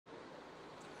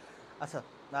আচ্ছা,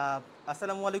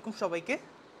 আসসালামু আলাইকুম সবাইকে।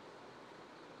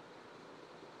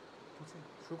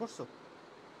 শুরু করছো?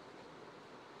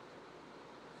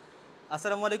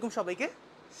 আসসালামু আলাইকুম সবাইকে,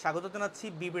 স্বাগত জানাচ্ছি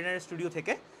বিবিএনের স্টুডিও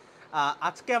থেকে।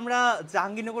 আজকে আমরা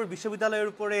জাহাঙ্গীরনগর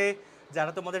বিশ্ববিদ্যালয়ের উপরে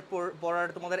যারা তোমাদের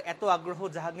পড়ার তোমাদের এত আগ্রহ,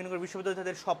 জাহাঙ্গীরনগর বিশ্ববিদ্যালয়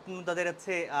তাদের স্বপ্ন, তাদের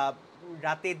হচ্ছে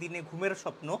রাতে দিনে ঘুমের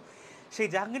স্বপ্ন, সেই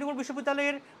জাহাঙ্গীরনগর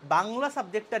বিশ্ববিদ্যালয়ের বাংলা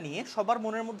সাবজেক্টটা নিয়ে সবার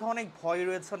মনের মধ্যে অনেক ভয়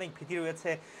রয়েছে, অনেক ভীতি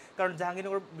রয়েছে। কারণ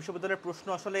জাহাঙ্গীরনগর বিশ্ববিদ্যালয়ের প্রশ্ন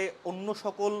আসলে অন্য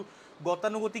সকল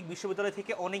গতানুগতিক বিশ্ববিদ্যালয়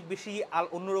থেকে অনেক বেশি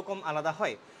অন্যরকম আলাদা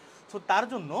হয়। সো তার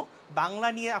জন্য বাংলা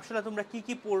নিয়ে আসলে তোমরা কি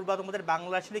কি পড়বা, তোমাদের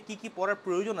বাংলা আসলে কি কি পড়ার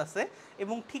প্রয়োজন আছে,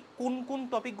 এবং ঠিক কোন কোন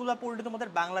টপিকগুলো পড়লে তোমাদের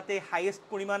বাংলাতে হাইয়েস্ট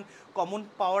পরিমাণ কমন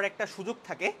পাওয়ার একটা সুযোগ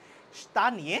থাকে, তা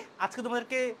নিয়ে আজকে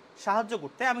তোমাদেরকে সাহায্য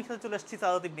করতে আমি সাথে চলে আসছি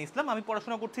সাদাত ইবনে ইসলাম। আমি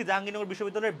পড়াশোনা করছি জাহাঙ্গীরনগর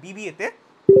বিশ্ববিদ্যালয়ের বিবিএতে,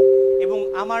 এবং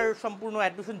আমার সম্পূর্ণ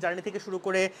অ্যাডমিশন জার্নি থেকে শুরু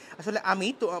করে আসলে আমি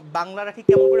তো বাংলাটা ঠিক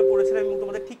কেমন করে পড়েছিলাম এবং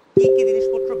তোমাদের ঠিক কী কী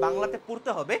জিনিসপত্র বাংলাতে পড়তে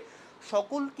হবে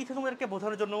সকল কিছু তোমাদেরকে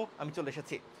বোঝানোর জন্য আমি চলে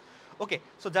এসেছি। ওকে,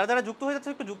 সো যারা যারা যুক্ত হয়ে যাচ্ছে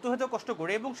একটু যুক্ত হয়ে যাও কষ্ট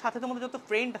করে, এবং সাথে তোমাদের যত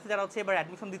ফ্রেন্ড আছে যারা হচ্ছে এবার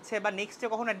অ্যাডমিশন দিচ্ছে বা নেক্সটে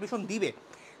কখন অ্যাডমিশন দিবে,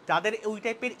 যাদের ওই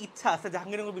টাইপের ইচ্ছা আছে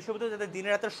জাহাঙ্গীরনগর বিশ্ববিদ্যালয়ে, যাদের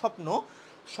দিনের রাতের স্বপ্ন,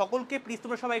 সকলকে প্লিজ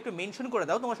তোমরা সবাই একটু মেনশন করে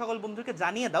দাও, তোমার সকল বন্ধুকে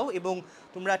জানিয়ে দাও, এবং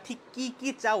তোমরা ঠিক কী কী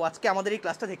চাও আজকে আমাদের এই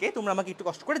ক্লাসটা থেকে তোমরা আমাকে একটু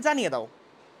কষ্ট করে জানিয়ে দাও।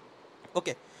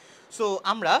 ওকে, সো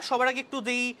আমরা সবার আগে একটু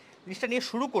যেই জিনিসটা নিয়ে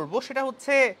শুরু করব সেটা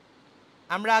হচ্ছে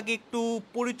আমরা আগে একটু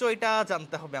পরিচয়টা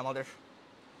জানতে হবে আমাদের।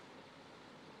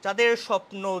 যাদের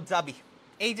স্বপ্ন যাবি,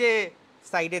 এই যে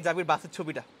সাইডে যাবির বাসের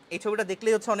ছবিটা, এই ছবিটা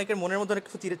দেখলেই হচ্ছে অনেকের মনের মধ্যে অনেক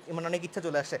কিছু মানে অনেক ইচ্ছা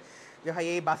চলে আসে যে ভাই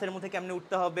এই বাসের মধ্যে কেমনে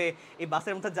উঠতে হবে, এই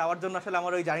বাসের মধ্যে যাওয়ার জন্য আসলে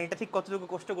আমার ওই জার্নিটা ঠিক কতটুকু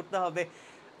কষ্ট করতে হবে।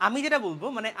 আমি যেটা বলবো,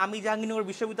 মানে আমি জাহাঙ্গীরনগর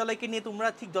বিশ্ববিদ্যালয়কে নিয়ে তোমরা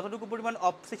ঠিক যতটুকু পরিমাণ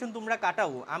অবসেশন তোমরা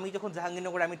কাটাও, আমি যখন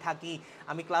জাহাঙ্গীরনগরে আমি থাকি,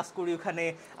 আমি ক্লাস করি ওখানে,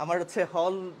 আমার হচ্ছে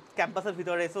হল ক্যাম্পাসের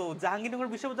ভিতরে, সো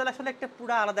জাহাঙ্গীরনগর বিশ্ববিদ্যালয় আসলে একটা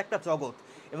পুরো আলাদা একটা জগৎ।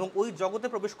 এবং ওই জগতে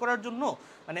প্রবেশ করার জন্য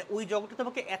মানে ওই জগতে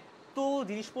তোমাকে এত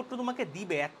জিনিসপত্র তোমাকে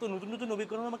দিবে, এত নতুন নতুন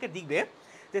অভিজ্ঞতা তোমাকে দিবে,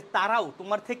 যে তারাও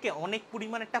তোমার থেকে অনেক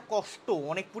পরিমাণ একটা কষ্ট,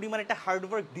 অনেক পরিমাণ একটা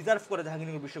হার্ডওয়ার্ক ডিজার্ভ করে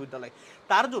জাহাঙ্গীরনগর বিশ্ববিদ্যালয়।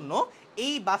 তার জন্য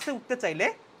এই বাসে উঠতে চাইলে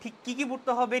ঠিক কী কী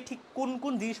পড়তে হবে, ঠিক কোন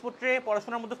কোন জিনিসপত্রে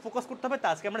পড়াশোনার মধ্যে ফোকাস করতে হবে তা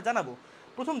আজকে আমরা জানাবো।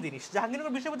 প্রথম জিনিস,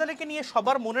 জাহাঙ্গীরনগর বিশ্ববিদ্যালয়কে নিয়ে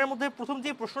সবার মনের মধ্যে প্রথম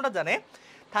যে প্রশ্নটা জানে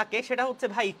থাকে সেটা হচ্ছে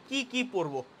ভাই কি কি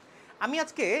পড়বো। আমি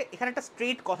আজকে এখানে একটা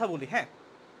স্ট্রেট কথা বলি, হ্যাঁ,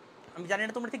 আমি জানি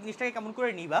না তোমরা ঠিক জিনিসটাকে কেমন করে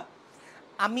নিবা।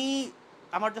 আমি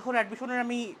আমার যখন অ্যাডমিশনের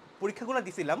আমি পরীক্ষাগুলো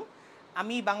দিছিলাম,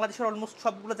 আমি বাংলাদেশের অলমোস্ট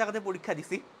সবগুলো জায়গাতে পরীক্ষা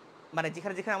দিছি, মানে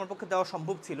যেখানে যেখানে আমার পক্ষে দেওয়া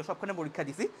সম্ভব ছিল সবখানে পরীক্ষা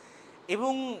দিছি।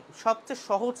 এবং সবচেয়ে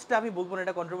সহজটা আমি বলবো না,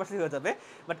 এটা কন্ট্রোভার্সি হয়ে যাবে,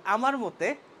 বাট আমার মতে,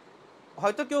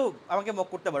 হয়তো কেউ আমাকে মক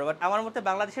করতে পারে, বাট আমার মতে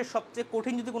বাংলাদেশের সবচেয়ে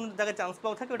কঠিন যদি কোনো জায়গায় চান্স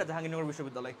পাওয়া থাকে ওটা জাহাঙ্গীরনগর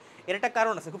বিশ্ববিদ্যালয়। এর একটা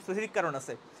কারণ আছে, খুব স্পেসিফিক কারণ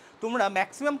আছে। তোমরা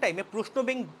ম্যাক্সিমাম টাইমে প্রশ্ন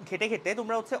ব্যাংক ঘেটে ঘেটে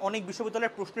তোমরা হচ্ছে অনেক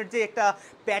বিশ্ববিদ্যালয়ের প্রশ্নের যে একটা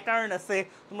প্যাটার্ন আছে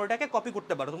তোমরা ওটাকে কপি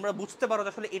করতে পারো, তোমরা বুঝতে পারো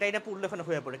আসলে এটা পড়লে ওখানে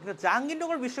হয়ে পড়ে। কিন্তু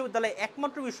জাহাঙ্গীরনগর বিশ্ববিদ্যালয়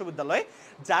একমাত্র বিশ্ববিদ্যালয়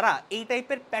যারা এই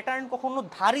টাইপের প্যাটার্ন কখনো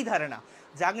ধারে না।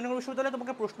 জাহাঙ্গীরনগর বিশ্ববিদ্যালয়ে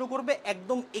তোমাকে প্রশ্ন করবে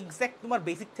একদম এক্স্যাক্ট তোমার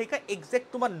বেসিক থেকে, এক্স্যাক্ট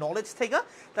তোমার নলেজ থেকে,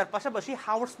 তার পাশাপাশি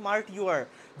হাউ স্মার্ট ইউ আর।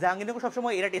 জাহাঙ্গীরনগর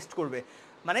সবসময় এরা টেস্ট করবে,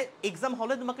 মানে এক্সাম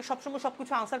হলে তোমাকে সবসময় সব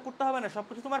কিছু আনসার করতে হবে না, সব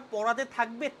কিছু তোমার পড়াতে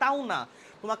থাকবে তাও না,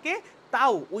 তোমাকে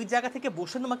তাও ওই জায়গা থেকে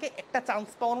বসে তোমাকে একটা চান্স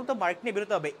পাওয়ার মতো মার্ক নিয়ে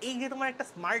বেরোতে হবে। এই যে তোমার একটা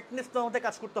স্মার্টনেস তোমাকে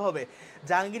কাজ করতে হবে,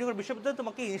 জাহাঙ্গীরনগর বিশ্ববিদ্যালয়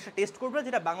তোমাকে এই জিনিসটা টেস্ট করবে,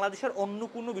 যেটা বাংলাদেশের অন্য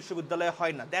কোনো বিশ্ববিদ্যালয়ে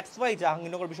হয় না। দ্যাটস ওয়াই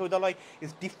জাহাঙ্গীরনগর বিশ্ববিদ্যালয়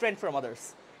ইজ ডিফারেন্ট ফ্রম আদার্স,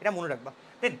 এটা মনে রাখবা।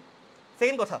 দেন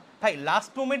সেকেন্ড কথা, ভাই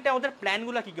লাস্ট মোমেন্টে আমাদের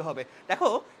প্ল্যানগুলো কী কী হবে। দেখো,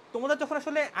 তোমরা যখন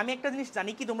আসলে, আমি একটা জিনিস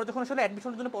জানি কি, তোমরা যখন আসলে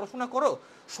অ্যাডমিশনের জন্য পড়াশোনা করো,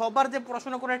 সবার যে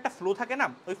পড়াশোনা করার একটা ফ্লো থাকে না,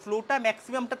 ওই ফ্লোটা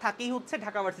ম্যাক্সিমামটা থাকেই হচ্ছে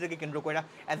ঢাকা ভার্সিটিকে কেন্দ্র করে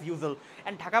অ্যাজ ইউজুয়াল।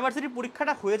 অ্যান্ড ঢাকা ভার্সিটির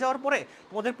পরীক্ষাটা হয়ে যাওয়ার পরে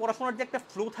তোমাদের পড়াশোনার যে একটা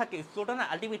ফ্লো থাকে, ফ্লোটা না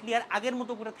আলটিমেটলি আর আগের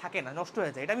মতো করে থাকে না, নষ্ট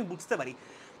হয়ে যায়, এটা আমি বুঝতে পারি।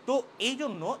 তো এই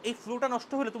জন্য এই ফ্লোটা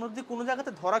নষ্ট হলে তোমরা যদি কোনো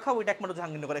জায়গাতে ধরা খাও, এটা একমাত্র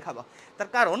জাহাঙ্গীরনগরে খাবা। তার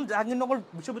কারণ জাহাঙ্গীরনগর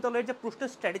বিশ্ববিদ্যালয়ের যে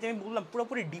প্রশ্নের স্ট্র্যাটেজি আমি বললাম,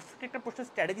 পুরোপুরি ডিফারেন্ট একটা প্রশ্নের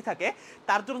স্ট্র্যাটেজি থাকে।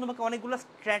 তার জন্য তোমাকে অনেকগুলো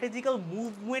স্ট্র্যাটেজিক্যাল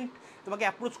মুভমেন্ট তোমাকে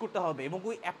অ্যাপ্রোচ করতে হবে, এবং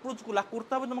ওই অ্যাপ্রোচগুলো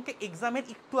করতে হবে তোমাকে এক্সামের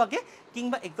একটু আগে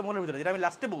কিংবা এক্সাম হলের ভিতরে, যেটা আমি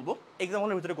লাস্টে বলবো, এক্সাম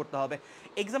হলের ভিতরে করতে হবে।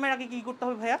 এক্সামের আগে কী করতে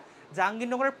হবে ভাইয়া,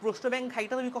 জাহাঙ্গীরনগরের প্রশ্ন ব্যাংক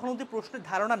ঘাইটা তুমি কখনো যদি প্রশ্নের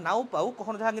ধারণা নাও পাও,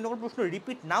 কখনো জাহাঙ্গীরনগর প্রশ্ন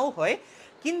রিপিট নাও হয়,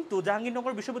 কিন্তু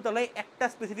জাহাঙ্গীরনগর বিশ্ববিদ্যালয়ে একটা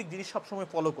স্পেসিফিক জিনিস সবসময়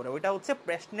ফলো করে, ওইটা হচ্ছে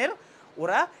প্রশ্নের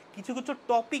ওরা কিছু কিছু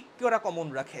টপিককে ওরা কমন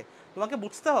রাখে। তোমাকে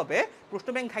বুঝতে হবে প্রশ্ন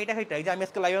ব্যাংক ঘাইটা এই যে আমি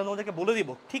আজকে লাইভে তোমাদেরকে বলে দিব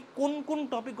ঠিক কোন কোন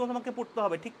টপিকগুলো তোমাকে পড়তে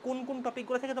হবে, ঠিক কোন কোন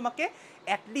টপিকগুলো থেকে তোমাকে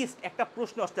অ্যাটলিস্ট একটা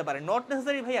প্রশ্ন আসতে পারে। নট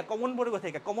নেসেসারি ভাইয়া কমন পড়বে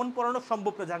থেকে, কমন পড়ানো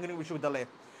সম্ভব না জাহাঙ্গীরনগর বিশ্ববিদ্যালয়ে।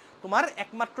 তোমার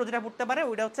একমাত্র যেটা পড়তে পারে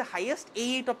ওইটা হচ্ছে হাইয়েস্ট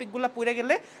এই টপিকগুলো পড়ে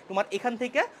গেলে তোমার এখান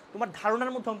থেকে তোমার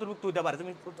ধারণার মধ্যে অন্তর্ভুক্ত হতে পারে,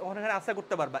 তুমি ওখানে আনসার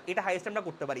করতে পারবা, এটা হাইয়েস্ট আমরা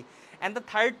করতে পারি। অ্যান্ড দ্য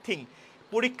থার্ড থিং,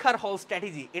 পরীক্ষার হল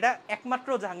স্ট্র্যাটেজি, এটা একমাত্র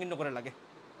জাহাঙ্গীরনগরে লাগে।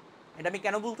 এটা আমি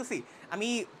কেন বলতেছি, আমি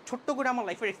ছোট্ট করে আমার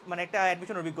লাইফের মানে একটা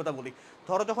অ্যাডমিশন অভিজ্ঞতা বলি।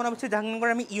 ধরো যখন আমি হচ্ছে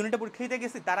জাহাঙ্গীরনগরে আমি ইউনিটে পরীক্ষা দিতে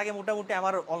গেছি, তার আগে মোটামুটি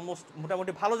আমার অলমোস্ট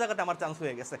মোটামুটি ভালো জায়গাতে আমার চান্স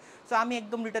হয়ে গেছে। সো আমি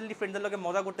একদম লিটারলি ফ্রেন্ডদের লোকে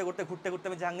মজা করতে করতে ঘুরতে ঘুরতে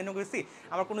আমি জাহাঙ্গীরনগর গেছি।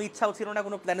 আমার কোনো ইচ্ছাও ছিল না,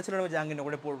 কোনো প্ল্যানও ছিল না আমি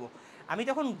জাহাঙ্গীরনগরে পড়বো। আমি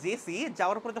যখন গেছি,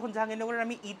 যাওয়ার পরে যখন জাহাঙ্গীরনগরের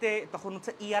আমি তখন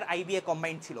হচ্ছে আর আইবিএ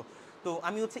কম্বাইন্ড ছিল। তো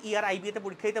আমি হচ্ছে আর আইবিএতে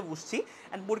পরীক্ষা দিতে বসছি,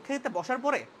 অ্যান্ড পরীক্ষা দিতে বসার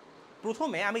পরে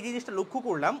প্রথমে আমি যে জিনিসটা লক্ষ্য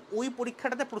করলাম, ওই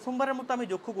পরীক্ষাটাতে প্রথমবারের মতো আমি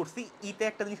লক্ষ্য করছি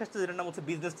একটা জিনিস আসছে যেটার নাম হচ্ছে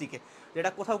বিজনেস জিকে, যেটা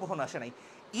কোথাও কখনো আসে নাই।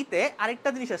 আরেকটা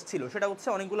জিনিস আসছিল, সেটা হচ্ছে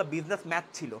অনেকগুলো বিজনেস ম্যাথ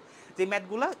ছিল, যে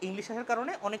ম্যাথগুলো ইংলিশ আসার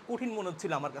কারণে অনেক কঠিন মনে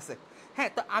হচ্ছিল আমার কাছে। হ্যাঁ,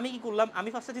 তো আমি কি করলাম, আমি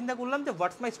ফার্স্টে চিন্তা করলাম যে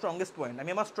হোয়াটস মাই স্ট্রংগেস্ট পয়েন্ট, আমি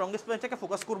আমার স্ট্রংগেস্ট পয়েন্টটাকে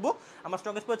ফোকাস করবো। আমার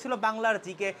স্ট্রংগেস্ট পয়েন্ট ছিল বাংলার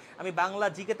জিকে। আমি বাংলা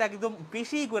জিকেতে একদম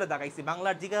বেশি করে দাগাইছি,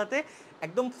 বাংলার জিকেতে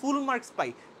একদম ফুল মার্কস পাই।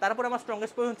 তারপরে আমার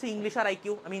স্ট্রংগেস্ট পয়েন্ট হচ্ছে ইংলিশ আর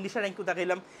আইকিউ, আমি ইংলিশ আর আইকিউ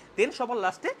দাগাইলাম। দেন সবার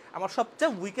লাস্টে আমার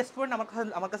সবচেয়ে উইকেস্ট পয়েন্ট,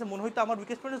 আমার কাছে মনে হইতো আমার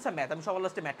উইকেস্ট পয়েন্ট হচ্ছে ম্যাথ, আমি সবার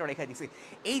লাস্টে ম্যাথটা রেখে দিছি।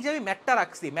 এই যে আমি ম্যাথটা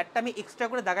রাখছি, ম্যাথটা আমি এক্সট্রা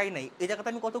করে দাগাই নাই, এই জায়গাতে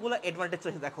আমি কতগুলো অ্যাডভান্টেজ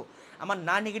রয়েছে দেখো। আমার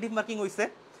না নেগেটিভ মার্কিং হয়েছে,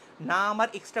 না আমার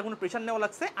এক্সট্রা কোনো প্রেশার নেওয়া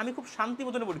লাগছে, আমি খুব শান্তি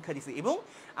মতনে পরীক্ষা দিছি। এবং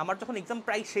আমার যখন এক্সাম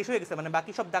প্রায় শেষ হয়ে গেছে, মানে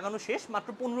বাকি সব দাগানো শেষ, মাত্র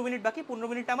 15 মিনিট বাকি, 15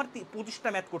 মিনিটে আমার 25টা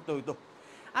ম্যাথ করতে হইতো।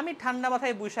 আমি ঠান্ডা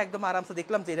মাথায় বসে একদম আরামসে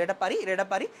দেখলাম যে এটা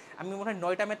পারি। আমি মনে হয়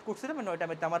 9টা ম্যাথ করছিলাম, 9টা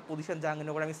ম্যাথে আমার পজিশন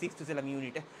জাহাঙ্গীরনগর, আমি 6th ছিলাম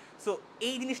ইউনিটে। সো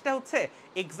এই জিনিসটা হচ্ছে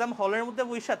এক্সাম হলের মধ্যে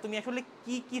বসে তুমি আসলে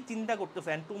কি কি চিন্তা করতেছো,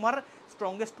 অ্যান্ড তোমার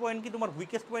স্ট্রংগেস্ট পয়েন্ট কি, তোমার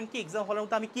উইকেস্ট পয়েন্ট কি, এক্সাম হলের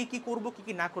মধ্যে আমি কি কি করবো, কি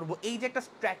কি না করবো, এই যে একটা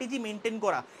স্ট্র্যাটেজি মেনটেন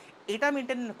করা, এটা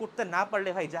মেনটেন করতে না পারলে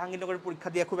ভাই জাহাঙ্গীরনগরের পরীক্ষা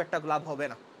দিয়ে খুব একটা লাভ হবে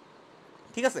না।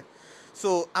 ঠিক আছে?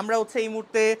 সো আমরা হচ্ছে এই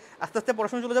মুহূর্তে আস্তে আস্তে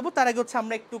পড়াশোনা চলে যাবো। তার আগে হচ্ছে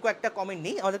আমরা একটু একটা কমেন্ট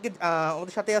নিই।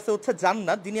 আমাদের সাথে আছে হচ্ছে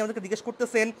জান্নাত, যিনি আমাদেরকে জিজ্ঞেস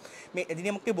করতেছেন, যিনি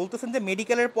আমাকে বলতেছেন যে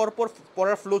মেডিকেলের পর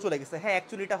পড়ার ফ্লো চলে গেছে। হ্যাঁ,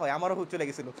 অ্যাকচুয়ালি এটা হয়, আমারও চলে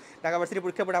গেছিল। ঢাকা ভার্সিটি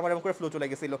পরীক্ষা পরে আমার এমন করে ফ্লো চলে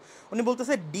গেছিল। উনি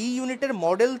বলতেছে ডি ইউনিটের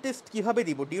মডেল টেস্ট কীভাবে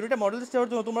দিব। ডি ইউনিটের মডেল টেস্ট দেওয়ার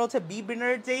জন্য তোমরা হচ্ছে বি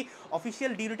ব্রেনারের যেই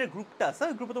অফিসিয়াল ডি ইউনিটের গ্রুপটা আছে,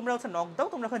 ওই গ্রুপে তোমরা হচ্ছে নক দাও,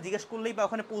 তোমরা ওখানে জিজ্ঞেস করলেই বা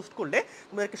ওখানে পোস্ট করলে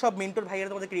তোমাদেরকে সব মেন্টর ভাইয়ারা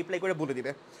তোমাদেরকে রিপ্লাই করে বলে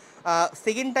দিবে।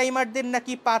 সেকেন্ড টাইমারদের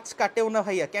নাকি 5 কাটেও না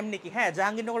ভাইয়া, কেমনি কি? হ্যাঁ,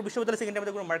 জাহাঙ্গীরনগর বিশ্ববিদ্যালয় সেকেন্ড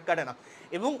টাইমারদের কোনো মার্ক কাটে না।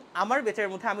 এবং আমার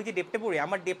বেচারের মধ্যে আমি যে ডেপটে পড়ি,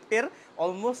 আমার ডেপটের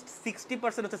অলমোস্ট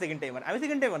 60% হচ্ছে সেকেন্ড টাইমার। আমি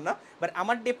সেকেন্ড টাইমার না, বাট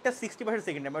আমার ডেপটা 60%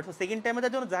 সেকেন্ড টাইমার। তো সেকেন্ড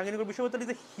টাইমারদের জন্য জাহাঙ্গীরনগর বিশ্ববিদ্যালয়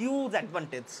ইজ এ হিউজ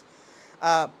অ্যাডভান্টেজ।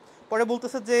 পরে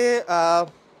বলতেছে যে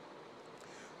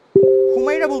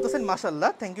হুমাইরা বলতেছেন মাশাল্লাহ,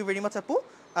 থ্যাংক ইউ ভেরি মাচ আপু।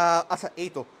 আচ্ছা, এই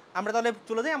তো আমরা তাহলে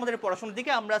চলে যাই আমাদের পড়াশোনার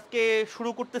দিকে। আমরা আজকে শুরু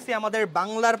করতেছি আমাদের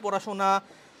বাংলার পড়াশোনা।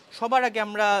 সবার আগে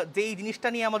আমরা যেই জিনিসটা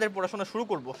নিয়ে আমাদের পড়াশোনা শুরু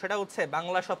করব, সেটা হচ্ছে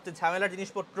বাংলার সবচেয়ে ঝামেলার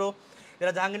জিনিসপত্র,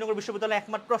 যেটা জাহাঙ্গীরনগর বিশ্ববিদ্যালয়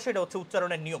একমাত্র, সেটা হচ্ছে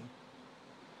উচ্চারণের নিয়ম।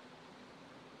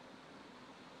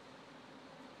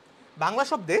 বাংলা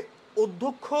শব্দে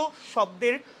অধ্যক্ষ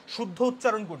শব্দের শুদ্ধ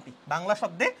উচ্চারণ কোনটি? বাংলা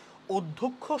শব্দে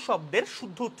অধ্যক্ষ শব্দের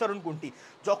শুদ্ধ উচ্চারণ কোনটি?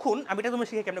 যখন আমি এটা তোমার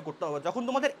শিখে কেমন করতে হবে, যখন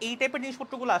তোমাদের এই টাইপের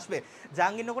জিনিসপত্রগুলো আসবে,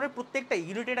 জাহাঙ্গীরনগরের প্রত্যেকটা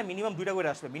ইউনিটে এটা মিনিমাম 2টা করে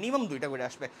আসবে, মিনিমাম 2টা করে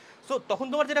আসবে। সো তখন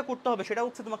তোমার যেটা করতে হবে সেটা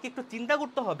হচ্ছে তোমাকে একটু চিন্তা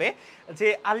করতে হবে যে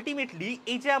আলটিমেটলি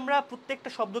এই যে আমরা প্রত্যেকটা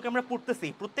শব্দকে আমরা পড়তেছি,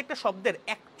 প্রত্যেকটা শব্দের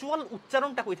অ্যাকচুয়াল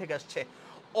উচ্চারণটা কই থেকে আসছে।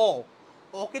 অ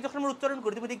ওকে যখন আমরা উচ্চারণ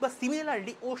করি, তুমি দেখবা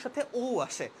সিমিলারলি ওর সাথে ও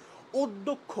আসে।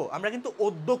 অধ্যক্ষ, আমরা কিন্তু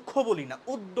অধ্যক্ষ বলি না,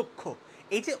 অধ্যক্ষ।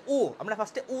 এই যে ও, আমরা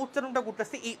ফার্স্টে ও উচ্চারণটা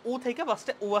করতেছি, এই ও থেকে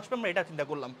ফার্স্টে ও আসবে, আমরা এটা চিন্তা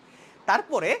করলাম।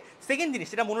 তারপরে সেকেন্ড জিনিস,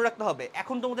 সেটা মনে রাখতে হবে,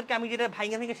 এখন তোমাদেরকে আমি যেটা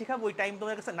ভাইঙ্গা ভেঙে শেখাবো ওই টাইম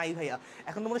তোমাদের কাছে নাই ভাইয়া।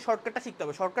 এখন তোমাদের শর্টকাটটা শিখতে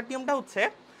হবে। শর্টকাট নিয়মটা হচ্ছে,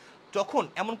 যখন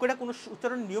এমন করে কোনো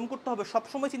উচ্চারণ নিয়ম করতে হবে,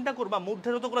 সবসময় চিন্তা করবা মধ্যে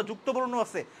যতগুলো যুক্তবর্ণ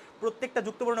আছে, প্রত্যেকটা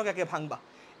যুক্তবর্ণকে আগে ভাঙবা।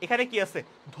 এখানে কি আছে?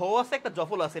 ধ আছে, একটা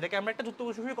জফল আছে, এটাকে আমরা একটা যুক্ত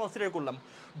হিসেবে কনসিডার করলাম।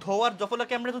 ধ আর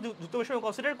জফলাকে আমরা যদি যুক্ত হিসেবে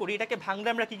কনসিডার করি, এটাকে ভাঙলে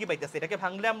আমরা কি কি পাইতেছি? এটাকে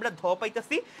ভাঙলে আমরা ধ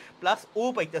পাইতেছি প্লাস ও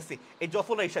পাইতেছি এই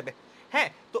জফলা হিসাবে। হ্যাঁ,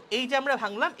 তো এই যে আমরা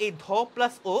ভাঙলাম এই ধ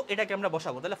প্লাস ও, এটাকে আমরা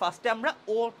বসাবো। তাহলে ফার্স্টে আমরা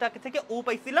ওটাকে থেকে ও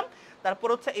পাইছিলাম, তারপর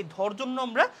হচ্ছে এই ধর জন্য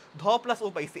আমরা ধ প্লাস ও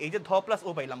পাইছি, এই যে ধ প্লাস ও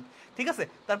পাইলাম। ঠিক আছে,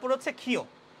 তারপর হচ্ছে ক্ষীয়,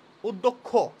 উদ্যক্ষ।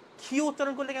 ক্ষীয়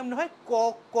উচ্চারণ করলে কেমন হয়? ক,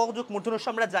 ক যোগ মূর্ধন্যস্য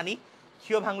আমরা জানি,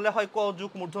 ক্ষীয় ভাঙলে হয় ক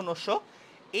যোগ মূর্ধন্যস্য।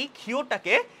 এই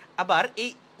ক্ষীয়টাকে আবার এই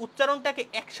উচ্চারণটাকে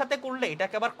একসাথে করলে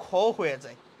এটাকে আবার খ হয়ে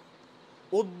যায়।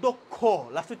 উদ্যক্ষ,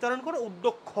 লাস্ট উচ্চারণ করে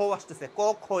উদ্যক্ষ আসতেছে, ক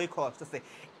খ খ আসতেছে।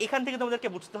 এখান থেকে তোমাদেরকে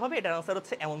বুঝতে হবে এটার আনসার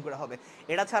হচ্ছে এমন করে হবে।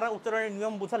 এটা ছাড়া উচ্চারণের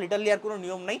নিয়ম বোঝা লিটারলি আর কোনো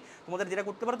নিয়ম নাই। তোমাদের যেটা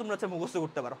করতে পারো তোমরা হচ্ছে মুখস্থ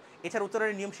করতে পারো, এছাড়া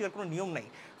উচ্চারণের নিয়ম শেখার কোনো নিয়ম নাই।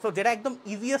 সো যেটা একদম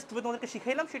ইজিয়েস্ট ওয়ে তোমাদেরকে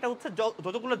শিখাইলাম সেটা হচ্ছে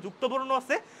যতগুলো যুক্তবর্ণ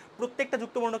আছে প্রত্যেকটা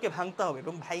যুক্তবর্ণকে ভাঙতে হবে,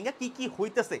 এবং ভাইঙ্গা কি কি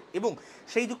হইতেছে, এবং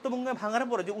সেই যুক্তবর্ণ ভাঙার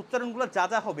পরে যে উচ্চারণগুলো যা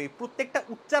যা হবে, প্রত্যেকটা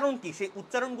উচ্চারণ কি, সেই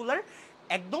উচ্চারণগুলোর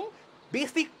একদম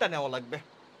বেসিকটা নেওয়া লাগবে।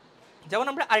 যেমন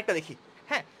আমরা আরেকটা দেখি,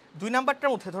 হ্যাঁ 2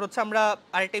 নাম্বারটার মধ্যে ধর হচ্ছে আমরা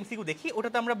আরেকটা এমসিকিউ দেখি,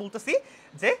 ওটাতে আমরা বলতেছি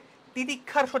যে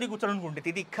তিতিক্ষার সঠিক উচ্চারণ কোনটি?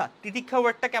 তিতিক্ষা, তিতিক্ষা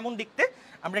ওয়ার্ডটা কেমন দেখতে?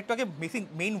 আমরা একটু আগে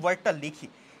মেইন ওয়ার্ডটা লিখি।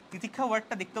 তিতিক্ষা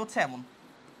ওয়ার্ডটা দেখতে হচ্ছে এমন,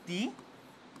 তি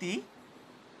তি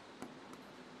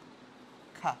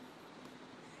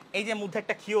এই যে মধ্যে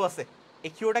একটা ক্ষীয় আছে,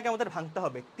 এই ক্ষীয়টাকে আমাদের ভাঙতে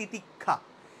হবে, তিতিক্ষা।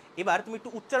 এবার তুমি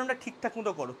একটু উচ্চারণটা ঠিকঠাক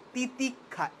মতো করো,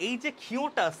 তিতিক্ষা। এই যে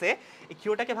ক্ষীয়টা আছে, এই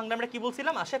ক্ষীয়টাকে ভাঙলে আমরা কি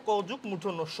বলছিলাম, আসে ক যুগ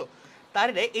মূর্ধন্যস্য।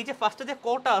 তাহলে এই যে ফার্স্টে যে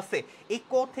কটা আছে, এই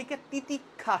ক থেকে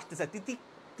তিতিক্ষা আসতেছে,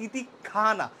 তিতিক্ষা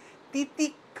না,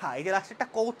 তিতিক্ষা। এই যে লাস্টে একটা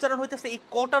ক উচ্চারণ হইতেছে, এই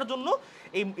কটার জন্য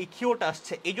এই ক্ষীয়টা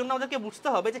আসছে। এই জন্য আমাদেরকে বুঝতে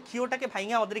হবে যে ক্ষীয়টাকে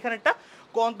ভাঙে আমাদের এখানে একটা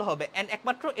ক আনতে হবে, অ্যান্ড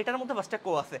একমাত্র এটার মধ্যে ফার্স্টে ক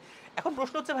আছে। এখন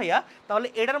প্রশ্ন হচ্ছে ভাইয়া, তাহলে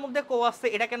এটার মধ্যে ক আছে,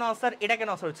 এটা কেন আনসার, এটা কেন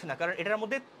আনসার হচ্ছে না? কারণ এটার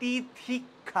মধ্যে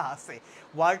তিতিক্ষা আছে,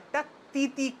 ওয়ার্ডটা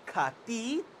তিতিক্ষা,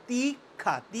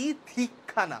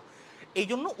 তিতিক্ষা না। এই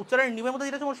জন্য উচ্চারণের নিয়মের মধ্যে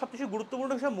যেটা তোমার সবচেয়ে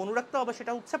গুরুত্বপূর্ণ বিষয় মনে রাখতে হবে,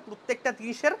 সেটা হচ্ছে প্রত্যেকটা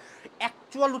জিনিসের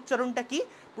অ্যাকচুয়াল উচ্চারণটা কি,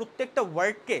 প্রত্যেকটা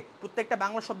ওয়ার্ডকে, প্রত্যেকটা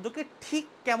বাংলা শব্দকে ঠিক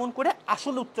কেমন করে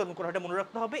আসলে উচ্চারণ করা, এটা মনে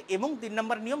রাখতে হবে। এবং 3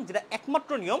 নম্বর নিয়ম, যেটা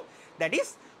একমাত্র নিয়ম, দ্যাট ইজ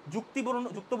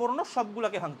যুক্তবর্ণ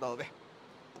সবগুলোকে ভাঙতে হবে।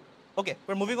 ওকে,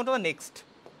 moving on to the next.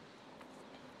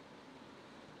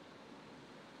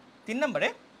 3 নম্বরে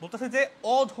বলতেছে যে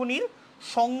অধ্বনির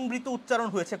সংবৃত উচ্চারণ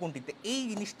হয়েছে কোনটিতে। এই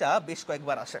জিনিসটা বেশ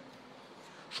কয়েকবার আসে।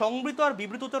 সংবৃত আর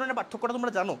বিবৃত উচ্চারণের পার্থক্যটা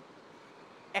তোমরা জানো?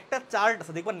 একটা চার্ট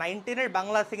আছে, দেখবা 9-10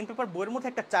 বাংলা সেকেন্ড পেপার বইয়ের মধ্যে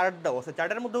একটা চার্ট দেওয়া আছে।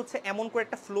 চার্টের মধ্যে হচ্ছে এমন করে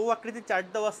একটা ফ্লো আকৃতির চার্ট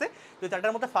দেওয়া আছে, তো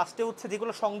চার্টের মধ্যে ফার্স্টে হচ্ছে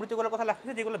যেগুলো সংবৃতগুলোর কথা লেখা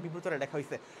হয়েছে, যেগুলো বিবৃতরে লেখা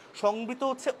হয়েছে। সংবৃত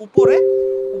হচ্ছে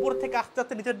উপর থেকে আস্তে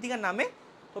আস্তে নিচের দিকে নামে,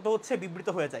 তত হচ্ছে বিবৃত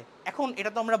হয়ে যায়। এখন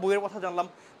এটা তো আমরা বইয়ের কথা জানলাম,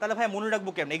 তাহলে ভাই মনে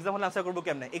রাখবো কেমনে, এক্সাম হলে আনসার করবো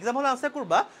কেমনে? এক্সাম হলে আনসার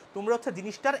করবা তোমরা হচ্ছে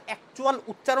জিনিসটার অ্যাকচুয়াল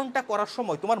উচ্চারণটা করার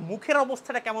সময় তোমার মুখের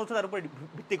অবস্থাটা কেমন হচ্ছে তার উপরে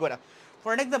ভিত্তি করা।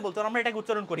 ফর এক্সাম্পল, তো আমরা এটাকে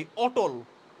উচ্চারণ করি অটল।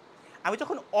 আমি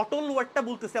যখন অটল ওয়ার্ডটা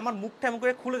বলতেছি, আমার মুখটা এমন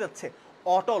করে খুলে যাচ্ছে,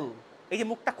 অটল। এই যে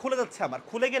মুখটা খুলে যাচ্ছে আমার,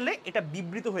 খুলে গেলে এটা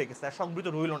বিবৃত হয়ে গেছে, আর সংবৃত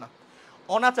রইল না।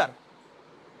 অনাচার,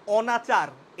 অনাচার,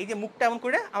 এই যে মুখটা এমন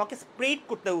করে আমাকে স্প্রেড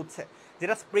করতে হচ্ছে,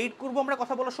 যেটা স্প্রেড করবো আমরা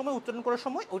কথা বলার সময়, উচ্চারণ করার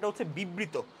সময়, ওইটা হচ্ছে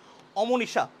বিবৃত।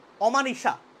 অমনীষা,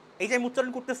 অমানিসা, এই যে আমি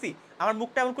উচ্চারণ করতেছি, আমার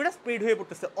মুখটা এমন করে স্প্রেড হয়ে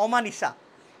পড়তেছে, অমানিসা।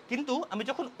 কিন্তু আমি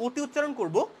যখন অতি উচ্চারণ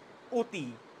করব, অতি,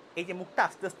 এই যে মুখটা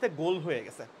আস্তে আস্তে গোল হয়ে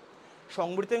গেছে।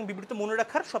 সংবৃত এবং বিবৃত মনে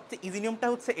রাখার সবচেয়ে ইজি নিয়মটা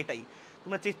হচ্ছে এটাই।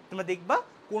 তোমরা দেখবা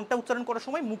কোনটা উচ্চারণ করার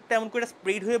সময় মুখটা এমন করে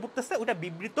স্প্রেড হয়ে পড়তেছে, ওটা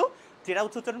বিবৃত। যেটা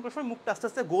হচ্ছে উচ্চারণ করার সময় মুখটা আস্তে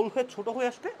আস্তে গোল হয়ে ছোট হয়ে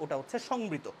আসবে, ওটা হচ্ছে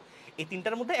সংবৃত। এই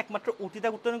তিনটার মধ্যে একমাত্র অতিটা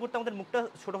উচ্চারণ করতে আমাদের মুখটা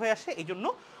ছোট হয়ে আসে, এই জন্য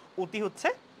অতি হচ্ছে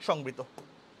সংবৃত।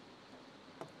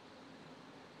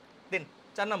 দেন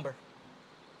 4 নাম্বার,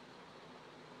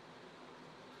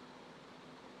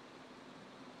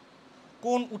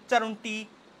 কোন উচ্চারণটি,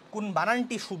 কোন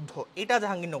বানানটি শুদ্ধ, এটা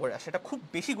জাহাঙ্গীরনগরে আসে, এটা খুব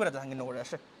বেশি করে জাহাঙ্গীরনগরে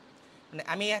আসে। মানে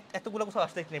আমি এতগুলো কথা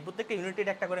আসতে দেখি, প্রত্যেকটা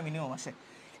ইউনিটের একটা করে মিনিমাম আসে।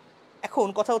 এখন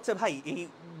কথা হচ্ছে ভাই, এই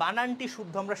বানানটি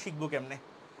শুদ্ধ আমরা শিখবো কেমনে?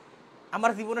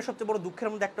 আমার জীবনের সবচেয়ে বড় দুঃখের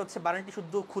মধ্যে একটা হচ্ছে বানানটি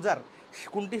শুদ্ধ খোঁজার,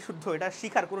 কোনটি শুদ্ধ এটা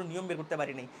শেখার কোনো নিয়ম বের করতে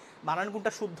পারি নাই। বানান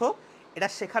কোনটা শুদ্ধ এটা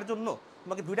শেখার জন্য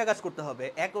তোমাকে 2টা কাজ করতে হবে।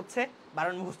 এক হচ্ছে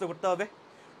বানান মুখস্থ করতে হবে,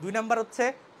 2 নাম্বার হচ্ছে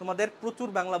তোমাদের প্রচুর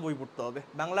বাংলা বই পড়তে হবে।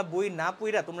 বাংলা বই না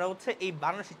পড়া তোমরা হচ্ছে এই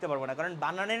বানান শিখতে পারবে না, কারণ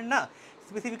বানানের না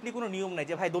স্পেসিফিকলি কোনো নিয়ম নাই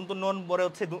যে ভাই দন্ত নন পরে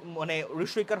হচ্ছে মানে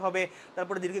হ্রস্বইকার হবে,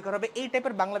 তারপরে দীর্ঘইকার হবে, এই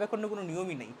টাইপের বাংলা ব্যাকরণের কোনো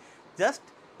নিয়মই নেই। জাস্ট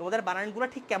তোমাদের বানানগুলো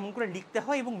ঠিক কেমন করে লিখতে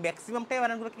হয় এবং ম্যাক্সিমাম টাইম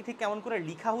বানানগুলো ঠিক কেমন করে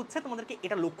লেখা হচ্ছে তোমাদেরকে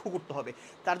এটা লক্ষ্য করতে হবে।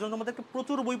 তার জন্য তোমাদেরকে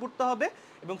প্রচুর বই পড়তে হবে।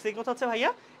 এবং সেই কথা হচ্ছে ভাইয়া,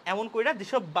 এমন করে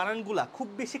যেসব বানানগুলা খুব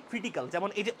বেশি ক্রিটিক্যাল, যেমন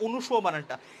এই যে অনুসহ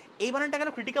বানানটা, এই বানানটা কেন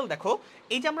ক্রিটিক্যাল দেখো,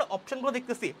 এই যে আমরা অপশনগুলো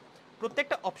দেখতেছি,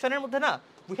 প্রত্যেকটা অপশনের মধ্যে না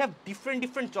we have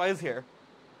different choice here.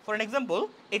 For an example,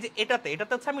 এই যে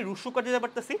এটাতে হচ্ছে আমি রুস্যকার দিতে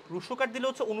পারতেছি, রুস্যকার দিলে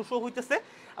হচ্ছে অনুসহ হইতেছে,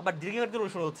 আবার দীর্ঘকার দিলে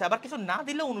অনুসহ হচ্ছে, আবার কিছু না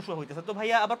দিলেও অনুসহ হইতেছে। তো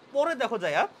ভাইয়া আবার পরে দেখো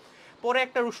যায়, পরে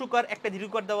একটা রুস্যকার একটা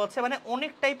দীর্ঘকার দেওয়া আছে, মানে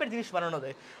অনেক টাইপের জিনিস বানানো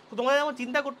যায়। তো তোমাদের যেমন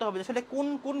চিন্তা করতে হবে আসলে কোন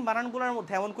কোন বানানগুলোর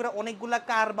মধ্যে এমন করে অনেকগুলা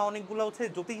কার বা অনেকগুলো হচ্ছে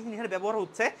জ্যোতিচিহ্নের ব্যবহার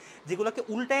হচ্ছে, যেগুলোকে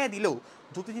উল্টায় দিলেও,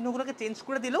 জ্যোতিচিহ্নগুলোকে চেঞ্জ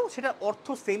করে দিলেও সেটার অর্থ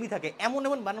সেমই থাকে। এমন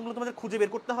এমন বানানগুলো তোমাদের খুঁজে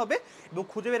বের করতে হবে, এবং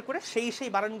খুঁজে বের করে সেই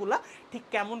বানানগুলো ঠিক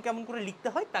কেমন কেমন করে লিখতে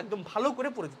হয় তা একদম ভালো করে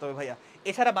পড়ে যেতে হবে ভাইয়া।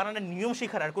 এছাড়া বানানের নিয়ম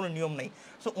শেখার আর কোনো নিয়ম নেই।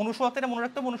 সো অনুসুয়াতে মনে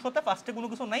রাখতে হবে, অনুসুয়াতে ফার্স্টে কোনো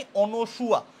কিছু নাই,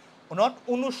 অনসুয়া, নট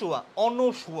অনুসুয়া,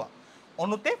 অনসুয়া।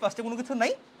 অনুতে ফার্স্টে কোনো কিছু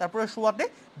নাই, তারপরে শুয়াতে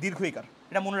দীর্ঘইকার,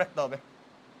 এটা মনে রাখতে হবে।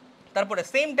 তারপরে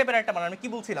সেম টাইপের একটা বানান, আমি কি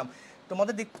বলছিলাম,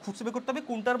 তোমাদের খুঁজে বের করতে হবে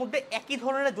কোনটার মধ্যে একই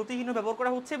ধরনের জ্যোতিচিহ্ন ব্যবহার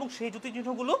করা হচ্ছে এবং সেই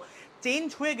জ্যোতিচিহ্নগুলো চেঞ্জ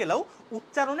হয়ে গেলেও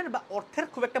উচ্চারণের বা অর্থের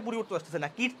খুব একটা পরিবর্তন আসতেছে না।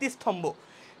 কীর্তিস্তম্ভ,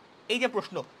 এই যে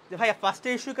প্রশ্ন যে ভাইয়া ফার্স্টে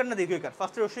রস্যইকার না দীর্ঘইকার,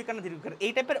 ফার্স্টে রস্যইকার না দীর্ঘইকার,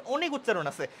 এই টাইপের অনেক উচ্চারণ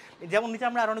আছে, যেমন নিচে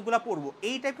আমরা আর অনেকগুলো পড়বো।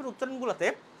 এই টাইপের উচ্চারণগুলোতে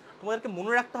তোমাদেরকে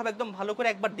মনে রাখতে হবে একদম ভালো করে,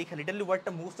 একবার দেখে লিটারলি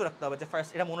ওয়ার্ডটা মুখস্থ রাখতে হবে যে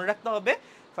ফার্স্ট এটা মনে রাখতে হবে,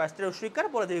 ফার্স্টে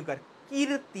রস্যইকার পরে দীর্ঘইকার।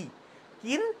 কীর্তি,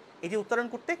 এই যে উচ্চারণ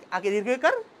করতে আগে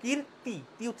দীর্ঘইকার কীর্তি,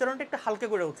 তি উচ্চারণটা একটু হালকা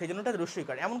করে হচ্ছে, এই জন্য এটা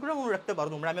রস্যইকার। এমন করে মনে রাখতে পারো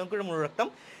তোমরা, আমি এমন করে মনে রাখতাম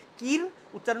কির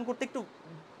উচ্চারণ করতে একটু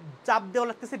চাপ দেওয়া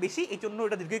লাগতেছে বেশি, এই জন্য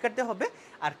এটা দীর্ঘইকার দেওয়া হবে।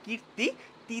 আর কীর্তি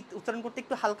টি উচ্চারণ করতে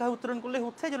একটু হালকা উচ্চারণ করলে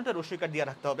হচ্ছে, এই জন্য এটা রস্যইকার দিয়ে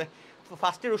রাখতে হবে।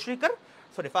 ফার্স্টে রস্যইকার,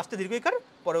 সরি ফার্স্টে দীর্ঘইকার,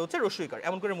 পরে হচ্ছে রস্যইকার,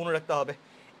 এমন করে মনে রাখতে হবে।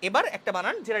 এবার একটা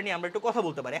বানান যেটা নিয়ে আমরা একটু কথা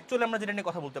বলতে পারি, অ্যাকচুয়ালি আমরা যেটা নিয়ে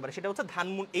কথা বলতে পারি সেটা হচ্ছে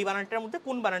ধানমুন। এই বানানটার মধ্যে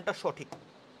কোন বানানটা সঠিক,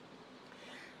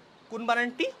 কোন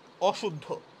বানানটি অশুদ্ধ।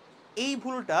 এই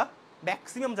ভুলটা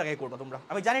ম্যাক্সিমাম জায়গায় করবা তোমরা,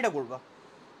 আমি জানি এটা করবা।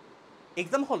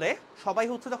 এক্সাম হলে সবাই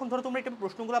হচ্ছে, যখন ধরো তোমরা এটা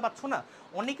প্রশ্নগুলো পাচ্ছ না,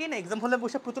 অনেকেই না এক্সাম হলে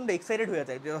বসে প্রচণ্ড এক্সাইটেড হয়ে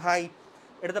যায় যে ভাই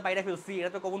এটা তো পাইরা ফেলছি,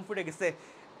 এটা তো কমন ফুটে গেছে,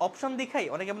 অপশন দেখাই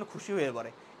অনেকে এমন খুশি হয়ে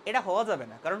পড়ে। এটা হওয়া যাবে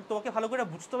না, কারণ তোমাকে ভালো করে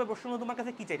বুঝতে হবে প্রশ্ন তোমার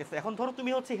কাছে কি চাইতেছে। এখন ধরো তুমি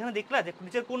হচ্ছে এখানে দেখলা যে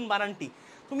নিচের কোন বানানটি,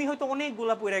 তুমি হয়তো অনেক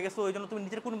গোলা পড়ে গেছো, ওই জন্য তুমি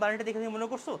নিচের কোন বানানটা দেখে মনে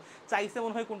করছো চাইছে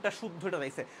মনে হয় কোনটা শুদ্ধটা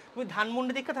চাইছে, তুমি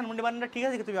ধানমন্ডি দেখে ধানমন্ডি বানানটা ঠিক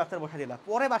আছে তুমি আনসার বসা দিলা,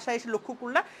 পরে বাসায় এসে লক্ষ্য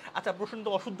করলা আচ্ছা প্রশ্ন তো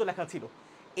অশুদ্ধ লেখা ছিল।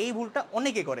 এই ভুলটা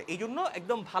অনেকে করে, এই জন্য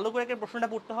একদম ভালো করে একটা প্রশ্নটা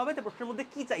পড়তে হবে, যে প্রশ্নের মধ্যে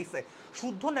কি চাইছে,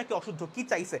 শুদ্ধ নাকি অশুদ্ধ, কি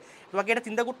চাইছে তোমাকে এটা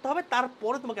চিন্তা করতে হবে,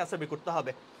 তারপরে তোমাকে অ্যান্সার বের করতে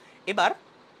হবে। এবার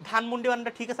ধানমন্ডি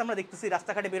বানানটা ঠিক আছে, আমরা দেখতেছি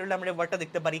রাস্তাঘাটে বেরোলে আমরা ওয়ার্ডটা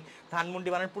দেখতে পারি, ধানমন্ডি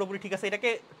বানান পুরোপুরি ঠিক আছে। এটাকে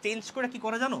চেঞ্জ করে কি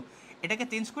করে জানো, এটাকে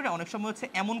চেঞ্জ করে অনেক সময় হচ্ছে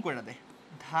এমন করে দেয়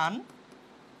ধান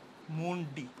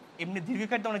মন্ডি, এমনি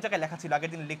দীর্ঘকার অনেক জায়গায় লেখা ছিল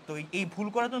আগের দিন লিখতো, এই ভুল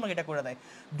করে তো আমাকে এটা করে দেয়।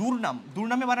 দুর্নাম,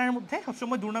 দুর্নামে বানানোর মধ্যে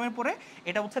সবসময় দুর্নামের পরে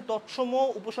এটা হচ্ছে তৎসম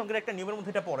উপসর্গের একটা নিয়মের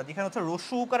মধ্যে এটা পড়ে, যেখানে হচ্ছে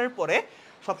রস্য উকারের পরে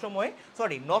সবসময়,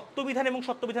 সরি নত্যবিধান এবং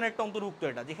সত্যবিধানের একটা অন্তর্ভুক্ত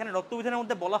এটা, যেখানে নত্যবিধানের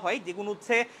মধ্যে বলা হয় যেগুলো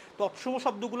হচ্ছে তৎসম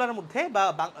শব্দগুলোর মধ্যে বা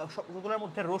শব্দগুলোর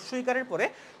মধ্যে রস্যইকারের পরে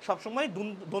সবসময়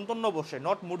দন্তন্য বসে,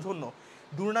 নট মূর্ধন্য।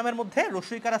 দুর্নামের মধ্যে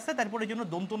রস্যইকার আছে, তারপরে এই জন্য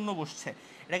দন্তন্য বসছে।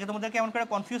 এটাকে তোমাদেরকে এমন করে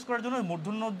কনফিউজ করার জন্য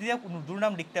মূর্ধন্য দিয়ে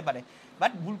দুর্নাম লিখতে পারে,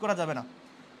 বাট ভুল করা যাবে না।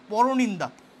 পরনিন্দা,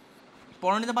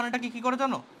 পরনিন্দা বানানটা কি করে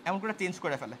জানো, এমন করে চেঞ্জ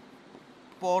করে ফেলে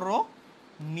পর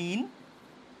নিন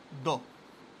দ।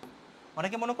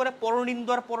 অনেকে মনে করে পরনিন্দ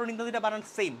আর পরনিন্দা দুইটা বানান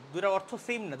সেম, দুইটার অর্থ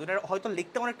সেম না, দুইটার হয়তো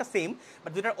লিখতে অনেকটা সেম,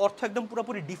 বাট দুইটার অর্থ একদম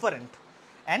পুরোপুরি ডিফারেন্ট।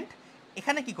 অ্যান্ড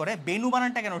এখানে কি করে বেনু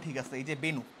বানানটা কেন ঠিক আছে, এই যে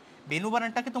বেনু, বেনু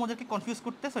বানানটাকে তোমাদেরকে কনফিউজ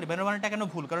করতে, সরি বেনু বানানটা কেন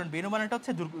ভুল, কারণ বেনু বানানটা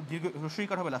হচ্ছে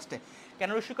রস্যইকার হবে লাস্টে। কেন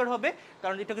রস্যইকার হবে,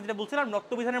 কারণ এটাকে যেটা বলছিলাম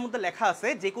নত্যবিধানের মধ্যে লেখা আছে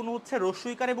যে কোনো হচ্ছে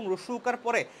রস্যইকার এবং রস্য উকার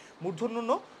পরে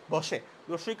মূর্ধন্য বসে,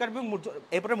 রস্যইকার এবং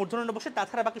এরপরে মূর্ধন্য বসে,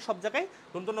 তাছাড়া বাকি সব জায়গায়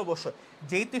দন্তন্য বসে।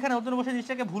 যেহেতু এখানে দন্তন্য বসে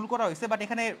জিনিসটাকে ভুল করা হয়েছে, বাট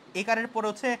এখানে একারের পরে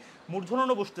হচ্ছে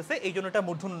মূর্ধন্য বসতেছে, এই জন্য এটা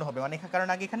মূর্ধন্য হবে, মানে কারণ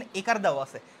আগে এখানে একার দেওয়া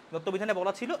আছে, নত্যবিধানে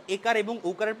বলা ছিল একার এবং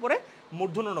ঔকারের পরে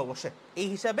মূর্ধন্য বসে, এই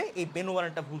হিসাবে এই বেনু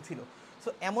বানানটা ভুল ছিল। সো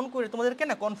এমন করে তোমাদেরকে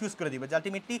না কনফিউজ করে দিবে যে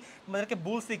আলটিমেটলি তোমাদেরকে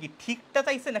বলছে কি ঠিকটা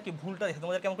চাইছে নাকি ভুলটা চাইছে,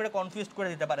 তোমাদেরকে এমন করে কনফিউজ করে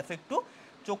দিতে পারে। সো একটু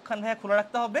চোখ খান ভাইয়া খোলা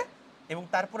রাখতে হবে এবং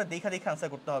তারপরে দেখা দেখে আনসার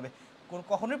করতে হবে,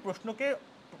 কখনোই প্রশ্নকে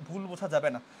ভুল বোঝা যাবে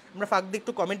না। আমরা ফাঁক দিয়ে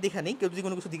একটু কমেন্ট দেখা নিই, কেউ যদি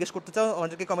কোনো কিছু জিজ্ঞেস করতে চাও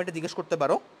আমাদেরকে কমেন্টে জিজ্ঞেস করতে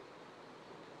পারো।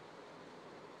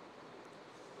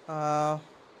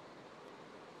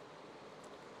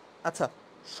 আচ্ছা,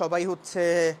 সবাই হচ্ছে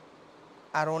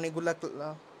আরও অনেকগুলা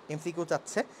এমসিকিউ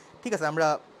চাচ্ছে, ঠিক আছে আমরা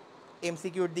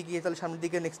এমসিকিউর দিকে তাহলে সামনের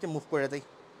দিকে নেক্সটে মুভ করে যাই।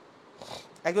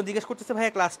 একজন জিজ্ঞেস করতেছে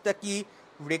ভাইয়া ক্লাসটা কি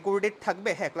রেকর্ডেড থাকবে,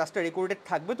 হ্যাঁ ক্লাসটা রেকর্ডেড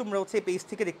থাকবে, তোমরা হচ্ছে এই পেজ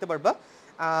থেকে দেখতে পারবা।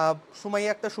 সময়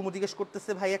একটা সুমু জিজ্ঞেস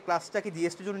করতেছে ভাইয়া ক্লাসটা কি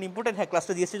জিএসটির জন্য ইম্পর্টেন্ট, হ্যাঁ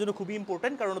ক্লাসটা জিএসটির জন্য খুবই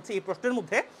ইম্পর্টেন্ট, কারণ হচ্ছে এই প্রশ্নের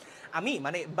মধ্যে আমি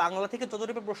মানে বাংলা থেকে যত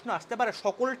টাইপের প্রশ্ন আসতে পারে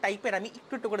সকল টাইপের আমি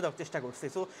একটু একটু করে দেওয়ার চেষ্টা করছি।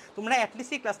 সো তোমরা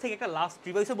অ্যাটলিস্ট এই ক্লাস থেকে একটা লাস্ট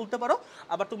রিভাইসও বলতে পারো,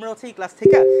 আবার তোমরা হচ্ছে এই ক্লাস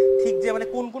থেকে ঠিক যে মানে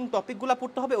কোন কোন টপিকগুলো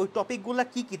পড়তে হবে ওই টপিকগুলো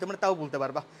কী কী তোমরা তাও বলতে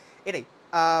পারবা। এটাই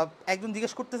একজন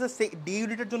জিজ্ঞেস করতেছে ডি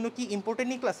ইউনিটের জন্য কি ইম্পর্টেন্ট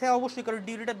এই ক্লাস, হ্যাঁ অবশ্যই, কারণ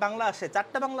ডি ইউনিটের বাংলা আসে,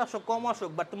 4টা বাংলা আসুক কম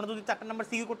আসুক, বাট তোমরা যদি 4টা নাম্বার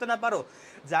সিকিউ করতে না পারো,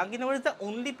 Jahangirnagar is the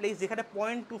only place যেখানে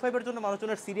 0.25-এর জন্য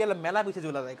মানুষজনের সিরিয়াল মেলা পিছিয়ে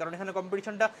চলে যায়, কারণ এখানে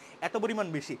কম্পিটিশনটা এত পরিমাণ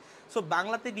বেশি। সো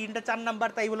বাংলাতে ডি ইউনিটটা 4 নাম্বার,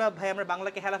 তাই বলে ভাই আমরা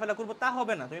বাংলাকে হেলাফেলা করবো তা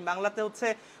হবে না। তুমি বাংলাতে হচ্ছে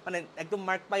মানে একদম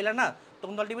মার্ক পাইলা না,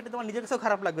 তখন আলটিমেটলি তোমার নিজের কাছেও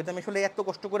খারাপ লাগবে যে আমি আসলে এত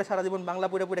কষ্ট করে সারা জীবন বাংলা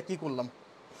পড়ে পড়ে কী করলাম,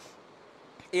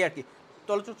 এই আর কি।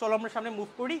 চলো আমরা সামনে মুভ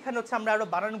করি। এখানে হচ্ছে আমরা আরও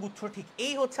বানান গুচ্ছ ঠিক,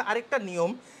 এই হচ্ছে আরেকটা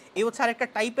নিয়ম, এই হচ্ছে আরেকটা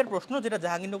টাইপের প্রশ্ন যেটা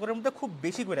জাহাঙ্গীরনগরের মধ্যে খুব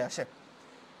বেশি করে আসে।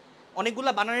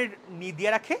 অনেকগুলা বানানের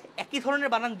দিয়ে রাখে, একই ধরনের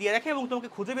বানান দিয়ে রাখে এবং তোমাকে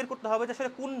খুঁজে বের করতে হবে যে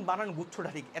আসলে কোন বানান গুচ্ছটা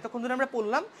ঠিক। এতক্ষণ ধরে আমরা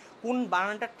বললাম কোন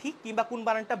বানানটা ঠিক কিংবা কোন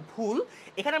বানানটা ভুল,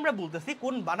 এখানে আমরা বলতেছি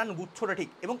কোন বানান গুচ্ছটা ঠিক।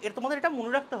 এবং তোমাদের এটা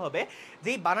মনে রাখতে হবে যে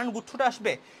এই বানান গুচ্ছটা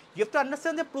আসবে, ইউ হ্যাভ টু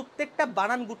আন্ডারস্ট্যান্ড যে প্রত্যেকটা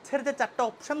বানান গুচ্ছের যে 4টা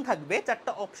অপশান থাকবে,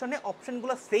 4টা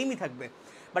অপশানগুলো সেমই থাকবে,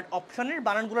 বাট অপশানের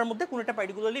বানানগুলোর মধ্যে কোনো একটা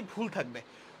পার্টিকুলারলি ভুল থাকবে।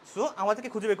 সো আমাদেরকে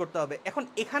খুঁজে বের করতে হবে। এখন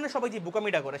এখানে সবাই যে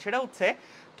বোকামিটা করে সেটা হচ্ছে,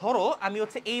 ধরো আমি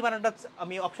হচ্ছে এই বানানটা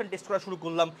আমি অপশন টেস্ট করা শুরু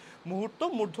করলাম, মুহূর্ত,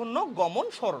 মূর্ধন্য, গমন,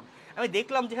 স্মরণ। আমি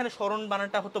দেখলাম যেখানে স্মরণ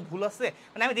বানানটা হয়তো ভুল আছে,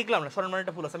 মানে আমি দেখলাম না স্মরণ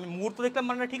বানানটা ভুল আছে, আমি মুহূর্ত দেখলাম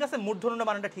বানানটা ঠিক আছে, মূর্ধন্য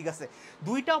বানানটা ঠিক আছে,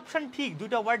 দুইটা অপশন ঠিক,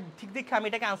 দুইটা ওয়ার্ড ঠিক দেখে আমি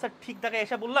এটাকে আনসার ঠিক জায়গায়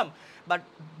এসে বললাম, বাট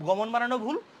গমন বানানো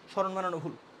ভুল, স্মরণ বানানো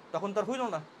ভুল, তখন তো আর হইল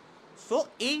না। সো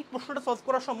এই প্রশ্নটা সলভ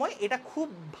করার সময় এটা খুব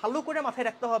ভালো করে মাথায়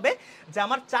রাখতে হবে যে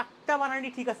আমার চারটা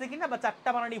বানানই ঠিক আছে কিনা বা চারটা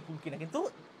বানানই ভুল কিনা, কিন্তু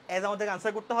অ্যাজ আমাদেরকে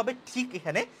আনসার করতে হবে ঠিক,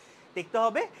 এখানে দেখতে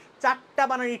হবে চারটা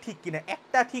বানানই ঠিক কিনা,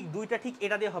 একটা ঠিক দুইটা ঠিক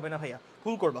এটা দিয়ে হবে না ভাইয়া,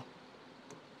 ভুল করবা।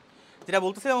 যেটা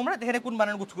বলতেছিলাম আমরা, এখানে কোন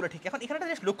বানান গুচ্ছগুলো ঠিক। এখন এখানে একটা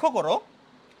জিনিস লক্ষ্য করো,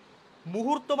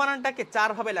 মুহূর্ত বানানটাকে 4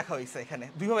 ভাবে লেখা হয়েছে, এখানে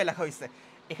 2 ভাবে লেখা হয়েছে,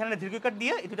 এখানে দীর্ঘকার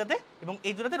দিয়ে এই দুটাতে এবং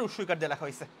এই দুটাতে রস্যইকার দিয়ে লেখা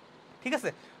হয়েছে, ঠিক আছে।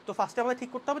 তো ফার্স্টে আমাদের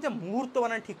ঠিক করতে হবে যে মুহূর্ত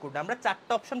বানান ঠিক করতে আমরা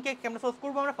চারটা অপশনকে কেমন সলভ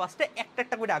করবো, আমরা ফার্স্টে একটা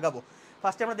একটা করে আগাবো।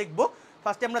 ফার্স্টে আমরা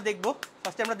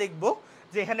দেখবো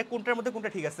যে এখানে কোনটার মধ্যে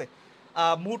কোনটা ঠিক আছে।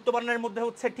 মুহূর্ত বানানের মধ্যে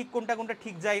হচ্ছে ঠিক কোনটা কোনটা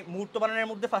ঠিক যায়, মুহূর্ত বানানের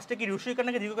মধ্যে ফার্স্টে কি রস্যইকার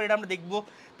নাকি দীর্ঘকার এটা আমরা দেখবো,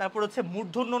 তারপর হচ্ছে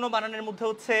মূর্ধন্য বানানের মধ্যে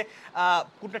হচ্ছে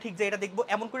কোনটা ঠিক যায় এটা দেখবো।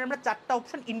 এমন করে আমরা চারটা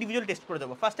অপশন ইন্ডিভিজুয়াল টেস্ট করে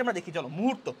যাবো। ফার্স্টে আমরা দেখি, চলো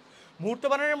মুহূর্ত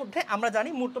বানানের মধ্যে আমরা জানি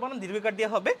মুহূর্ত বানান দীর্ঘকার দিয়ে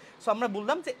হবে, সো আমরা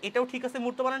বললাম যে এটাও ঠিক আছে,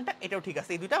 মুহূর্ত বানানটা এটাও ঠিক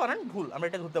আছে, এই দুইটা বানান ভুল, আমরা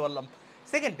এটা ধরতে পারলাম।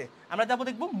 সেকেন্ডে আমরা যাবো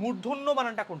দেখবো মূর্ধন্য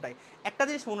বানানটা কোনটায়। একটা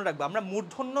জিনিস মনে রাখবো, আমরা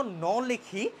মূর্ধন্য ন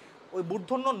লিখি, ওই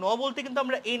মূর্ধন্য ন বলতে কিন্তু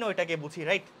আমরা এই নয়টাকে বুঝি,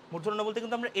 রাইট? মূর্ধন্য বলতে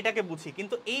কিন্তু আমরা এটাকে বুঝি,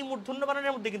 কিন্তু এই মূর্ধন্য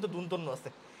বানানের মধ্যে কিন্তু দন্তন্য আছে,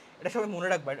 এটা সবাই মনে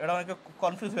রাখবে। এটা অনেকে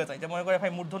কনফিউজ হয়ে যায় যে মনে করে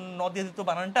ভাই মূর্ধন্য ন দিয়ে দিত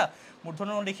বানানটা,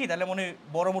 মূর্ধন্য লিখি তাহলে মনে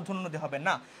বড় মূর্ধন্য দিয়ে হবে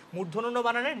না, মূর্ধন্য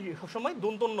বানানের সবসময়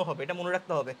দন্তন্য হবে, এটা মনে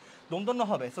রাখতে হবে, দন্তন্য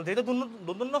হবে। সো যেহেতু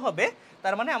দন্তন্য হবে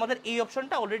তার মানে আমাদের এই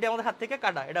অপশনটা অলরেডি আমাদের হাত থেকে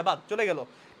কাটা, এটা বাদ চলে গেল।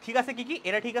 ঠিক আছে কি কি,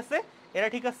 এরা ঠিক আছে, এরা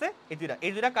ঠিক আছে,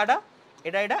 এই দুইটা কাটা,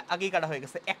 এটা আগেই কাটা হয়ে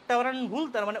গেছে, একটা বানান ভুল,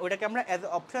 তার মানে ওইটাকে আমরা অ্যাজ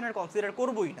অপশন আর কনসিডার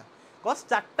করবোই না, কজ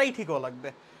চারটাই ঠিক হওয়া লাগবে।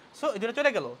 সো এই দুটো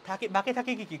চলে গেল, বাকি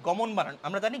থাকে কি কি, গমন বানান।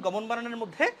 আমরা জানি গমন বানানের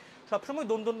মধ্যে সবসময়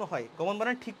দন্তন্য হয়, গমন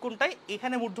বানান ঠিক কোনটাই,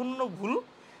 এখানে মূর্ধন্য ভুল,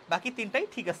 বাকি তিনটাই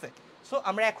ঠিক আছে। সো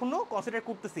আমরা এখনো কনসিডার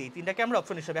করতেছি তিনটাকে আমরা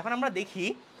অপশন হিসেবে। এখন আমরা দেখি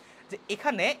যে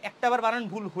এখানে একটা বার বানান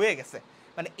ভুল হয়ে গেছে,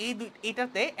 মানে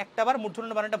এইটাতে একটা বার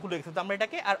মূর্ধন্য বানানটা ভুল হয়ে গেছে, তো আমরা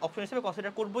এটাকে আর অপশন হিসেবে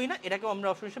কনসিডার করবোই না, এটাকেও আমরা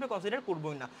অপশন হিসেবে কনসিডার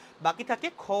করবোই না। বাকি থাকে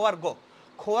খ আর গ।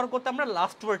 খ আর গতে আমরা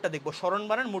লাস্ট ওয়ার্ডটা দেখবো, স্মরণ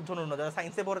বানান মূর্ধন্য, যারা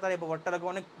সায়েন্সে পড়ে তারা এই ওয়ার্ডটা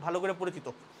অনেক ভালো করে পরিচিত।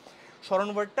 স্মরণ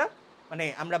ওয়ার্ডটা মানে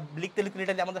আমরা লিখতে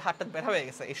এটা আমাদের হাতটা ব্যথা হয়ে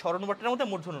গেছে, এই স্মরণ ওয়ার্ডটার মধ্যে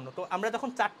মূর্ধন্য। তো আমরা যখন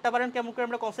চারটা বানান কেমন করে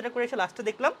আমরা কনসিডার করে এসে লাস্টে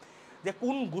দেখলাম যে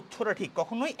কোন গুচ্ছটা ঠিক,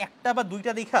 কখনোই একটা বা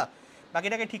দুইটা দেখা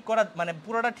বাকিটাকে ঠিক করা মানে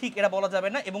পুরোটা ঠিক এটা বলা যাবে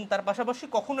না, এবং তার পাশাপাশি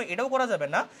কখনো এটাও করা যাবে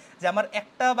না যে আমার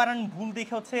একটা বানান ভুল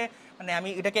দেখে হচ্ছে মানে আমি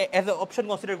এটাকে অ্যাজ এ অপশন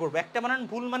কনসিডার করবো। একটা বানান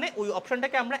ভুল মানে ওই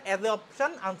অপশনটাকে আমরা অ্যাজ এ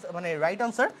অপশন মানে রাইট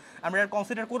আনসার আমরা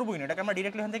কনসিডার করবোই না, এটাকে আমরা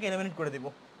ডিরেক্টলি এখান থেকে এলিমিনেট করে দেবো।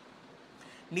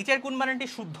 নিচের কোন বানানটি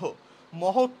শুদ্ধ?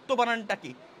 মহত্ব বানানটা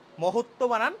কি? মহত্ব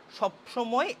বানান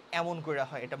সবসময় এমন করে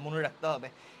হয়, এটা মনে রাখতে হবে।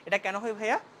 এটা কেন হয়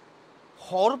ভাইয়া?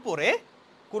 হর পরে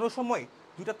কোনো সময়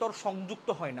দুইটা তোর সংযুক্ত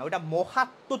হয় না, ওইটা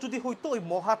মহাত্ম যদি হইতো, ওই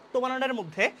মহাত্ম বানানের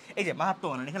মধ্যে এই যে মাহাত্ম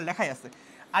বানান এখানে লেখাই আছে,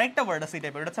 আরেকটা ওয়ার্ড আছে এই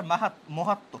টাইপের, ওটা হচ্ছে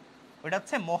মহাত্ম, ওটা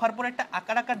হচ্ছে মহার পরে একটা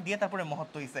আকার দিয়ে তারপরে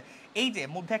মহত্ব হইছে, এই যে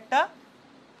মধ্যে একটা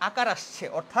আকার আসছে,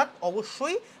 অর্থাৎ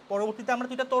অবশ্যই পরবর্তীতে আমরা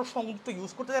দুইটা তোর সংযুক্ত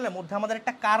ইউজ করতে গেলে মধ্যে আমাদের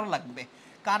একটা কার লাগবে,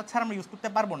 কার ছাড়া আমরা ইউজ করতে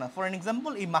পারবো না। ফর এন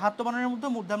এক্সাম্পল এই মাহাত্ম বানানের মধ্যে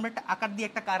আমরা একটা আকার দিয়ে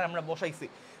একটা কার আমরা বসাইছি,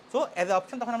 সো অ্যাজ এ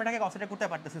অপশন তখন আমরা এটাকে কনসিডার করতে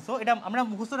পারতেছি। সো এটা আমরা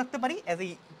মুখস্থ রাখতে পারি অ্যাজ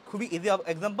এই খুবই ইজি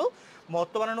এক্সাম্পল,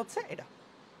 মহত্ব বানান হচ্ছে এটা।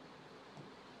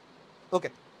 ওকে,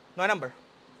 9 নাম্বার,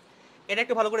 এটা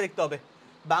একটু ভালো করে দেখতে হবে।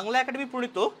 বাংলা একাডেমি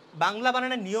প্রণীত বাংলা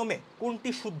বানানের নিয়মে কোনটি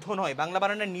শুদ্ধ নয়? বাংলা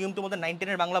বানানের নিয়ম তোমাদের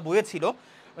 9-10 বাংলা বইয়ে ছিল,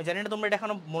 আমি জানি না তোমরা এটা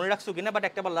এখনো মনে রাখছো কিনা, বাট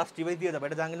একটা বার লাস্ট রিভাইজ দিয়ে যাবে,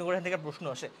 এটা জাহাঙ্গীরনগর থেকে প্রশ্ন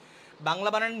আসে। বাংলা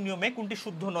বানানের নিয়মে কোনটি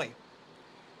শুদ্ধ নয়?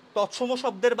 তৎসম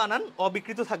শব্দের বানান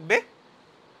অবিকৃত থাকবে,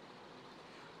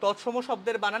 তৎসম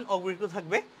শব্দের বানান অবিকৃত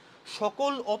থাকবে,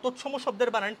 সকল অতৎসম শব্দের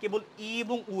বানান কেবল ই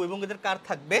এবং উ এবং এদের কার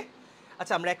থাকবে।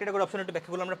 আচ্ছা, আমরা একটা করে অপশন একটু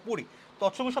ব্যাখ্যাগুলো আমরা পড়ি।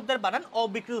 তৎসম শব্দের বানান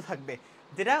অবিকৃত থাকবে,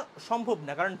 যেটা সম্ভব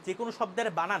না, কারণ যে কোনো শব্দের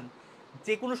বানান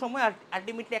যে কোনো সময়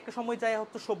আলটিমেটলি একটা সময় যায়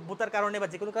হয়তো সভ্যতার কারণে বা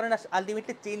যে কোনো কারণে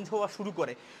আলটিমেটলি চেঞ্জ হওয়া শুরু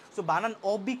করে। সো বানান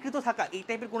অবিকৃত থাকা এই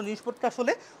টাইপের কোনো জিনিসপত্র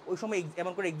আসলে ওই সময়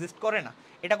এমন করে এক্সিস্ট করে না,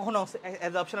 এটা কখনো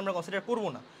অ্যাজ অপশন আমরা কনসিডার করবো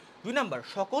না। 2 নাম্বার,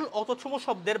 সকল অতৎসম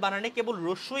শব্দের বানানে কেবল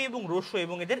রস্যই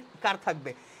এবং এদের কার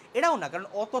থাকবে, এটাও না, কারণ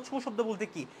অতৎসম শব্দ বলতে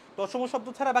কি, তৎসম শব্দ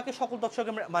ছাড়া বাকি সকল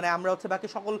তৎসকে মানে আমরা হচ্ছে বাকি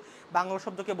সকল বাংলা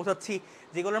শব্দকে বোঝাচ্ছি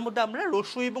যেগুলোর মধ্যে আমরা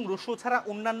রস্যই এবং রস্য ছাড়া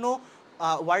অন্যান্য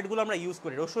ওয়ার্ডগুলো আমরা ইউজ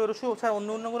করি। রস্য ছাড়া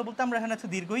অন্যগুলো বলতে আমরা এখানে হচ্ছে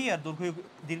দীর্ঘই আর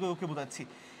দীর্ঘকে বোঝাচ্ছি,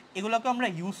 এগুলোকে আমরা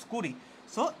ইউজ করি।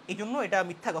 সো এই জন্য এটা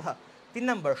মিথ্যা কথা। 3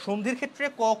 নাম্বার, সন্ধির ক্ষেত্রে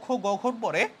ক খ গ ঘর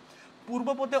পরে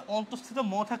পূর্বপদে অন্তঃস্থিত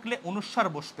ম থাকলে অনুস্বার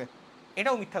বসবে।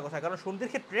 এটাও মিথ্যা কথা, কারণ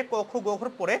সন্ধির ক্ষেত্রে ক খ গ ঘর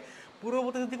পরে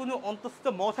পূর্ববর্তী যদি কোনো অন্তঃস্থিত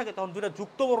ম থাকে তখন দুটা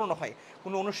যুক্তবর্ণ হয়,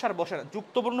 কোনো অনুস্বার বসে না,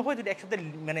 যুক্তবর্ণ হয়ে যদি একসাথে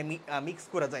মানে মিক্স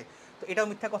করা যায়। তো এটাও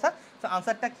মিথ্যা কথা। তো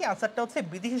আনসারটা কি? আনসারটা হচ্ছে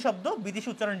বিদেশি শব্দ বিদেশি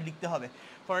উচ্চারণ লিখতে হবে।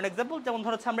 ফর এক্সাম্পল যেমন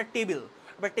ধরো হচ্ছে আমরা টেবিল,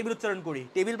 আমরা টেবিল উচ্চারণ করি,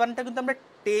 টেবিল বানানটা কিন্তু আমরা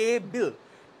টেবিল,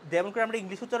 যেমন করে আমরা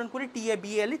ইংলিশ উচ্চারণ করি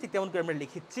TABLE, ঠিক তেমন করে আমরা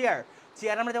লিখি। চেয়ার,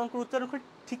 চেয়ার আমরা যেমন করে উচ্চারণ করি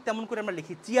ঠিক তেমন করে আমরা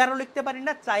লিখি। চেয়ারও লিখতে পারি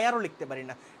না, চায়ারও লিখতে পারি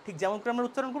না, ঠিক যেমন করে আমরা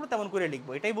উচ্চারণ করবো তেমন করে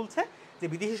লিখবো। এটাই বলছে যে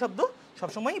বিদেশি শব্দ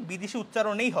সবসময় বিদেশি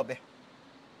উচ্চারণেই হবে,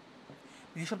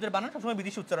 বিদেশি শব্দের বানান সবসময়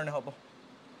বিদেশি উচ্চারণে হবে।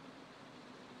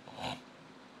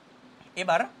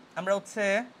 এবার আমরা হচ্ছে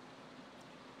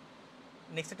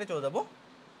নেক্সট একটা চলে যাবো,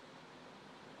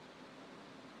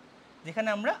 যেখানে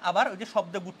আমরা আবার ওই যে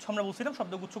শব্দগুচ্ছ আমরা বলছিলাম,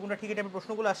 শব্দগুচ্ছ কোনটা ঠিক টাইপের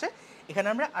প্রশ্নগুলো আসে, এখানে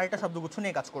আমরা আরেকটা শব্দগুচ্ছ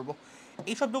নিয়ে কাজ করব।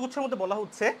 এই শব্দগুচ্ছের মধ্যে বলা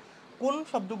হচ্ছে কোন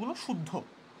শব্দগুলো শুদ্ধ।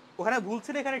 ওখানে ভুল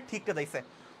ছিল, এখানে ঠিকটা দিয়েছে।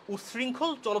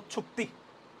 উশৃঙ্খল চলৎশক্তি,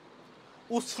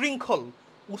 উশৃঙ্খল,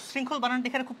 উশৃঙ্খল বানানটা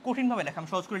এখানে খুব কঠিনভাবে লেখা, আমি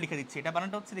সহজ করে লিখে দিচ্ছি। এটা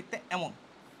বানানটা হচ্ছে দেখতে এমন,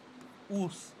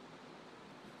 উস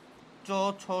চ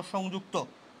ছ সংযুক্ত,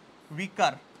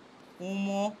 রিকার উম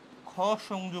খ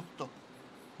সংযুক্ত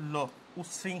ল,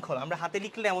 উশৃঙ্খল। আমরা হাতে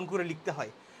লিখলে এমন করে লিখতে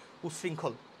হয়,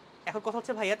 উশৃঙ্খল। এখন কথা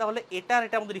হচ্ছে ভাইয়া তাহলে এটার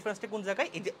এটার মধ্যে ডিফারেন্সটা কোন জায়গায়?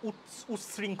 এই যে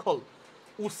উশৃঙ্খল,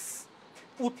 উস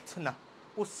উৎ না,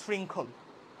 উশৃঙ্খল,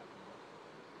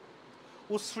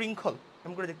 উশৃঙ্খল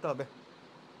এমন করে দেখতে হবে।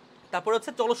 তারপরে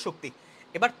হচ্ছে চলৎ শক্তি।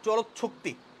 এবার চলৎ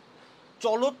শক্তি,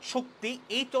 চলৎ শক্তি,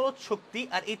 এই চলৎ শক্তি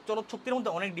আর এই চলৎ শক্তির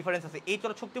মধ্যে অনেক ডিফারেন্স আছে। এই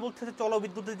চলৎ শক্তি বলতে হচ্ছে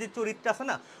জলবিদ্যুতের যে চরিত্র আছে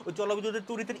না, ওই জলবিদ্যুতের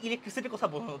চরিত্রের ইলেকট্রিসিটির কথা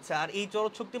বলা হচ্ছে। আর এই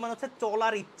চলৎ শক্তি মানে হচ্ছে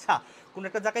চলার ইচ্ছা, কোন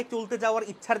একটা জায়গায় চলতে যাওয়ার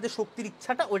ইচ্ছার যে শক্তির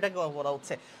ইচ্ছাটা, ওইটাকে বলা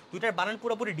হচ্ছে। দুইটার বানান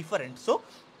পুরোপুরি ডিফারেন্ট। সো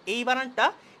এই বানানটা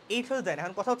এই সাথে যায় না।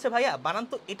 এখন কথা হচ্ছে ভাইয়া বানান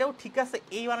তো এটাও ঠিক আছে,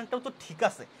 এই বানানটাও তো ঠিক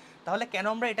আছে, তাহলে কেন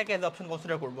আমরা এটাকে অ্যাজ অপশন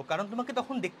কনসিডার করবো? কারণ তোমাকে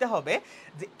তখন দেখতে হবে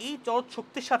যে এই চলৎ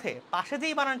শক্তির সাথে পাশে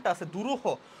যেই বানানটা আছে দুরূহ,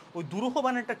 ওই দুরূহ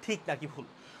বানানটা ঠিক নাকি ভুল।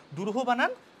 দুরূহ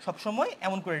বানান সবসময়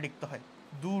এমন করে লিখতে হয়,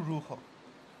 দুরূহ,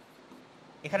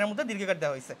 এখানের মধ্যে দীর্ঘকার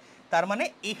দেওয়া হয়েছে। তার মানে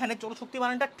এইখানে চলৎ শক্তি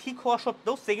বানানটা ঠিক হওয়া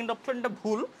সত্ত্বেও সেকেন্ড অপশনটা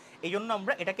ভুল, এই জন্য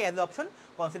আমরা এটাকে অ্যাজ অপশন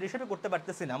কনসিডারেশন করতে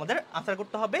পারতেছি না। আমাদের আনসার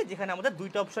করতে হবে যেখানে আমাদের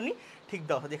দুইটা অপশনই ঠিক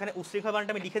দেওয়া হয়, যেখানে উশৃঙ্খল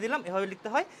বানানটা আমি লিখে দিলাম এভাবে লিখতে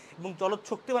হয়, এবং চলৎ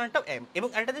শক্তি বানানটা এম। এবং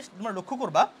একটা জিনিস তোমরা লক্ষ্য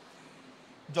করবা,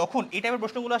 যখন এই টাইপের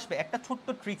প্রশ্নগুলো আসবে একটা ছোট্ট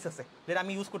ট্রিক্স আছে যেটা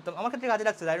আমি ইউজ করতাম, আমার ক্ষেত্রে কাজে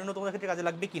লাগছে, জানি না তোমাদের ক্ষেত্রে কাজে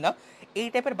লাগবে কিনা। এই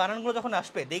টাইপের বানানগুলো যখন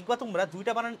আসবে দেখবা তোমরা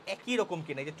দুইটা বানান একই রকম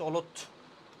কিনা, এই যে চলৎ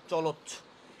চলৎ,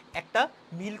 একটা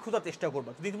মিল খোঁজার চেষ্টা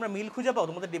করবা। যদি তোমরা মিল খুঁজে পাও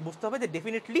তোমাদের বুঝতে হবে যে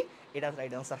ডেফিনেটলি এটা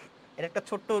রাইট আনসার। এটা একটা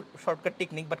ছোট্ট শর্টকাট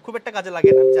টেকনিক, বাট খুব একটা কাজে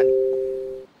লাগে না আমি জানি,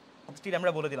 স্টিল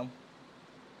আমরা বলে দিলাম।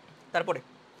 তারপরে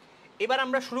এবার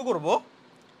আমরা শুরু করব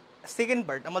সেকেন্ড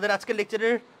পার্ট, আমাদের আজকের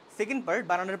লেকচারের সেকেন্ড পার্ট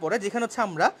বানানোর পরে, যেখানে হচ্ছে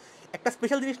আমরা একটা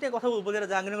স্পেশাল জিনিস নিয়ে কথা বলবো যেটা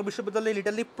জাহাঙ্গীরনগর বিশ্ববিদ্যালয়ে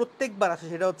লিটারলি প্রত্যেকবার আসে,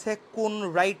 সেটা হচ্ছে কোন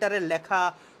রাইটারের লেখা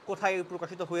কোথায়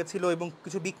প্রকাশিত হয়েছিল এবং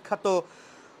কিছু বিখ্যাত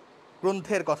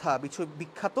গ্রন্থের কথা, কিছু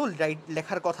বিখ্যাত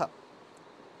লেখার কথা।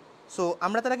 সো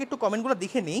আমরা তার আগে একটু কমেন্টগুলো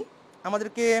দেখে নিই।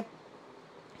 আমাদেরকে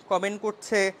কমেন্ট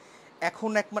করছে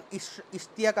এখন একমাত্র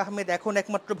ইশতিয়াক আহমেদ, এখন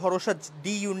একমাত্র ভরসা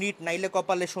ডি ইউনিট, নাইলে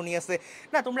কপালে শনি আছে।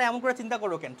 না, তোমরা এমন করে চিন্তা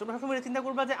করো কেন? তোমরা সবসময় চিন্তা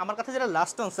করবা যে আমার কাছে যেটা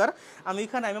লাস্ট আনসার, আমি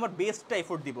এখানে আমি আমার বেস্টটা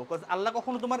এফোর্ট দিব, বিকজ আল্লাহ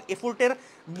কখনো তোমার এফোর্টের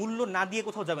মূল্য না দিয়ে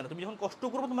কোথাও যাবে না। তুমি যখন কষ্ট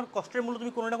করবো তোমার কষ্টের মূল্য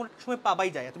তুমি কোনো না কোনো সময় পাবাই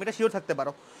যায়, তুমি এটা শিওর থাকতে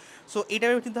পারো। সো এইটা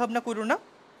চিন্তা ভাবনা করো না।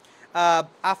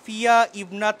 আফিয়া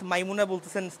ইবনাত মাইমুনা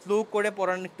বলতেছেন স্লো করে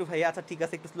পড়ান একটু ভাইয়া। আচ্ছা ঠিক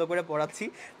আছে, একটু স্লো করে পড়াচ্ছি,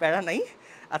 প্যারা নাই।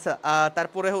 আচ্ছা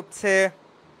তারপরে হচ্ছে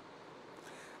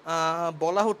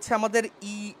বলা হচ্ছে আমাদের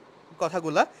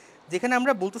কথাগুলা, যেখানে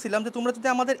আমরা বলতেছিলাম যে তোমরা যদি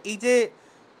আমাদের এই যে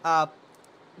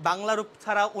বাংলার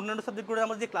ছাড়া অন্যান্য সাবজেক্টগুলো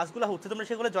আমাদের যে ক্লাসগুলো হচ্ছে তোমরা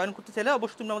সেগুলো জয়েন করতে চাইলে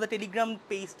অবশ্যই তোমরা আমাদের টেলিগ্রাম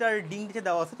পেজটার লিঙ্ক দিতে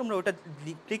দেওয়া আছে, তোমরা ওটা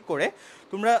ক্লিক করে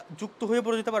তোমরা যুক্ত হয়ে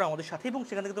পড়ে যেতে পারো আমাদের সাথে, এবং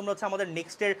সেখান থেকে তোমরা হচ্ছে আমাদের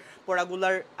নেক্সটের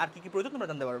পড়াগুলার আর কি প্রয়োজন তোমরা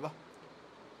জানতে পারবা।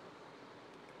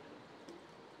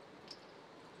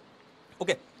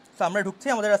 ওকে, তো আমরা ঢুকছি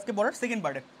আমাদের আজকে পড়ার সেকেন্ড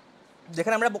পার্টে,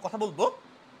 যেখানে আমরা কথা বলবো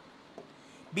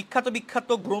বিখ্যাত বিখ্যাত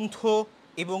গ্রন্থ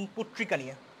এবং পত্রিকা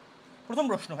নিয়ে। প্রথম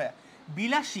প্রশ্ন হয়,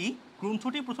 বিলাসী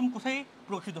গ্রন্থটি প্রথম কোথায়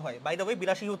প্রকাশিত হয়? বাই দ্য ওয়ে,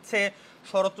 বিলাসী হচ্ছে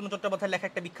শরৎচন্দ্র চট্টোপাধ্যায়ের লেখা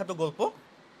একটা বিখ্যাত গল্প,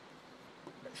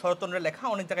 শরৎচন্দ্রের লেখা,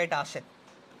 অনেক জায়গায় এটা আসে,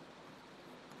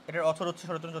 এটার অথর হচ্ছে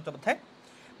শরৎচন্দ্র চট্টোপাধ্যায়।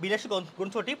 বিলাসী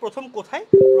গ্রন্থটি প্রথম কোথায়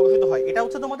প্রকাশিত হয়? এটা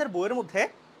হচ্ছে তোমাদের বইয়ের মধ্যে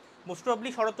মোস্ট প্রবলি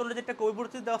শরৎচন্দ্রের যে একটা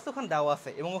কবিবর্তী দেওয়া আছে ওখানে দেওয়া আছে,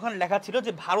 এবং ওখানে লেখা ছিল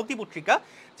যে ভারতী পত্রিকা,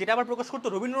 যেটা আবার প্রকাশ করতো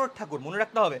রবীন্দ্রনাথ ঠাকুর, মনে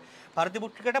রাখতে হবে ভারতী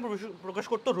পত্রিকাটা প্রকাশ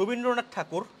করতো রবীন্দ্রনাথ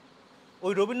ঠাকুর।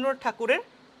 ওই রবীন্দ্রনাথ ঠাকুরের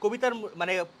কবিতার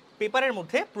মানে পেপারের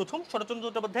মধ্যে প্রথম শরৎচন্দ্র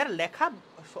চট্টোপাধ্যায়ের লেখা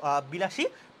বিলাসী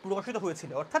প্রকাশিত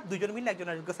হয়েছিল, অর্থাৎ দুজন মিলে একজন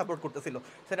আরেকজনকে সাপোর্ট করতেছিল,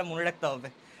 সেটা মনে রাখতে হবে।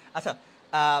 আচ্ছা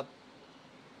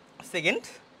সেকেন্ড,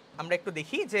 আমরা একটু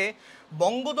দেখি যে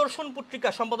বঙ্গদর্শন পত্রিকা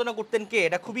সম্পাদনা করতেন কে,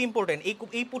 এটা খুবই ইম্পর্টেন্ট।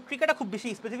 এই পত্রিকাটা খুব বেশি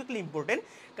স্পেসিফিকলি ইম্পর্টেন্ট,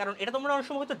 কারণ এটা তোমরা অনেক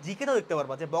সময় হয়তো জিকেটাও দেখতে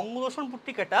পারবা যে বঙ্গদর্শন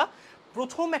পত্রিকাটা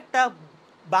প্রথম একটা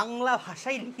বাংলা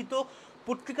ভাষায় লিখিত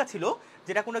পত্রিকা ছিল,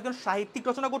 যেটা কোনো একজন সাহিত্যিক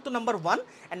রচনা করতো, নাম্বার 1।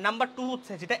 অ্যান্ড নাম্বার 2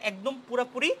 হচ্ছে যেটা একদম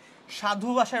পুরোপুরি সাধু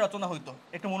ভাষায় রচনা হইতো,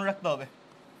 একটু মনে রাখতে হবে,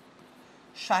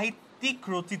 সাহিত্যিক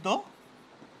রচিত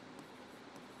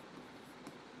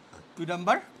 2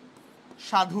 নাম্বার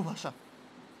সাধু ভাষা।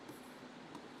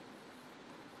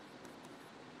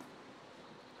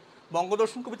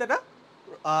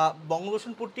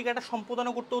 বঙ্গদর্শন পত্রিকাটা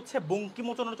সম্পাদনা করতে হচ্ছে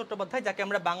বঙ্কিমচন্দ্র চট্টোপাধ্যায়, যাকে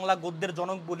আমরা বাংলা গদ্যের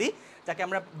জনক বলি, যাকে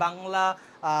আমরা বাংলা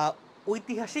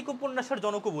ঐতিহাসিক উপন্যাসের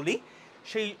জনকও বলি।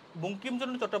 সেই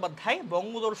বঙ্কিমচন্দ্র চট্টোপাধ্যায়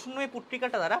বঙ্গদর্শন নামে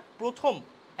পত্রিকাটা দ্বারা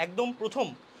একদম প্রথম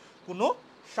কোনো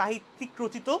সাহিত্যিক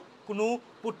রচিত কোনো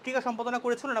পত্রিকা সম্পাদনা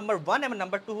করেছিল, নাম্বার 1। এবং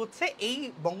নাম্বার 2 হচ্ছে এই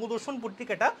বঙ্গদর্শন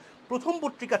পত্রিকাটা প্রথম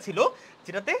পত্রিকা ছিল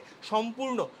যেটাতে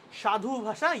সম্পূর্ণ সাধু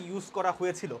ভাষা ইউজ করা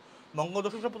হয়েছিল।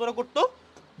 বঙ্গদর্শন সম্পাদনা করত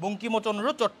বঙ্কিমচন্দ্র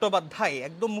চট্টোপাধ্যায়,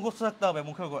 একদম মুখস্থ থাকতে হবে,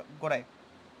 মুখে গড়ায়।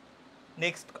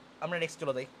 আমরা নেক্সট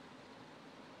চলে যাই।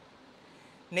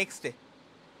 নেক্সটে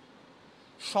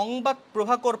সংবাদ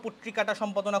প্রভাকর পত্রিকাটা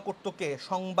সম্পাদনা করতো কে?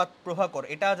 সংবাদ প্রভাকর,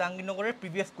 এটা জাহাঙ্গীরনগরের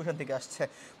প্রিভিয়াস কোয়েশ্চেন থেকে আসছে।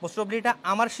 মোস্ট প্রবলি এটা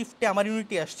আমার শিফটে আমার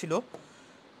ইউনিটে আসছিল,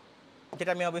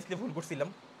 যেটা আমি অবভিয়াসলি ভুল করছিলাম,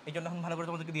 এই জন্য এখন ভালো করে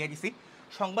তোমাদেরকে দিয়ে দিছি।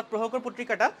 সংবাদ প্রভাকর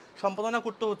পত্রিকাটা সম্পাদনা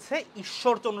করতে হচ্ছে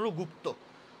ঈশ্বরচন্দ্র গুপ্ত।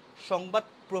 সংবাদ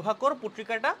প্রভাকর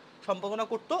পত্রিকাটা সম্পাদনা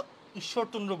করতো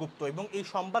ঈশ্বরচন্দ্র গুপ্ত, এবং এই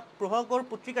সংবাদ প্রভাকর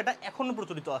পত্রিকাটা এখনও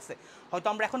প্রচলিত আছে। হয়তো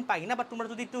আমরা এখন পাই না, বাট তোমরা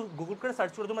যদি একটু গুগল করে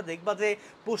সার্চ করে তোমরা দেখবা যে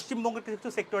পশ্চিমবঙ্গের কিছু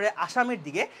সেক্টরে, আসামের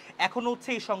দিকে এখনও হচ্ছে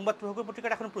এই সংবাদ প্রভাকর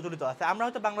পত্রিকাটা এখনও প্রচলিত আছে। আমরা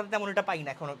হয়তো বাংলাদেশে তেমন এটা পাই না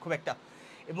এখন খুব একটা।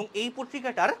 এবং এই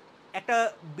পত্রিকাটার একটা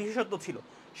বিশেষত্ব ছিল,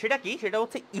 সেটা কি? সেটা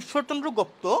হচ্ছে ঈশ্বরচন্দ্র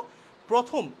গুপ্ত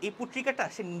প্রথম এই পত্রিকাটা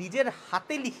সে নিজের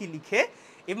হাতে লিখে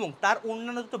এবং তার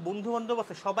অন্যান্য যত বন্ধু বান্ধব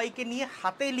আছে সবাইকে নিয়ে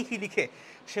হাতে লিখে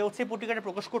সে হচ্ছে পত্রিকাটা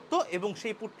প্রকাশ করতো, এবং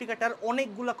সেই পত্রিকাটার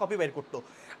অনেকগুলো কপি বের করতো।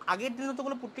 আগের দিনে তো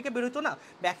কোনো পত্রিকা বেরোতো না,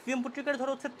 ম্যাক্সিমাম পত্রিকার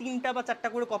ধরো হচ্ছে 3টা বা 4টা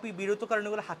করে কপি বেরোতো, কারণ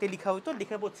এগুলো হাতে লেখা হতো।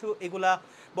 লিখে হচ্ছে এগুলা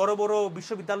বড় বড়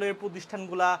বিশ্ববিদ্যালয়ের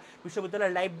প্রতিষ্ঠানগুলা,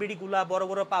 বিশ্ববিদ্যালয়ের লাইব্রেরিগুলা, বড়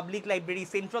বড় পাবলিক লাইব্রেরি,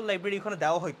 সেন্ট্রাল লাইব্রেরি, ওখানে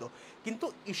দেওয়া হতো। কিন্তু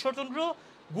ঈশ্বরচন্দ্র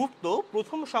গুপ্ত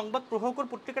প্রথম সংবাদ প্রভাকর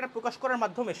পত্রিকাটা প্রকাশ করার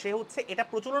মাধ্যমে সে হচ্ছে এটা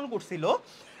প্রচলন করছিল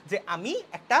যে আমি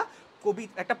একটা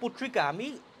পত্রিকা আমি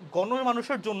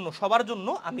গণমানুষের জন্য, সবার জন্য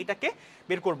আমি এটাকে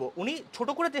বের করব। উনি ছোট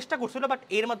করে চেষ্টা করছিল, বাট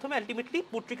এর মাধ্যমে আলটিমেটলি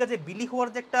পত্রিকা যে বিলি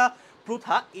হওয়ার যে একটা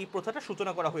প্রথা, এই প্রথাটা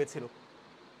সূচনা করা হয়েছিল।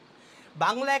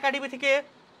 বাংলা একাডেমি থেকে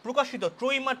প্রকাশিত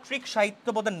ত্রৈমাত্রিক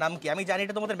সাহিত্যপদের নাম কি? আমি জানি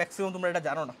এটা তোমাদের ম্যাক্সিমাম তোমরা এটা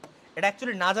জানো না, এটা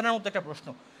অ্যাকচুয়ালি না জানার মতো একটা প্রশ্ন।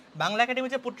 বাংলা একাডেমি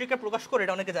যে পত্রিকা প্রকাশ করে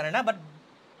এটা অনেকে জানে না, বাট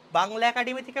বাংলা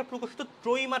একাডেমি থেকে প্রকাশিত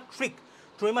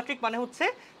ত্রৈমাত্রিক মানে হচ্ছে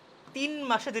 3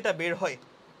 মাসে যেটা বের হয়,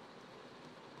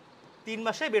 3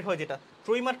 মাসে বের হয় যেটা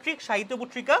ত্রৈমাত্রিক সাহিত্য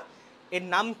পত্রিকা, এর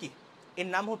নাম কি? এর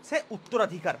নাম হচ্ছে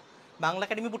উত্তরাধিকার। বাংলা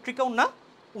একাডেমি পত্রিকাও না,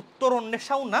 উত্তর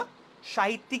অন্বেষাও না,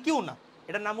 সাহিত্যিকীও না,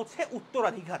 এটার নাম হচ্ছে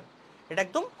উত্তরাধিকার। এটা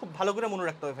একদম খুব ভালো করে মনে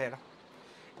রাখতে হবে ভাইয়েরা।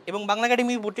 এবং বাংলা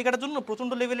একাডেমি পত্রিকাটার জন্য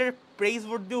প্রচণ্ড লেভেলের প্রেইজ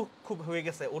ভর্তিও খুব হয়ে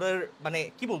গেছে ওদের, মানে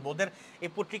কি বলবো, ওদের এই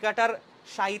পত্রিকাটার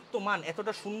সাহিত্য মান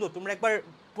এতটা সুন্দর, তোমরা একবার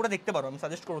পুরো দেখতে পারো, আমি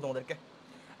সাজেস্ট করবো তোমাদেরকে।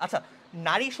 আচ্ছা,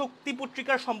 নারী শক্তি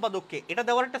পত্রিকার সম্পাদককে? এটা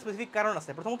দেওয়ার একটা স্পেসিফিক কারণ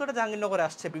আছে। প্রথমত এটা জাহাঙ্গীরনগরে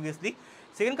আসছে প্রিভিয়াসলি।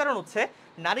 সেকেন্ড কারণ হচ্ছে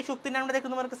নারী শক্তি নামটা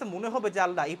দেখে তোমার কাছে মনে হবে যে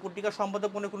আল্লাহ এই পত্রিকার সম্পাদক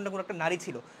মনে কোনো না কোনো একটা নারী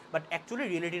ছিল, বাট অ্যাকচুয়ালি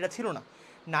রিয়েলিটিটা ছিল না।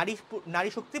 নারী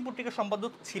শক্তি পত্রিকার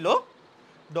সম্পাদক ছিল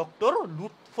doctor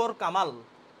Lutfur Kamal,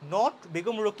 not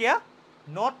Begum Rokeya,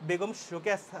 Begum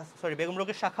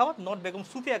Rokeya Shakhawat, not Begum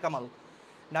Sufia Kamal.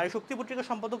 নারী শক্তি পত্রিকার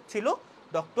সম্পাদক ছিল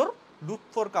ডক্টর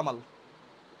লুৎফর কামাল,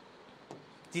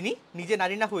 যিনি নিজে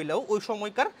নারী না হইলেও ওই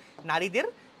সময়কার নারীদের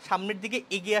সামনের দিকে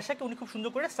এগিয়ে আসাকে উনি খুব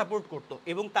সুন্দর করে সাপোর্ট করতো,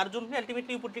 এবং তার জন্য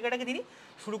আলটিমেটলি এই পত্রিকাটাকে তিনি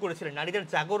শুরু করেছিলেন নারীদের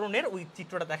জাগরণের ওই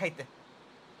চিত্রটা দেখাইতে।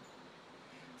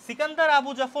 সিকান্দার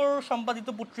আবু জাফর সম্পাদিত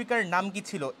পত্রিকার নাম কি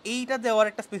ছিল? এইটা দেওয়ার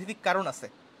একটা স্পেসিফিক কারণ আছে।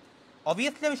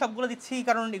 অবভিয়াসলি আমি সবগুলো দিচ্ছি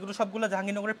কারণ এগুলো সবগুলো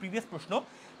জাহাঙ্গীরনগরের প্রিভিয়াস প্রশ্ন,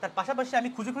 তার পাশাপাশি আমি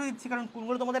খুঁজে দিচ্ছি কারণ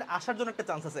কোনগুলো তোমাদের আসার জন্য একটা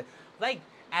চান্স আছে। লাইক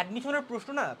অ্যাডমিশনের প্রশ্ন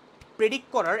না প্রেডিক্ট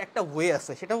করার একটা ওয়ে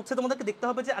আছে, সেটা হচ্ছে তোমাদেরকে দেখতে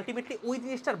হবে যে আলটিমেটলি ওই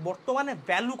জিনিসটার বর্তমানে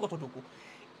ভ্যালু কতটুকু।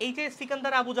 এই যে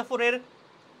সিকান্দার আবু জাফরের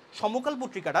সমকাল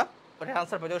পত্রিকাটা, ওটা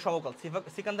আনসার পাই যাবে সমকাল।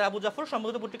 সিকান্দার আবু জাফর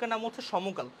সম্পাদিত পত্রিকার নাম হচ্ছে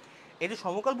সমকাল। এই যে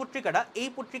সমকাল পত্রিকাটা, এই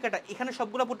পত্রিকাটা এখানে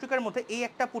সবগুলো পত্রিকার মধ্যে এই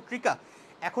একটা পত্রিকা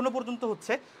এখনো পর্যন্ত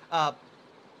হচ্ছে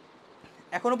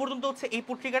এই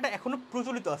পত্রিকাটা এখনো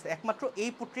প্রচলিত আছে, একমাত্র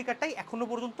এই পত্রিকাটাই এখনো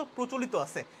পর্যন্ত প্রচলিত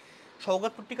আছে।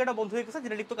 সওগাত পত্রিকাটা বন্ধ হয়ে গেছে,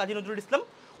 যেটা লিখত কাজী নজরুল ইসলাম,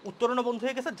 উত্তরণও বন্ধ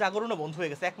হয়ে গেছে, জাগরণও বন্ধ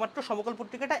হয়ে গেছে, একমাত্র সমকাল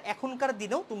পত্রিকাটা এখনকার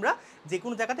দিনেও তোমরা যে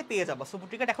কোনো জায়গাতে পেয়ে যাবা। সো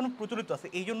পত্রিকাটা এখনো প্রচলিত আছে,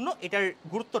 এই জন্য এটার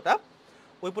গুরুত্বটা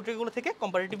ওই পত্রিকাগুলো থেকে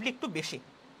কম্পারেটিভলি একটু বেশি।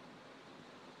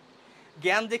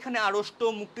 জ্ঞান যেখানে আড়ষ্ট,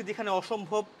 মুক্তি যেখানে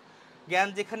অসম্ভব, জ্ঞান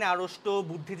যেখানে আড়ষ্ট,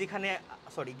 বুদ্ধি যেখানে,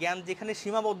 জ্ঞান যেখানে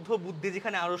সীমাবদ্ধ, বুদ্ধি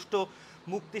যেখানে আড়ষ্ট,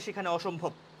 মুক্তি সেখানে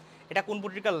অসম্ভব। এটা কোন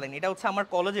পত্রিকার লাইন? এটা হচ্ছে আমার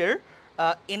কলেজের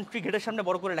এন্ট্রি গেটের সামনে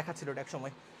বড় করে লেখা ছিল এটা এক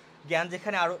সময়। জ্ঞান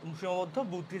যেখানে সীমাবদ্ধ,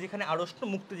 বুদ্ধি যেখানে আড়ষ্ট,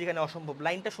 মুক্তি যেখানে অসম্ভব।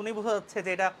 লাইনটা শুনেই বোঝা যাচ্ছে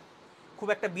যে এটা খুব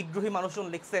একটা বিদ্রোহী মানুষজন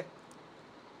লিখছে,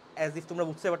 অ্যাজ ইফ তোমরা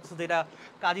বুঝতে পারতেছো যে এটা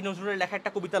কাজী নজরুলের লেখা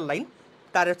একটা কবিতার লাইন।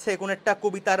 তার হচ্ছে কোনো একটা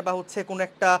কবিতার বা হচ্ছে কোনো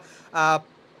একটা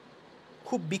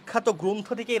খুব বিখ্যাত গ্রন্থ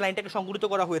থেকে এই লাইনটাকে সংগঠিত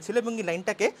করা হয়েছিল এবং এই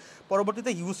লাইনটাকে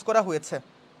পরবর্তীতে ইউজ করা হয়েছে।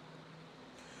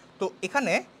 তো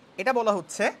এখানে এটা বলা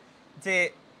হচ্ছে যে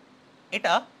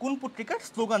এটা কোন পত্রিকার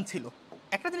স্লোগান ছিল।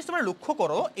 একটা জিনিস তোমরা লক্ষ্য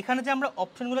করো, এখানে যে আমরা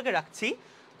অপশনগুলোকে রাখছি,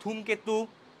 ধূমকেতু,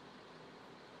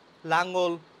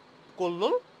 লাঙ্গল,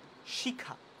 কল্লোল,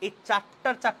 শিখা, এই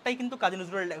চারটাই কিন্তু কাজী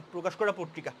নজরুলের প্রকাশ করা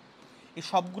পত্রিকা। এই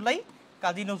সবগুলাই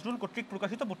কাজী নজরুল কর্তৃক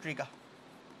প্রকাশিত পত্রিকা।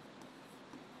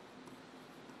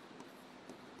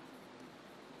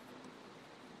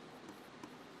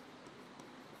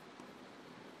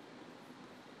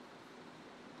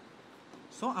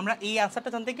 সো আমরা এই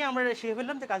আনসারটা জানতে গিয়ে আমরা শিখে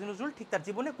ফেললাম যে কাজী নজরুল ঠিক তার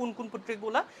জীবনে কোন কোন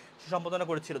পত্রিকাগুলো সম্পাদনা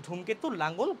করেছিল, ধূমকেতু,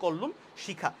 লাঙ্গল, কল্লোল,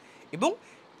 শিখা। এবং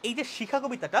এই যে শিখা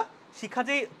কবিতাটা, শিখা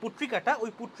যে পত্রিকাটা, ওই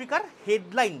পত্রিকার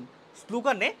হেডলাইন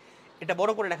স্লোগানে এটা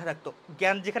বড় করে লেখা থাকতো,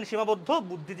 জ্ঞান যেখানে সীমাবদ্ধ,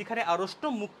 বুদ্ধি যেখানে আড়ষ্ট,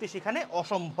 মুক্তি সেখানে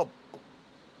অসম্ভব।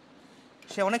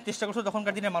 সে অনেক চেষ্টা করছে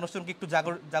তখনকার দিনের মানুষজনকে একটু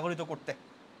জাগরিত করতে।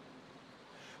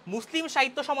 মুসলিম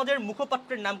সাহিত্য সমাজের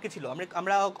মুখপাত্রের নাম কি ছিল?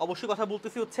 আমরা অবশ্যই কথা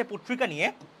বলতেছি হচ্ছে পত্রিকা নিয়ে।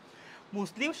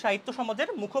 মুসলিম সাহিত্য সমাজের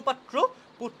মুখপাত্র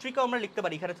পত্রিকা আমরা লিখতে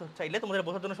পারি এখানে, চাইলে তোমাদের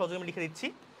বোঝার জন্য সহজে আমি লিখে দিচ্ছি।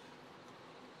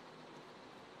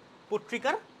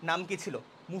 পত্রিকার নাম কি ছিল?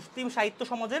 মুসলিম সাহিত্য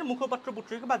সমাজের মুখপাত্র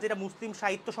পত্রিকা, বা যেটা মুসলিম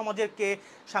সাহিত্য সমাজেরকে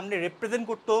সামনে রিপ্রেজেন্ট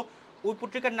করতো, ওই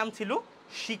পত্রিকার নাম ছিল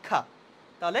শিখা।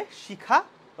 তাহলে শিখা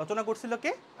রচনা করছিল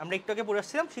কে? আমরা একটু আগে পড়ে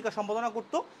আসছিলাম, শিখা সম্পাদনা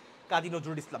করতো কাজী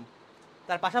নজরুল ইসলাম।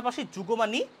 তার পাশাপাশি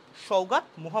যুগমানি, সওগাত,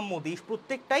 মুহাম্মদ, এই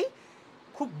প্রত্যেকটাই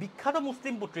খুব বিখ্যাত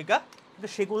মুসলিম পত্রিকা,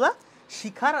 কিন্তু সেগুলা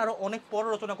শিখার আরও অনেক পর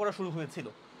রচনা করা শুরু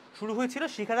হয়েছিল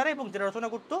শিখা দ্বারা, এবং যেটা রচনা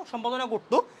করতো, সম্পাদনা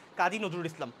করতো কাজী নজরুল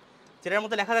ইসলাম। যেটার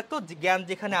মধ্যে লেখা থাকতো জ্ঞান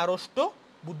যেখানে আড়ষ্ট,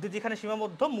 বুদ্ধি যেখানে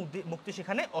সীমাবদ্ধ, মুক্তি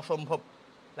সেখানে অসম্ভব।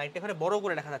 লাইনটা এখানে বড়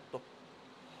করে লেখা থাকতো।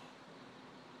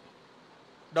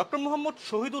 ডক্টর মোহাম্মদ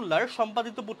শহীদুল্লাহর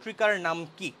সম্পাদিত পত্রিকার নাম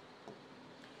কি?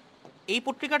 এই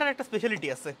পত্রিকাটার একটা স্পেশালিটি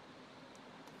আছে।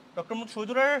 ডক্টর মোহাম্মদ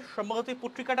শহীদুল্লাহর সম্পাদিত এই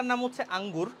পত্রিকাটার নাম হচ্ছে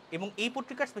আঙ্গুর, এবং এই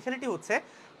পত্রিকার স্পেশালিটি হচ্ছে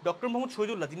ডক্টর মোহাম্মদ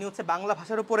শহীদুল্লাহ, যিনি হচ্ছে বাংলা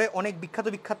ভাষার উপরে অনেক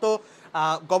বিখ্যাত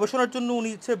গবেষণার জন্য উনি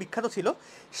হচ্ছে বিখ্যাত ছিল,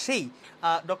 সেই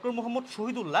ডক্টর মোহাম্মদ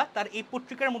শহীদুল্লাহ তার এই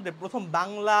পত্রিকার মধ্যে প্রথম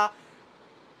বাংলা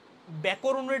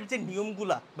ব্যাকরণের যে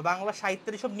নিয়মগুলা বা বাংলা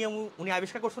সাহিত্যের যেসব নিয়ম উনি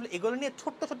আবিষ্কার করছিল, এগুলো নিয়ে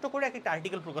ছোট্ট করে একটা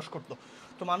আর্টিকেল প্রকাশ করতো।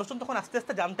 তো মানুষজন তখন আস্তে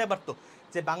আস্তে জানতে পারতো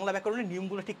যে বাংলা ব্যাকরণের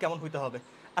নিয়মগুলো ঠিক কেমন হইতে হবে।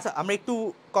 আচ্ছা, আমরা একটু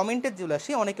কমেন্টে চলে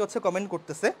আসি। অনেকে হচ্ছে কমেন্ট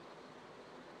করতেছে।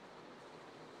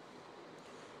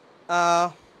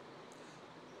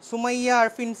 সুমাইয়া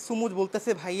আরফিন সুমুজ বলতেছে,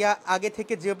 ভাইয়া আগে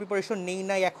থেকে যে প্রিপারেশন নেই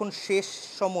নাই, এখন শেষ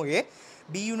সময়ে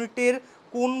বি ইউনিটের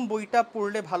কোন বইটা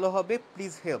পড়লে ভালো হবে,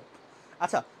 প্লিজ হেল্প।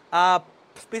 আচ্ছা,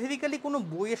 স্পেসিফিক্যালি কোনো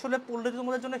বই আসলে পড়লে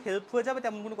তোমাদের জন্য হেল্প হয়ে যাবে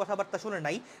তেমন কোনো কথাবার্তা আসলে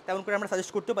নাই, তেমন করে আমরা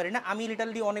সাজেস্ট করতে পারি না। আমি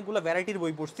লিটারলি অনেকগুলো ভ্যারাইটির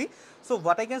বই পড়ছি। So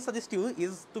what I can suggest you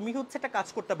is, তুমি হচ্ছে একটা কাজ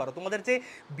করতে পারো, তোমাদের যে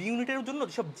বি ইউনিটের জন্য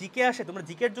যেসব জিকে আসে, তোমরা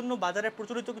জিকের জন্য বাজারে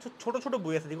প্রচলিত কিছু ছোট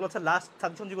বই আছে, যেগুলো হচ্ছে লাস্ট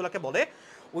সাজেশন যেগুলোকে বলে,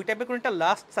 ওই টাইপের কোনো একটা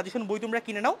লাস্ট সাজেশন বই তোমরা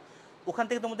কিনে নাও। ওখান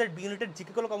থেকে তোমাদের বি ইউনিটের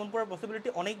জিকেগুলো কমন পড়ার পসিবিলিটি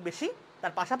অনেক বেশি।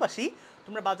 তার পাশাপাশি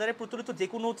তোমরা বাজারে প্রচলিত যে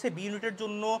কোনো হচ্ছে বি ইউনিটের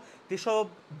জন্য যেসব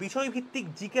বিষয়ভিত্তিক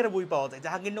জিকের বই পাওয়া যায়,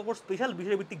 জাহাঙ্গীরনগর স্পেশাল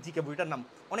বিষয়ভিত্তিক জিকে বইটার নাম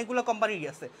অনেকগুলো কোম্পানিরই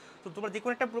আছে। তো তোমরা যে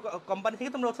কোনো একটা কোম্পানি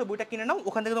থেকে তোমরা হচ্ছে বইটা কিনে নাও,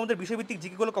 ওখান থেকে তোমাদের বিষয়ভিত্তিক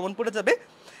জিকেগুলো কমন পড়ে যাবে।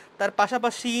 তার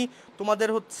পাশাপাশি তোমাদের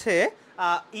হচ্ছে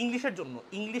ইংলিশের জন্য,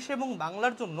 ইংলিশ এবং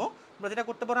বাংলার জন্য তোমরা যেটা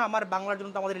করতে পারো, আমার বাংলার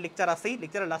জন্য তো আমাদের লেকচার আছেই,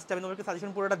 লেকচারের লাস্টে আমি তোমাদেরকে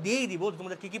সাজেশন পুরোটা দিয়েই দিব,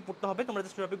 তোমাদের কী কী পড়তে হবে, তোমরা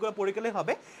জাস্ট টপিকগুলো পড়ে গেলেই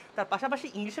হবে। তার পাশাপাশি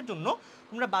ইংলিশের জন্য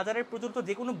তোমরা বাজারের প্রচলিত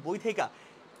যে কোনো বই থেকে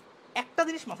একটা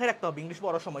জিনিস মাথায় রাখতে হবে, ইংলিশ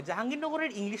পড়ার সময়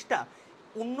জাহাঙ্গীরনগরের ইংলিশটা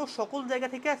অন্য সকল জায়গা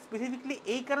থেকে স্পেসিফিকলি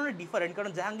এই কারণে ডিফারেন্ট,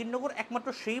 কারণ জাহাঙ্গীরনগর একমাত্র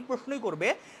সেই প্রশ্নই করবে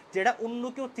যেটা অন্য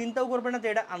কেউ চিন্তাও করবে না যে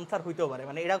এটা আনসার হইতেও পারে,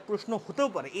 মানে এটা প্রশ্ন হতেও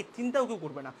পারে, এই চিন্তাও কেউ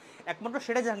করবে না, একমাত্র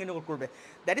সেটা জাহাঙ্গীরনগর করবে।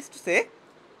 দ্যাট ইজ টু সে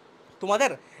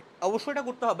তোমাদের অবশ্যই এটা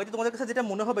করতে হবে যে তোমাদের কাছে যেটা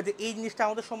মনে হবে যে এই জিনিসটা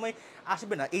আমাদের সময়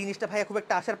আসবে না, এই জিনিসটা ভাইয়া খুব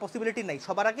একটা আসার পসিবিলিটি নাই,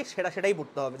 সবার আগে সেটাই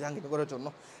পড়তে হবে জাহাঙ্গীরনগরের জন্য।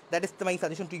 That is my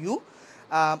suggestion to you.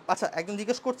 আচ্ছা, একজন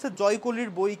জিজ্ঞেস করছে জয়কলির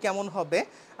বই কেমন হবে।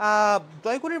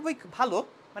 জয়কলির বই ভালো,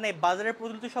 মানে বাজারের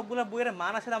প্রচলিত সবগুলো বইয়ের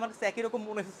মান আসলে আমার কাছে একই রকম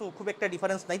মনে হচ্ছে, খুব একটা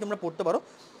ডিফারেন্স নাই, তোমরা পড়তে পারো।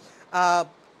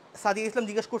 সাদিয়া ইসলাম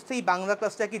জিজ্ঞেস করছে এই বাংলা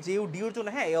ক্লাসটা কি জেউ ডিউর জন্য?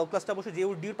 হ্যাঁ, এই ক্লাসটা অবশ্যই জেউ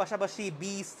ডিউর পাশাপাশি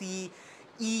বি, সি,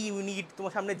 ই ইউনিট,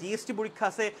 তোমার সামনে জিএসটি পরীক্ষা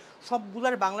আছে,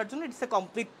 সবগুলার বাংলার জন্য it's a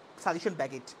complete suggestion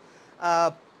packet.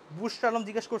 বুশরা আলম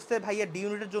জিজ্ঞেস করছে ভাইয়া ডি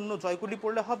ইউনিটের জন্য জয়কলি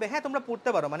পড়লে হবে? হ্যাঁ, তোমরা পড়তে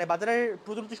পারো, মানে বাজারের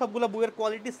প্রচলিত সবগুলো বইয়ের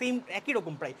কোয়ালিটি সেম, একই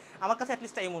রকম প্রায়, আমার কাছে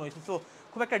অ্যাটলিস্ট টাইম মনে হয়েছে। সো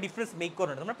খুব একটা ডিফারেন্স মেক করে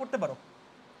না, তোমরা পড়তে পারো।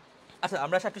 আচ্ছা,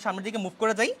 আমরা একটু সামনের দিকে মুভ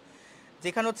করে যাই,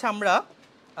 যেখানে হচ্ছে আমরা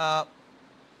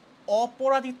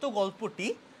অপরাজিত গল্পটি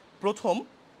প্রথম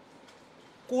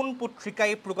কোন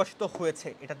পত্রিকায় প্রকাশিত হয়েছে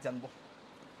এটা জানবো।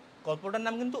 গল্পটার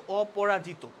নাম কিন্তু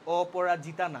অপরাজিত,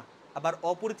 অপরাজিতা না, আবার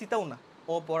অপরিচিতাও না,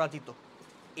 অপরাজিত।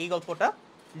 এই গল্পটা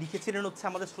লিখেছিলেন হচ্ছে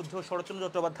আমাদের শ্রদ্ধেয় শরৎচন্দ্র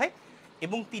চট্টোপাধ্যায়,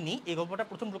 এবং তিনি এই গল্পটা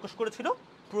প্রথম প্রকাশ করেছিল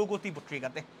প্রগতি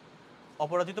পত্রিকাতে।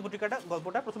 অপরাজিত পত্রিকাটা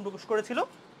গল্পটা প্রথম প্রকাশ করেছিল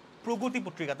প্রগতি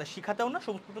পত্রিকাতে, শিখাতেও না,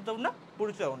 সবুজ পত্রিকাতেও না,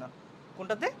 পরিচয়ও না,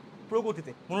 কোনটাতে?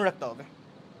 প্রগতিতে, মনে রাখতে হবে।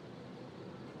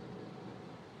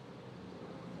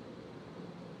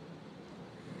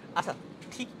 আচ্ছা,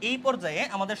 ঠিক এই পর্যায়ে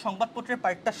আমাদের সংবাদপত্রের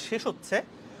পার্টটা শেষ হচ্ছে।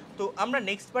 তো আমরা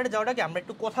নেক্সট পার্টে যাওয়ার আগে আমরা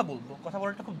একটু কথা বলবো, কথা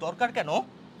বলাটা খুব দরকার। কেন?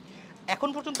 এখন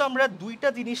পর্যন্ত আমরা দুইটা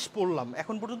জিনিস পড়লাম,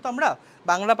 এখন পর্যন্ত আমরা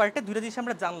বাংলা পার্টে দুইটা জিনিস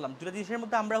আমরা জানলাম। দুইটা জিনিসের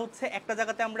মধ্যে আমরা হচ্ছে একটা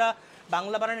জায়গাতে আমরা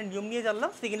বাংলা বানানের নিয়ম নিয়ে জানলাম,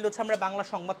 সেকেন্ডলি হচ্ছে আমরা বাংলা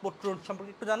সংবাদপত্র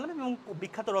সম্পর্কে একটু জানলাম, এবং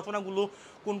বিখ্যাত রচনাগুলো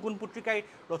কোন কোন পত্রিকায়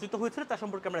রচিত হয়েছিল তার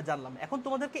সম্পর্কে আমরা জানলাম। এখন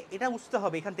তোমাদেরকে এটা বুঝতে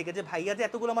হবে এখান থেকে যে ভাইয়া যে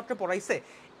এতগুলো মাত্র পড়াইছে,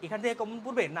 এখান থেকে কমন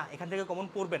পড়বে না, এখান থেকে কমন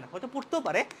পড়বে না, হয়তো পড়তেও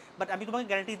পারে, বাট আমি তোমাকে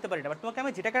গ্যারান্টি দিতে পারি না। বাট তোমাকে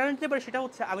আমি যেটা গ্যারান্টি দিতে পারি সেটা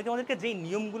হচ্ছে আমি তোমাদেরকে যেই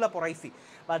নিয়মগুলো পড়াইছি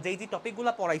বা যেই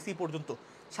টপিকগুলো পড়াইছি পর্যন্ত,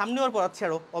 সামনেও আর পড়াচ্ছি,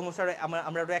 আরও অলমোস্ট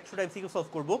আমরা আরও 100টা এমসিকিউ সলভ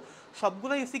করবো।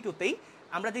 সবগুলো এমসিকিউতেই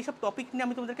আমরা যেসব টপিক নিয়ে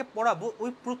আমি তোমাদেরকে পড়াবো,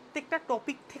 ওই প্রত্যেকটা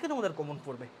টপিক থেকে তোমাদের কমন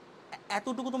পড়বে,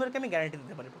 এতটুকু তোমাদেরকে আমি গ্যারান্টি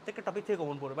দিতে পারি, প্রত্যেকটা টপিক থেকে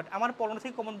কমন পড়বে। বাট আমার পড়ানো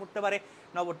থেকে কমন পড়তে পারে,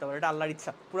 নাও পড়তে পারে, এটা আল্লাহর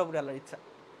ইচ্ছা, পুরোপুরি আল্লাহর ইচ্ছা।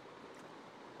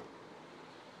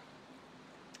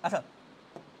 আচ্ছা,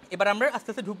 এবার আমরা আস্তে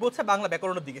আস্তে ঢুকবো হচ্ছে বাংলা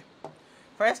ব্যাকরণের দিকে।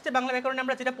 ফার্স্টে বাংলা ব্যাকরণে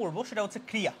আমরা যেটা পড়বো সেটা হচ্ছে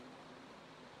ক্রিয়া।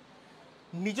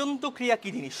 নিযন্ত ক্রিয়া কি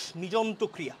জিনিস? নিযন্ত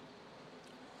ক্রিয়া,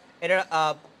 এটা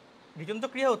নিযন্ত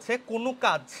ক্রিয়া হচ্ছে কোনো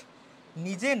কাজ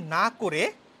নিজে না করে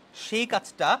সেই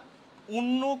কাজটা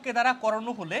অন্যকে দ্বারা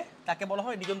করানো হলে তাকে বলা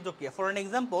হয় নিযন্ত ক্রিয়া। ফর অ্যান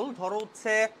এক্সাম্পল, ধরো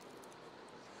হচ্ছে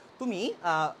তুমি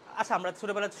আচ্ছা, আমরা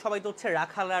ছোটোবেলায় সবাই তো হচ্ছে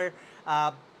রাখাল আর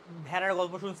ভেড়ার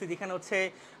গল্প শুনছি, যেখানে হচ্ছে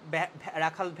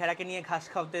রাখাল ভেড়াকে নিয়ে ঘাস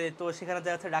খাওয়াতে, তো সেখানে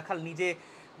দেখা যাচ্ছে রাখাল নিজে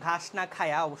ঘাস না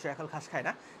খায়া, অবশ্যই রাখাল ঘাস খায়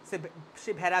না,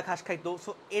 সে ভেড়া ঘাস খাইতো।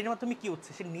 সো এর মাধ্যমে কী হচ্ছে,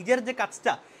 সে নিজের যে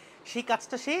কাজটা, সেই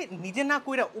কাজটা সে নিজে না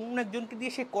কইরা অন্য একজনকে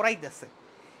দিয়ে সে করাইতেছে।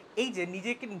 এই যে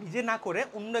নিজেকে নিজে না করে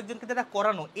অন্য একজনকে দ্বারা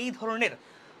করানো, এই ধরনের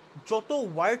যত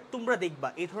ওয়ার্ড তোমরা দেখবা,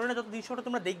 এই ধরনের যত জিনিসটা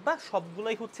তোমরা দেখবা,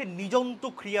 সবগুলোই হচ্ছে নিযন্ত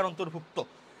ক্রিয়ার অন্তর্ভুক্ত।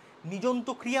 নিযন্ত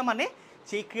ক্রিয়া মানে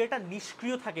সেই ক্রিয়াটা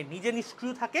নিষ্ক্রিয় থাকে, নিজে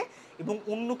নিষ্ক্রিয় থাকে এবং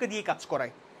অন্যকে দিয়ে কাজ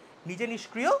করায়, নিজে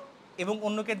নিষ্ক্রিয় এবং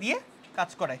অন্যকে দিয়ে কাজ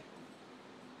করায়,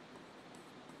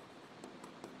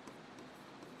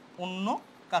 অন্য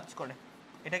কাজ করে,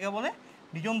 এটাকে বলে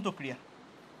নিযন্ত ক্রিয়া।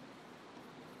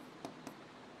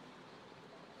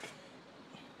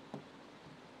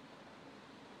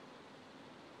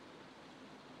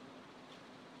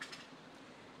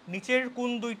 নিচের কোন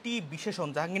দুইটি বিশেষণ,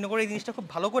 জাহাঙ্গীরনগরে এই জিনিসটা খুব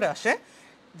ভালো করে আসে,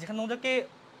 যেখানে ওদেরকে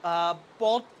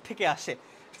পদ থেকে আসে,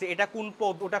 যে এটা কোন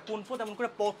পদ, ওটা কোন পদ, এমন করে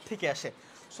পদ থেকে আসে।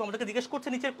 সো আমাদেরকে জিজ্ঞেস করছে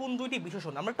নিচের কোন দুইটি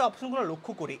বিশেষণ। আমরা একটা অপশনগুলো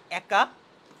লক্ষ্য করি, একা,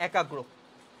 একাগ্র,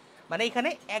 মানে এখানে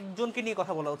একজনকে নিয়ে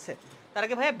কথা বলা হচ্ছে। তার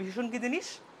আগে ভাইয়া বিশেষণ কি জিনিস?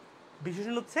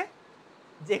 বিশেষণ হচ্ছে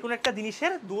যে কোনো একটা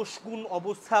জিনিসের দোষ, গুণ,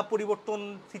 অবস্থা, পরিবর্তন,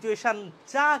 সিচুয়েশান,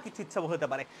 যা কিছু ইচ্ছা হতে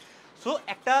পারে। সো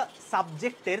একটা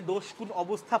সাবজেক্টের দোষ, গুণ,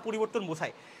 অবস্থা, পরিবর্তন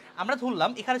বোঝায়। আমরা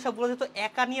ধরলাম এখানে সবগুলো যেহেতু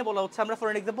একা নিয়ে বলা হচ্ছে, আমরা ফর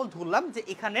অ্যান এক্সাম্পল ধরলাম যে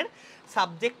এখানের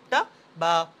সাবজেক্টটা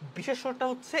বা বিশেষণটা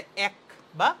হচ্ছে এক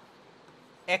বা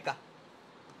একা।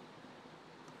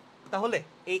 তাহলে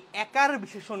এই একার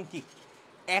বিশেষণ কি?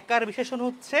 একার বিশেষণ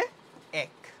হচ্ছে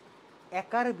এক।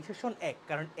 একার বিশেষণ এক,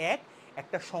 কারণ এক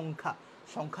একটা সংখ্যা,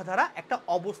 সংখ্যা দ্বারা একটা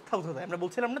অবস্থা বোঝা যায়। আমরা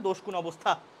বলছিলাম না দোষ, গুণ,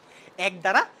 অবস্থা, এক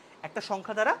দ্বারা একটা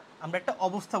সংখ্যা দ্বারা আমরা একটা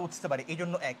অবস্থা বুঝতে পারি, এই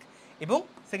জন্য এক। এবং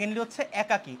সেকেন্ডলি হচ্ছে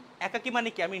একাকী। একাকী মানে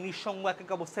কি? আমি নিঃসঙ্গ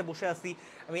একাকী অবস্থায় বসে আছি,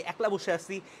 আমি একলা বসে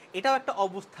আছি, এটাও একটা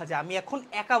অবস্থা যে আমি এখন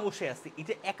একা বসে আছি। এই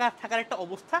যে একা থাকার একটা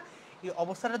অবস্থা, এই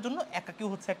অবস্থাটার জন্য একাকী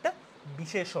হচ্ছে একটা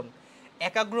বিশেষণ।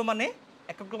 একাগ্র মানে,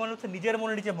 একাগ্র মানে হচ্ছে নিজের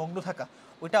মনে নিজে মগ্ন থাকা,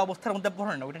 ওইটা অবস্থার মধ্যে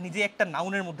পড়ে না, ওইটা নিজে একটা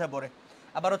নাউনের মধ্যে পড়ে।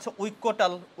 আবার হচ্ছে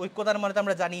ঐক্যতাল, ঐক্যতার মানে তো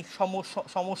আমরা জানি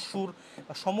সমসুর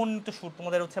বা সমন্বিত সুর,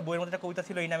 তোমাদের হচ্ছে বইয়ের মধ্যে একটা কবিতা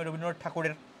ছিল এই নামে রবীন্দ্রনাথ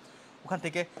ঠাকুরের, ওখান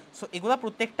থেকে। সো এগুলা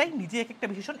প্রত্যেকটাই নিজে এক একটা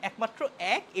বিশেষণ, একমাত্র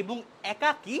এক এবং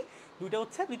একাকী দুইটা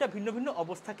হচ্ছে দুইটা ভিন্ন ভিন্ন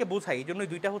অবস্থাকে বোঝায়, এই জন্য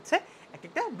দুইটা হচ্ছে এক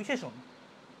একটা বিশেষণ।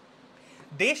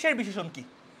 দেশের বিশেষণ কি?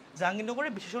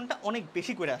 জাহাঙ্গীরনগরের বিশেষণটা অনেক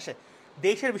বেশি করে আসে।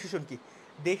 দেশের বিশেষণ কি?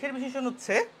 দেশের বিশেষণ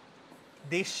হচ্ছে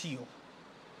দেশীয়।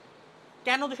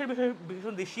 কেন দেশের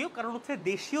বিশেষণ দেশীয়? কারণ হচ্ছে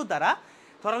দেশীয় দ্বারা,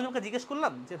 ধরো আমি তোমাকে জিজ্ঞেস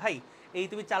করলাম যে ভাই এই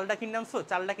তুমি চালটা কিনে আনছো,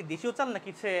 চালটা কি দেশীয় চাল নাকি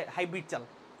হচ্ছে হাইব্রিড চাল?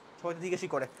 সবাই তো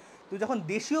জিজ্ঞেসই করে। তুমি যখন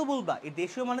দেশীয় বলবা, এই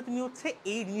দেশীয় মানে তুমি হচ্ছে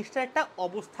এই জিনিসটার একটা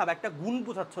অবস্থা বা একটা গুণ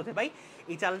বোঝাচ্ছ যে ভাই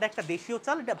এই চালটা একটা দেশীয়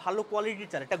চাল, এটা ভালো কোয়ালিটির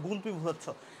চাল, একটা গুণ তুমি বোঝাচ্ছ,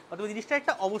 বা তুমি জিনিসটার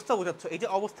একটা অবস্থা বোঝাচ্ছ। এই যে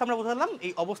অবস্থা আমরা বোঝালাম,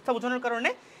 এই অবস্থা বোঝানোর কারণে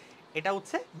এটা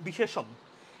হচ্ছে বিশেষণ।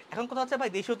 এখন কথা হচ্ছে ভাই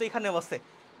দেশীয় তো এখানেও আছে,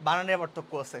 বানানের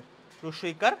পার্থক্য আছে,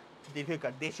 হ্রস্বইকার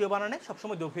দীর্ঘইকার, দেশীয় বানানে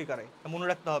সবসময় দীর্ঘইকারে, মনে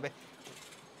রাখতে হবে।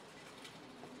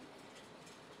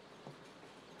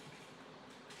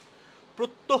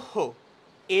 প্রত্যহ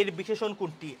এর বিশেষণ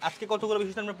কোনটি? আজকে কতগুলো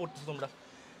বিশেষণ আমরা পড়তেছি তোমরা?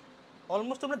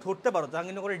 অলমোস্ট তোমরা ধরতে পারো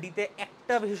জাহাঙ্গীরনগরের ডিতে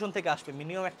একটা বিশেষণ থেকে আসবে,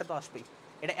 মিনিমাম একটা তো আসবেই।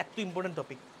 এটা এত ইম্পর্টেন্ট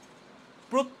টপিক।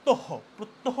 প্রত্যহ,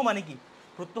 প্রত্যহ মানে কি?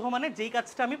 প্রত্যহ মানে যেই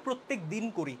কাজটা আমি প্রত্যেক দিন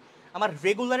করি, আমার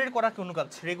রেগুলারের করা কোনো কাজ,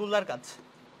 রেগুলার কাজ।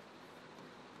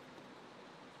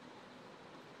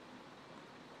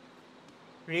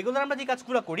 রেগুলার আমরা যে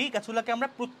কাজগুলো করি, কাজগুলোকে আমরা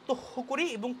প্রত্যহ করি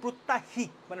এবং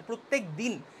প্রত্যাহিক মানে প্রত্যেক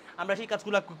দিন আমরা সেই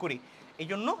কাজগুলো করি, এই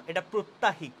জন্য এটা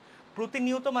প্রত্যাহিক।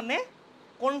 প্রতিনিয়ত মানে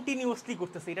কন্টিনিউয়াসলি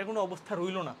করতেছে, এটার কোনো অবস্থা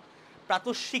রইল না।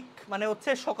 প্রাতঃসিক মানে হচ্ছে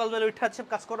সকালবেলা উঠে আছে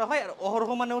কাজ করা হয়, আর অহরহ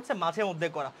মানে হচ্ছে মাঝে মধ্যে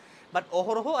করা। বাট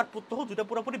অহরহ আর প্রত্যহ দুটো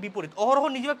পুরোপুরি বিপরীত। অহরহ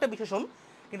নিজেও একটা বিশেষণ,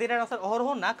 কিন্তু এটা আসলে অহরহ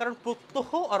না, কারণ প্রত্যহ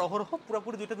আর অহরহ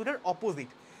পুরোপুরি দুটোর অপোজিট।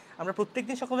 আমরা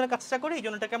প্রত্যেকদিন সকালবেলা কাজটা করি, এই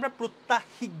জন্য এটাকে আমরা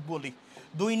প্রত্যাহিক বলি।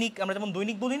 দৈনিক, আমরা যেমন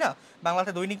দৈনিক বলি না,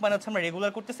 বাংলাতে দৈনিক মানে হচ্ছে আমরা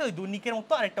রেগুলার করতেছি, ওই দৈনিকের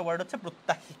মতো আরেকটা ওয়ার্ড হচ্ছে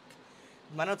প্রত্যাহিক,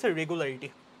 মানে হচ্ছে রেগুলারিটি।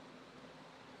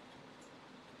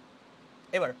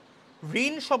 এবার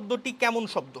ঋণ শব্দটি কেমন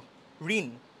শব্দ? ঋণ,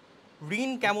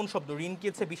 ঋণ কেমন শব্দ? ঋণ কি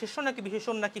হচ্ছে বিশেষণ নাকি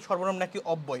বিশেষণ নাকি সর্বনাম নাকি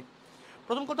অব্যয়?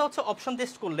 প্রথম কথা হচ্ছে অপশন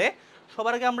টেস্ট করলে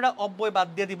সবার আগে আমরা অব্যয় বাদ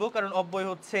দিয়ে দিব, কারণ অব্যয়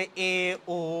হচ্ছে এ,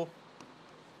 ও,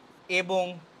 এবং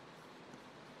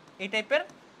এই টাইপের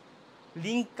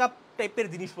লিঙ্ক আপ টাইপের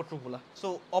জিনিসপত্রগুলো। সো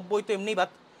অব্যয় তো এমনি বাদ।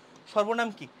 সর্বনাম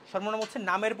কি? সর্বনাম হচ্ছে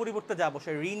নামের পরিবর্তে যা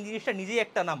বসে। ঋণ জিনিসটা নিজেই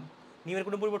একটা নাম, নিয়মের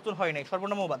কোনো পরিবর্তন হয় নাই,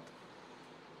 সর্বনামও বাদ।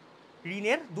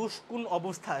 ঋণের দোষ কোন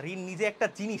অবস্থা? ঋণ নিজে একটা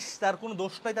জিনিস, তার কোনো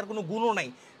দোষ নাই, তার কোনো গুণও নাই,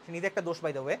 সে নিজে একটা দোষ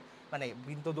পাই দেবে, মানে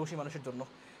ঋণ তো দোষী মানুষের জন্য,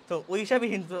 তো ওই হিসাবে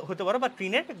ঋণ হতে পারো। বাট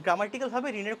ঋণের গ্রামাটিক্যালভাবে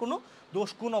ঋণের কোনো দোষ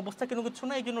কোন অবস্থা কোনো কিছু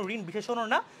না, এই জন্য ঋণ বিশেষণও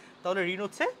না, তাহলে ঋণ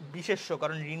হচ্ছে বিশেষ্য,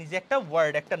 কারণ ঋণ যে একটা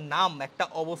ওয়ার্ড, একটা নাম, একটা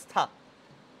অবস্থা।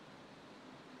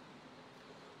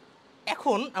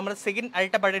 এখন আমরা সেকেন্ড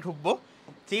আরেকটা পার্টে ঢুকবো,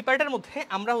 যেই পার্টের মধ্যে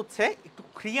আমরা হচ্ছে একটু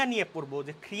ক্রিয়া নিয়ে পড়বো,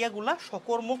 যে ক্রিয়াগুলা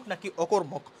সকর্মক নাকি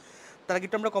অকর্মক। তার আগে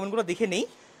একটু আমরা কমেন্টগুলো দেখে নেই।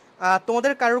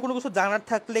 তোমাদের কারোর কোনো কিছু জানার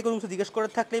থাকলে, কোনো কিছু জিজ্ঞেস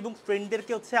করার থাকলে, এবং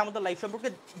ফ্রেন্ডদেরকে হচ্ছে আমাদের লাইফ সম্পর্কে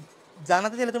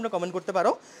জানাতে চাইলে তোমরা কমেন্ট করতে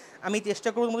পারো, আমি চেষ্টা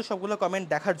করবো তোমাদের সবগুলো কমেন্ট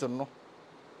দেখার জন্য।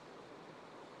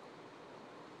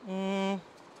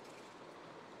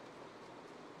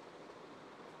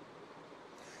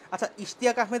 আচ্ছা,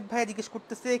 ইশতিয়াক আহমেদ ভাই জিজ্ঞেস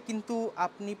করতেছে, কিন্তু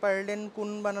আপনি পারলেন কোন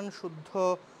বানান শুদ্ধ?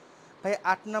 ভাই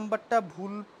 8 নাম্বারটা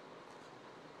ভুল।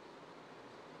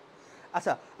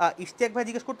 আচ্ছা, ইশতিয়াক ভাই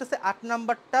জিজ্ঞেস করতেছে 8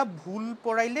 নাম্বারটা ভুল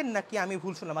পড়াইলেন নাকি আমি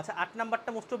ভুল শুনলাম? আচ্ছা, 8 নাম্বারটা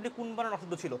মোস্ট অফলি কোন বানান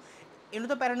অশুদ্ধ ছিল, এমনি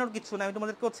তো প্যারানোর কিছু না, আমি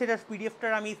তোমাদেরকে হচ্ছে এটার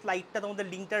পিডিএফটার, আমি স্লাইডটা, তোমাদের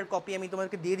লিঙ্কটার কপি আমি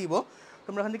তোমাদেরকে দিয়ে দিব,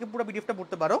 তোমরা ওখান থেকে পুরো পিডিএফটা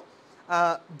পড়তে পারো।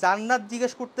 জান্নাত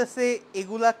জিজ্ঞেস করতেছে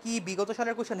এগুলা কি বিগত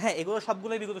সালের কোয়েশ্চেন? হ্যাঁ, এগুলো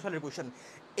সবগুলোই বিগত সালের কোয়েশ্চেন,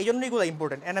 এই জন্য এগুলো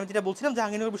ইম্পর্টেন্ট। অ্যান্ড আমি যেটা বলছিলাম,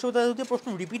 জাহাঙ্গীরনগর বিশ্ববিদ্যালয়ে যদি প্রশ্ন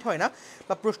রিপিট হয় না,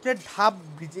 বা প্রশ্নের ধাপ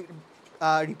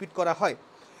রিপিট করা হয়।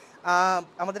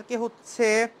 আমাদেরকে হচ্ছে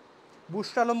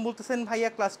বুশরা আলম বলতেছেন, ভাইয়া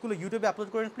ক্লাসগুলো ইউটিউবে আপলোড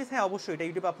করেন প্লিজ। হ্যাঁ, অবশ্যই এটা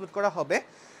ইউটিউবে আপলোড করা হবে।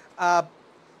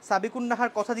 সাবিকুন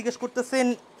নাহার কথা জিজ্ঞেস করতেছেন,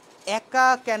 একা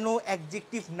কেন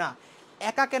অ্যাডজেক্টিভ না?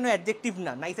 একা কেন অ্যাডজেক্টিভ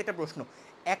না? নাইস একটা প্রশ্ন।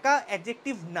 একা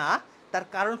অ্যাডজেক্টিভ না, তার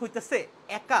কারণ হইতেছে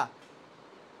একা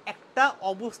একটা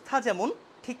অবস্থা যেমন,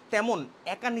 ঠিক তেমন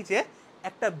একা নিচে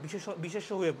একটা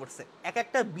বিশেষ্য হয়ে পড়ছে। এক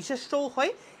একটা বিশেষ্যও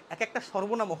হয়, এক একটা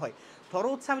সর্বনামও হয়। ধরো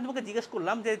হচ্ছে আমি তোমাকে জিজ্ঞেস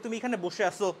করলাম যে তুমি এখানে বসে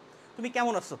আসো, তুমি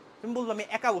কেমন আছো? তুমি বলবো আমি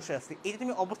একা বসে আছি। এই যে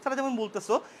তুমি অবস্থাটা যেমন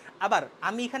বলতেছো, আবার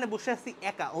আমি এখানে বসে আছি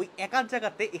একা, ওই একার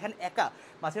জায়গাতে এখানে একা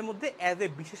মাঝে মধ্যে অ্যাজ এ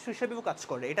বিশেষ্য হিসেবেও কাজ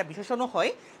করে, এটা বিশেষণও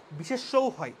হয়, বিশেষ্যও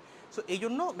হয়। সো এই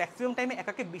জন্য ম্যাক্সিমাম টাইমে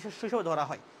একাকে বিশেষ্য হিসেবে ধরা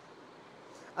হয়।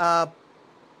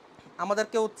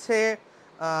 আমাদেরকে হচ্ছে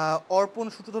অর্পণ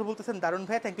সূত্রধর বলতেছেন, দারুণ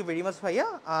ভাইয়া, থ্যাংক ইউ ভেরি মাচ ভাইয়া।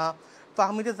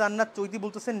 ফাহমিদে জান্নাত চৈতি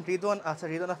বলতেছেন রেদওয়ান, আচ্ছা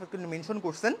রেদওয়ান আফেদ মেনশন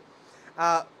করছেন।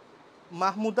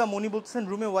 মাহমুদা মনি বলতেছেন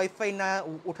রুমে ওয়াইফাই না,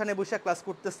 উঠানে বসে ক্লাস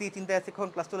করতেছি, চিন্তায় আছে কখন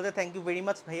ক্লাস চলে যায়। থ্যাংক ইউ ভেরি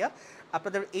মাচ ভাইয়া,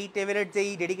 আপনাদের এই টেবিলের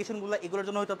যেই ডেডিকেশনগুলো, এগুলোর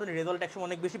জন্য হয়তো আপনাদের রেজাল্ট একসময়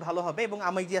অনেক বেশি ভালো হবে, এবং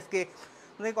আমি যে আজকে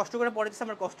অনেক কষ্ট করে পড়েছি,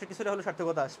 আমার কষ্টের কিছুটা হলো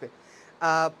সার্থকতা আসবে।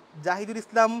 জাহিদুল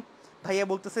ইসলাম ভাইয়া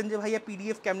বলতেছেন যে ভাইয়া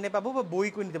পিডিএফ কেমনে পাবো বা বই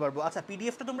করে নিতে পারবো? আচ্ছা,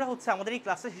 পিডিএফটা তোমরা হচ্ছে আমাদের এই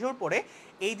ক্লাসে শেষ হওয়ার পরে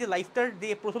এই যে লাইভটার যে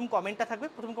প্রথম কমেন্টটা থাকবে,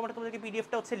 প্রথম কমেন্টে তোমাদেরকে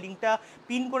পিডিএফটা হচ্ছে লিঙ্কটা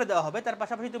পিন করে দেওয়া হবে। তার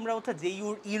পাশাপাশি তোমরা হচ্ছে যেই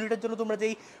ইউনিটের জন্য তোমরা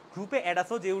যেই গ্রুপে অ্যাড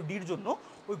আসো, যে ডির জন্য,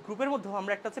 ওই গ্রুপের মধ্যে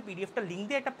আমরা একটা হচ্ছে পিডিএফটা লিঙ্ক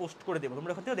দিয়ে একটা পোস্ট করে দেবো,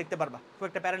 তোমরা ওখান থেকেও দেখতে পারবা, খুব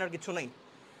একটা প্যারানোর কিছু নেই।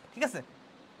 ঠিক আছে,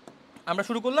 আমরা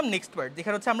শুরু করলাম নেক্সট পার্ট,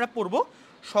 যেখানে হচ্ছে আমরা পড়বো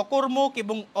সকর্মক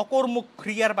এবং অকর্মক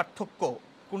ক্রিয়ার পার্থক্য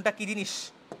কোনটা কি জিনিস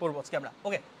পড়বো আজকে আমরা।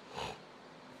 ওকে,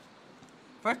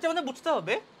 ফার্স্টে আমাদের বুঝতে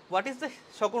হবে হোয়াট ইজ দ্য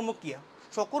সকর্মক ক্রিয়া।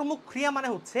 সকর্মক ক্রিয়া মানে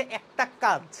হচ্ছে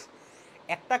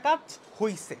একটা কাজ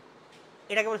হইছে,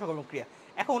 এটাকে বলে সকর্মক ক্রিয়া।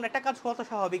 এখন একটা কাজ হওয়া তো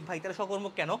স্বাভাবিক ভাই, তাহলে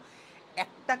সকর্মক কেন?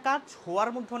 একটা কাজ হওয়ার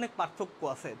মধ্যে অনেক পার্থক্য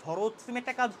আছে। ধরো তুমি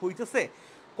একটা কাজ হইতেছে,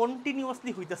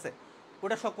 কন্টিনিউয়াসলি হইতেছে,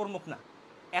 ওটা সকর্মক না।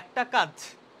 একটা কাজ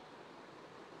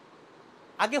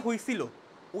আগে হইছিল,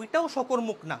 ওইটাও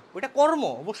সকর্মক না। ওইটা কর্ম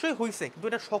অবশ্যই হইছে, কিন্তু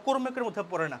এটা সকর্মকের মধ্যে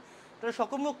পড়ে না। তাহলে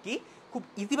সকর্মক কি? খুব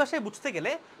ইজি ভাষায় বুঝতে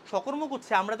গেলে সকর্মক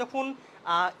হচ্ছে আমরা যখন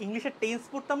ইংলিশে টেন্স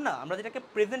পড়তাম না, আমরা যেটাকে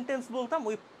প্রেজেন্ট টেন্স বলতাম,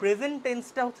 ওই প্রেজেন্ট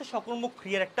টেন্সটা হচ্ছে সকর্মক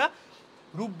ক্রিয়ার একটা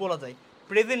রূপ বলা যায়,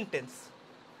 প্রেজেন্ট টেন্স।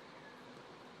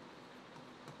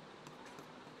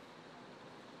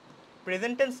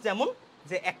 প্রেজেন্ট টেন্স যেমন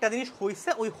যে একটা জিনিস হইছে,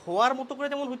 ওই হওয়ার মতো করে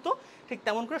যেমন হইতো ঠিক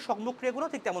তেমন করে সকর্মক ক্রিয়াগুলো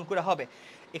ঠিক তেমন করে হবে।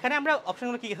 এখানে আমরা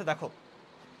অপশনগুলো কি গেছে দেখো,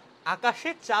 আকাশে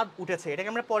চাঁদ উঠেছে, এটাকে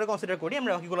আমরা পরে কনসিডার করি,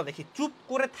 আমরা বাকিগুলো দেখি। চুপ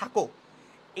করে থাকো,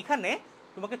 এখানে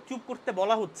তোমাকে চুপ করতে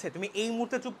বলা হচ্ছে, তুমি এই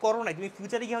মুহূর্তে চুপ করো নাই, তুমি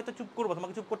ফিউচারে গিয়ে হয়তো চুপ করবো,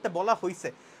 তোমাকে চুপ করতে বলা হয়েছে,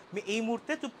 তুমি এই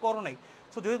মুহূর্তে চুপ করো নাই।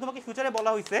 সো যদি তোমাকে ফিউচারে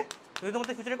বলা হয়েছে, যদি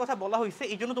তোমাদের ফিউচারের কথা বলা হয়েছে,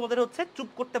 এই জন্য তোমাদের হচ্ছে চুপ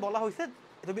করতে বলা হয়েছে,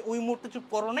 তুমি ওই মুহূর্তে চুপ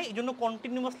করো নাই, এই জন্য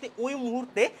কন্টিনিউয়াসলি ওই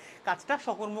মুহূর্তে কাজটা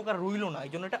সকর্মক আর রইল না,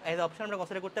 এই জন্য এটা এজ অপশন আমরা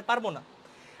কনসিডার করতে পারবো না।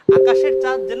 আকাশের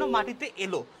চাঁদ যেন মাটিতে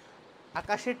এলো,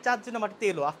 আকাশের চাঁদ যেন মাটিতে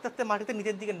এলো, আস্তে আস্তে মাটিতে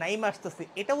নিচের দিকে নাইমে আসতেছে,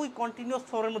 এটা ওই কন্টিনিউয়াস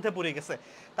ফর্মের মধ্যে পড়ে গেছে।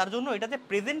 তার জন্য এটাতে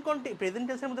প্রেজেন্ট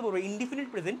টেন্সের মধ্যে পড়বে, ইনডিফিনিট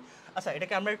প্রেজেন্ট। আচ্ছা,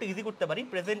 এটাকে আমরা একটু ইজি করতে পারি,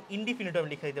 প্রেজেন্ট ইনডিফিনিট আমি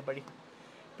লিখে দিতে পারি।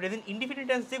 প্রেজেন্ট ইনডিফিনিট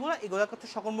টেন্স যেগুলো, এগুলো হচ্ছে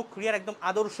সকর্মক ক্রিয়ার একদম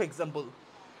আদর্শ এক্সাম্পল।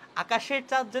 আকাশের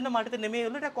চাঁদ যেন মাটিতে নেমে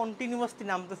এলো, এটা কন্টিনিউয়াসলি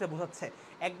নামতেছে বোঝাচ্ছে,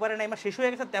 একবারে নাইমা শেষ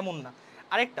হয়ে গেছে তেমন না।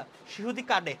 আরেকটা, শিশুটি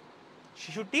কাঁদে,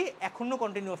 শিশুটি এখনো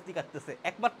কন্টিনিউয়াসলি কাঁদতেছে,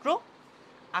 একমাত্র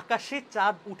আকাশে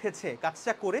চাঁদ উঠেছে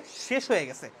কাজটা করে শেষ হয়ে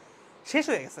গেছে,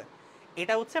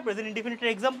 এটা হচ্ছে প্রেজেন্ট ইনডিফিনিটের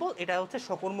এক্সাম্পল, এটা হচ্ছে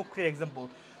সকর্মক ক্রিয়ার এক্সাম্পল।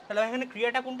 তাহলে এখানে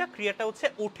ক্রিয়াটা কোনটা? ক্রিয়াটা হচ্ছে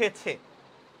উঠেছে,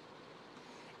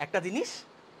 একটা জিনিস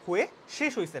হয়ে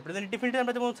শেষ হয়েছে। প্রেজেন্ট ইনডিফিনিটে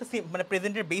আমরা যেমন হচ্ছে মানে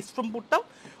প্রেজেন্টের বেস ফর্ম পড়তাম,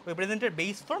 ওই প্রেজেন্টের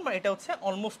বেস ফর্ম এটা হচ্ছে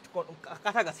অলমোস্ট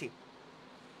কাছাকাছি।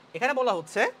 এখানে বলা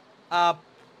হচ্ছে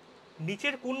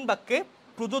নিচের কোন বাক্যে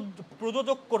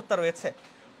প্রযোজক কর্তা রয়েছে।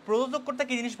 প্রযোজক কর্তা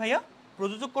কি জিনিস ভাইয়া?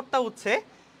 প্রযোজক কর্তা হচ্ছে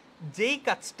যেই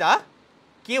কাজটা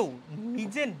কেউ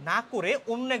নিজে না করে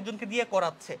অন্য একজনকে দিয়ে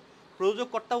করাচ্ছে। প্রযোজক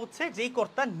কর্তা হচ্ছে যেই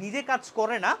কর্তা নিজে কাজ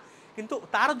করে না, কিন্তু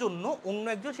তার জন্য অন্য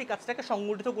একজন সেই কাজটাকে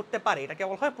সংগঠিত করতে পারে, এটাকে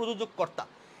বলা হয় প্রযোজক কর্তা।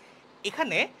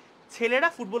 এখানে ছেলেরা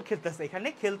ফুটবল খেলতেছে, এখানে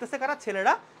খেলতেছে কারা?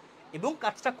 ছেলেরা, এবং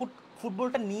কাজটা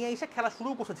ফুটবলটা নিয়ে এসে খেলা শুরু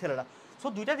করছে ছেলেরা। সো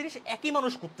দুইটা জিনিস একই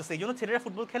মানুষ করতেছে, এই জন্য ছেলেরা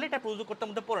ফুটবল খেলে, এটা প্রযোজক কর্তার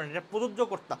মধ্যে পড়ে না, এটা প্রযোজ্য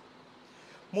কর্তা।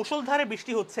 মুষলধারে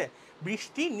বৃষ্টি হচ্ছে,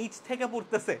 বৃষ্টি নিচ থেকে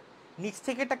পড়তেছে, নিচ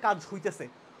থেকে একটা কাজ হইতেছে,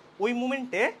 ওই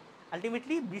মুমেন্টে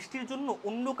আলটিমেটলি বৃষ্টির জন্য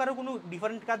অন্য কারো কোনো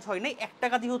ডিফারেন্ট কাজ হয় নাই, একটা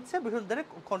কাজই হচ্ছে, মুষলধারে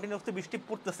কন্টিনিউয়াসলি বৃষ্টি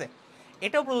পড়তেছে,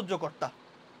 এটাও প্রযোজ্য কর্তা।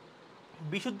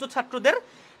 বিশুদ্ধ ছাত্রদের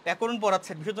ব্যাকরণ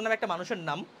পড়াচ্ছেন, বিশুদ্ধ নামে একটা মানুষের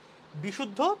নাম,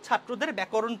 বিশুদ্ধ ছাত্রদের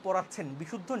ব্যাকরণ পড়াচ্ছেন,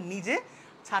 বিশুদ্ধ নিজে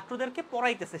ছাত্রদেরকে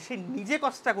পড়াইতেছে, সে নিজে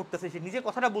কাজটা করতেছে, সে নিজে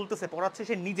কথাটা বলতেছে, পড়াচ্ছে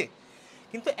সে নিজে।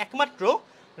 কিন্তু একমাত্র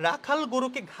রাখাল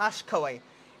গরুকে ঘাস খাওয়ায়,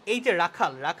 এই যে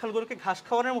রাখাল গরুকে ঘাস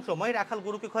খাওয়ানোর সময় রাখাল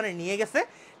গরুকে ওখানে নিয়ে গেছে,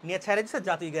 নিয়ে ছেড়ে দিচ্ছে,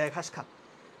 যা তুই গায়ে ঘাস খা।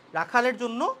 রাখালের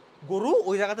জন্য গরু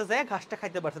ওই জায়গাতে যায় ঘাসটা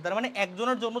খাইতে পারছে। তার মানে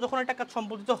একজনের জন্য যখন একটা কাজ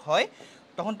সম্পাদিত হয়,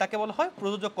 তখন তাকে বলা হয়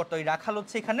প্রযোজক কর্তা। ওই রাখাল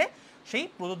হচ্ছে এখানে সেই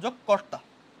প্রযোজক কর্তা।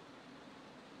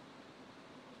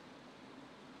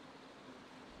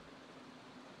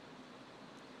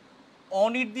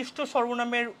 অনির্দিষ্ট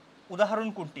সর্বনামের উদাহরণ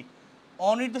কোনটি?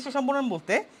 অনির্দিষ্ট সর্বনাম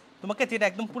বলতে তোমাকে যেটা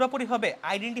একদম পুরোপুরি হবে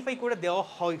আইডেন্টিফাই করে দেওয়া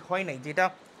হয় নাই, যেটা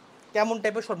কেমন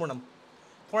টাইপের সর্বনাম।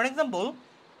 ফর এক্সাম্পল,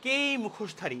 কে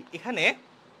মুখোশধারী, এখানে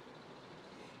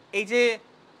এই যে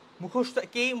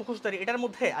কে মুখোশধারী, এটার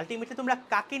মধ্যে আলটিমেটলি তোমরা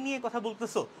কাকে নিয়ে কথা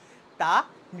বলতেছো তা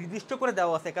নির্দিষ্ট করে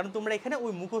দেওয়া আছে, কারণ তোমরা এখানে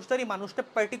ওই মুখোশধারী মানুষটা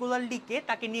পার্টিকুলারলি কে,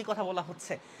 তাকে নিয়ে কথা বলা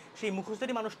হচ্ছে, সেই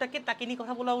মুখোশধারী মানুষটাকে তাকে নিয়ে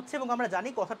কথা বলা হচ্ছে, এবং আমরা জানি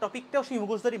কথার টপিকটাও সেই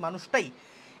মুখোশধারী মানুষটাই,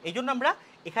 এই জন্য আমরা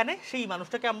এখানে সেই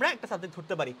মানুষটাকে আমরা একটা সাবজেক্ট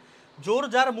ধরতে পারি। জোর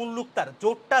যার মূল্যুক তার,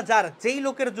 জোরটা যার, যেই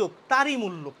লোকের যোগ তারই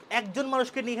মূল্যুক, একজন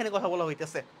মানুষকে নিয়ে এখানে কথা বলা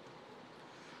হইতেছে।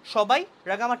 সবাই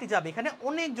রাগামাটি যাবে, এখানে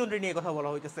অনেকজনের নিয়ে কথা বলা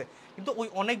হইতেছে, কিন্তু ওই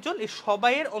অনেকজন এই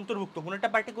সবাইয়ের অন্তর্ভুক্ত, কোনো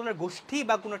একটা পার্টিকুলার গোষ্ঠী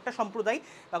বা কোনো একটা সম্প্রদায়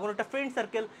বা কোনো একটা ফ্রেন্ড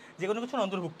সার্কেল, যে কোনো কিছুর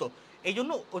অন্তর্ভুক্ত, এই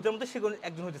জন্য ওদের মধ্যে সে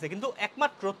একজন হইতেছে। কিন্তু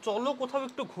একমাত্র চলো কোথাও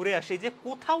একটু ঘুরে আসে, যে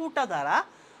কোথাওটা দ্বারা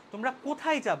তোমরা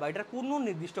কোথায় যাবা এটার কোনো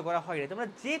নির্দিষ্ট করা হয় না, তোমরা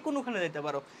যে কোনোখানে যেতে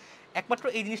পারো, একমাত্র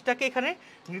এই জিনিসটাকে এখানে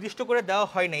নির্দিষ্ট করে দেওয়া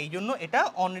হয় না, এই জন্য এটা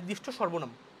অনির্দিষ্ট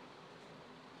সর্বনাম।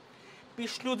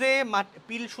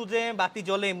 পিল সুজে বাতি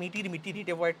জলে মিটির মিটির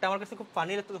হিটে, ওয়ার্ডটা আমার কাছে খুব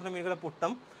ফানি লাগতো যখন আমি এগুলো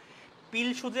পড়তাম। পিল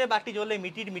সুজে বাটি জ্বলে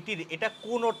মিটির মিটির, এটা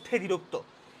কোন অর্থে বিরক্ত?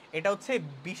 এটা হচ্ছে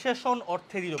বিশেষণ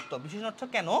অর্থে বিরক্ত। বিশেষণ অর্থ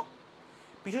কেন?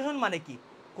 বিশেষণ মানে কি?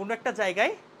 কোনো একটা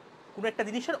জায়গায় কোনো একটা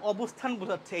জিনিসের অবস্থান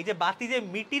বোঝাচ্ছে। এই যে বাতি যে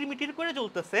মিটির মিটির করে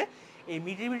জ্বলতেছে, এই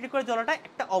মিটির মিটির করে জ্বলাটা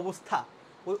একটা অবস্থা,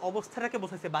 ওই অবস্থাটাকে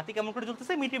বোঝাচ্ছে। বাতি কেমন করে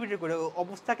জ্বলতেছে? মিটির মিটির করে, ওই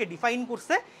অবস্থাকে ডিফাইন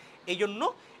করছে, এই জন্য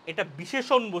এটা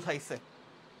বিশেষণ বোঝাইছে।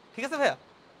 ঠিক আছে ভাইয়া?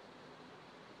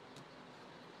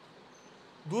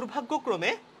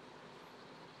 দুর্ভাগ্যক্রমে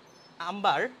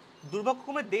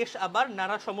দেশ আবার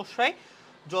নানা সমস্যায়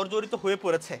জর্জরিত হয়ে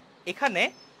পড়েছে। এখানে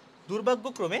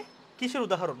দুর্ভাগ্যক্রমে কিসের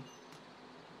উদাহরণ?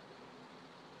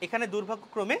 এখানে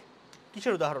দুর্ভাগ্যক্রমে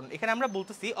কিসের উদাহরণ? এখানে আমরা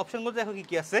বলতেছি অপশনগুলো দেখো কি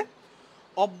কি আছে।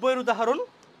 অব্যয়ের উদাহরণ,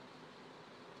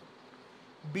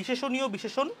 বিশেষণীয়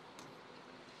বিশেষণ,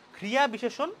 ক্রিয়া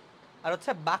বিশেষণ, আর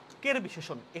হচ্ছে বাক্যের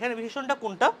বিশেষণ। এখানে বিশেষণটা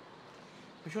কোনটা?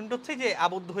 বিশেষণটা হচ্ছে যে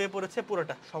আবদ্ধ হয়ে পড়েছে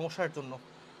পুরোটা সমস্যার জন্য।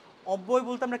 অব্যয়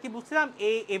বলতে আমরা কি বুঝছিলাম?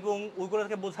 এ এবং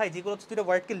ওইগুলোকে বোঝায় যেগুলো হচ্ছে দুটো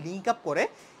ওয়ার্ডকে লিঙ্ক আপ করে।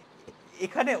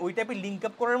 এখানে ওই টাইপের লিঙ্ক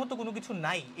আপ করার মতো কোনো কিছু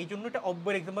নাই, এই জন্য এটা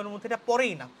অব্যয়ের এক্সাম্পলের মধ্যে এটা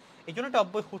পড়েই না, এই জন্য এটা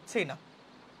অব্যয় হচ্ছেই না।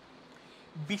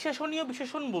 বিশেষণীয়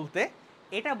বিশেষণ বলতে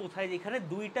এটা বোঝায় যে এখানে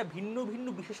দুইটা ভিন্ন ভিন্ন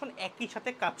বিশেষণ একই সাথে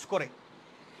কাজ করে।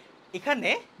 এখানে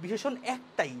বিশেষণ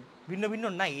একটাই, ভিন্ন ভিন্ন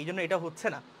নাই, এই জন্য এটা হচ্ছে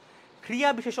না। ক্রিয়া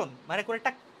বিশেষণ মানে কোনো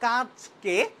একটা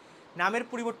কাজকে নামের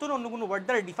পরিবর্তন অন্য কোনো ওয়ার্ড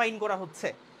দ্বারা ডিফাইন করা হচ্ছে।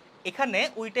 এখানে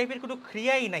ওই টাইপের কোনো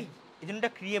ক্রিয়াই নাই, এই জন্য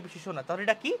এটা ক্রিয়া বিশেষণ না। তাহলে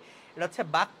এটা কি? এটা হচ্ছে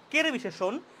বাক্যের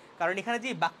বিশেষণ, কারণ এখানে যে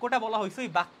বাক্যটা বলা হয়েছে ওই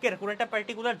বাক্যের কোনো একটা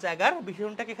পার্টিকুলার জায়গার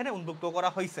বিশেষণটাকে এখানে উন্মুক্ত করা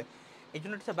হয়েছে, এই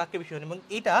জন্য এটা হচ্ছে বাক্যের বিশেষণ। এবং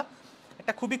এটা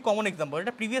একটা খুবই কমন এক্সাম্পল,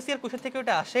 এটা প্রিভিয়াস ইয়ার কোশ্চেন থেকে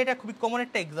এটা আসে, এটা খুবই কমন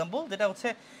একটা এক্সাম্পল, যেটা হচ্ছে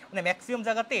মানে ম্যাক্সিমাম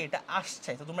জায়গাতে এটা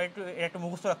আসছে, তো তোমরা এটা একটু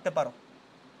মুখস্থ রাখতে পারো।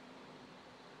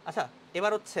 আচ্ছা,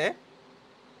 এবার হচ্ছে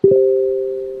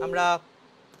আমরা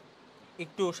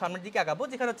একটু সামনের দিকে আগাবো,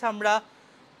 যেখানে হচ্ছে আমরা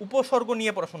উপসর্গ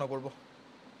নিয়ে পড়াশোনা করব।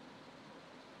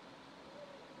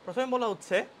 প্রথমে বলা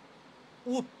হচ্ছে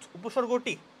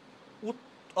উপসর্গটি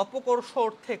অপকর্ষ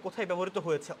অর্থে কোথায় ব্যবহৃত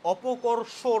হয়েছে?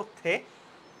 অপকর্ষ অর্থে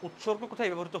উৎসর্গ কোথায়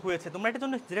ব্যবহৃত হয়েছে? তোমরা এটার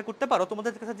জন্য যেটা করতে পারো,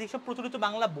 তোমাদের কাছে যেসব প্রচলিত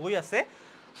বাংলা বই আছে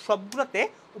সবগুলোতে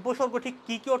উপসর্গ ঠিক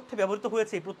কী কী অর্থে ব্যবহৃত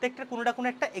হয়েছে প্রত্যেকটার কোনো না কোনো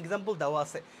একটা এক্সাম্পল দেওয়া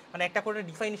আছে, মানে একটা করে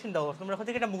ডিফাইনেশন দেওয়া আছে, তোমরা ওখান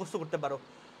থেকে এটা মুখস্থ করতে পারো।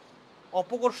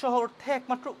 অপকর্ষ অর্থে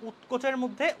একমাত্র উৎকোচের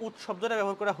মধ্যে উৎ শব্দটা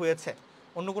ব্যবহার করা হয়েছে,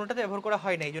 অন্য কোনোটাতে ব্যবহার করা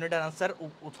হয় না, এই জন্য এটার আনসার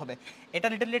উৎ হবে। এটা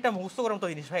লিটারলি এটা মুখস্থ করার মতো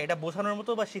জিনিস ভাই, এটা বোঝানোর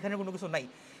মতো বা শেখানোর কোনো কিছু নাই।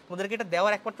 তোমাদেরকে এটা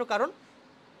দেওয়ার একমাত্র কারণ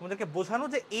তোমাদেরকে বোঝানো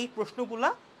যে এই প্রশ্নগুলা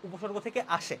উপসর্গ থেকে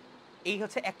আসে, এই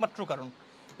হচ্ছে একমাত্র কারণ,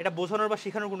 এটা বোঝানোর বা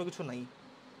শেখানোর কোনো কিছু নাই।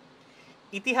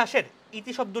 ইতিহাসের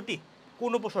ইতি শব্দটি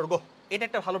কোন উপসর্গ? এটা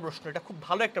একটা ভালো প্রশ্ন, এটা খুব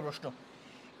ভালো একটা প্রশ্ন।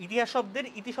 ইতিহাস শব্দের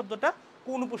ইতি শব্দটা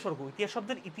কোন উপসর্গ? ইতিহাস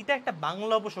শব্দের ইতিটা একটা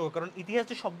বাংলা উপসর্গ, কারণ ইতিহাস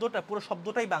যে শব্দটা পুরো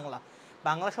শব্দটাই বাংলা,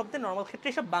 বাংলা শব্দে নর্মাল ক্ষেত্রে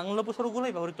এসব বাংলা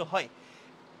উপসর্গগুলোই ব্যবহৃত হয়।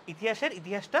 ইতিহাসের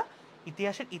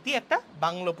ইতি একটা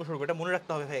বাংলা উপসর্গ, এটা মনে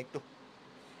রাখতে হবে ভাই একটু।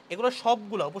 এগুলো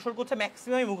সবগুলো উপসর্গ হচ্ছে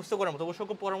ম্যাক্সিমামই মুখস্থ করার মতো,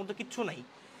 উপসর্গ পড়ার মতো কিচ্ছু নাই।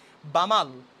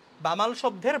 বামাল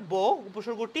শব্দের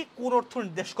উপসর্গটি কোন অর্থ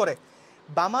নির্দেশ করে?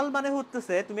 বামাল মানে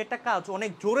হচ্ছে তুমি একটা কাজ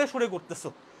অনেক জোরে সোরে করতেছো,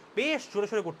 বেশ জোরে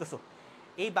সোরে করতেছো,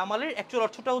 এই বামালের অ্যাকচুয়াল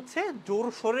অর্থটা হচ্ছে জোর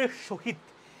সোরের সহিত।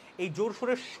 এই জোর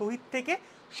সোরের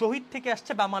শহীদ থেকে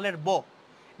আসছে বামালের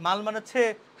মাল মানে হচ্ছে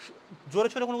জোরে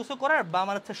সোরে কোনো কিছু করার, বা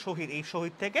মানে হচ্ছে শহীদ, এই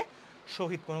শহীদ থেকে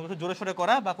শহীদ কোনো কিছু জোরে সোরে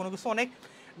করা বা কোনো কিছু অনেক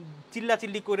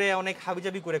চিল্লাচিল্লি করে অনেক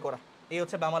হাবিজাবি করে করা, এই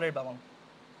হচ্ছে বামালের বামাল।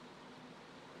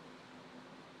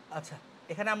 আচ্ছা,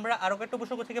 এখানে আমরা আরো একটা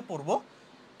উপসর্গ থেকে পড়বো,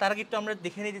 তার আগে একটু আমরা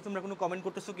দেখে নিই যে তোমরা কোনো কমেন্ট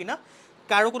করতেছো কিনা।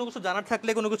 কারো কোনো কিছু জানার থাকলে,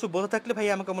 কোনো কিছু বোঝা থাকলে ভাই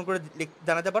আমাকে কমেন্ট করে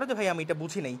জানাতে পারো যে ভাই আমি এটা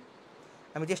বুঝি নাই,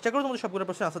 আমি চেষ্টা করবো তোমাদের সবগুলো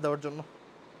প্রশ্ন আনসার দেওয়ার জন্য।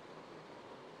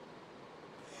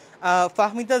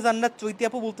 ফাহমিদা জান্নাত চৈতি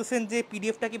আপু বলতেছেন যে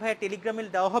পিডিএফটা কি ভাই টেলিগ্রামে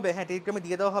দেওয়া হবে? হ্যাঁ, টেলিগ্রামে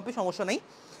দিয়ে দেওয়া হবে, সমস্যা নেই।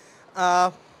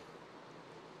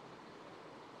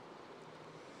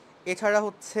 এছাড়া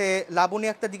হচ্ছে লাবণী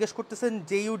একটা জিজ্ঞেস করতেছেন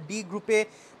JUD গ্রুপে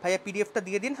ভাইয়া পিডিএফটা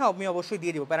দিয়ে দিন। হ্যাঁ, আমি অবশ্যই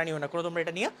দিয়ে দিব, প্যারা নিও না কোনো তোমরা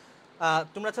এটা নিয়ে।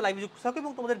 তোমরা হচ্ছে লাইভে যুক্ত থাকো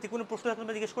এবং তোমাদের যে কোনো প্রশ্ন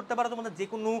তোমরা জিজ্ঞেস করতে পারো, তোমাদের যে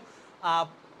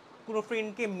কোনো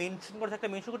ফ্রেন্ডকে মেনশন করে থাকলে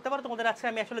মেনশন করতে পারো। তোমাদের আজকে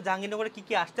আমি আসলে জাহাঙ্গীরনগরে কী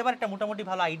কী আসতে পারে একটা মোটামুটি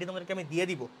ভালো আইডিয়া তোমাদেরকে আমি দিয়ে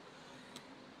দিব।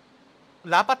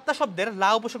 লাপাত্তা শব্দের লা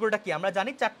উপসর্গটা কি? আমরা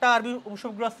জানি চারটা আরবি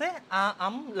উপসর্গ আছে,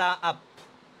 আম লা আপ।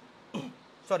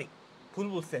 সরি, ভুল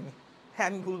বলছি আমি, হ্যাঁ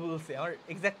আমি ভুল বলছি, আমার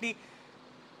এক্স্যাক্টলি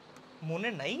মনে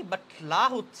নাই, বাট লা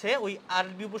হচ্ছে ওই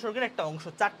আরবি উপসর্গের একটা অংশ।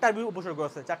 চারটা আরবি উপসর্গ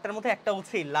আছে, চারটার মধ্যে একটা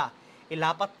হচ্ছে এই লা, এই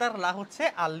লা পাত্তার লা হচ্ছে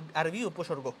আরবি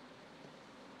উপসর্গ।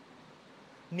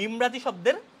 নিমরাজি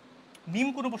শব্দের নিম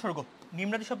কোন উপসর্গ?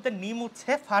 নিমরাজি শব্দের নিম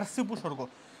হচ্ছে ফার্সি উপসর্গ।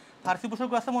 ফার্সি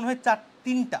উপসর্গ আছে মনে হয়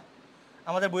তিনটা,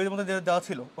 আমাদের বইয়ের মধ্যে দেওয়া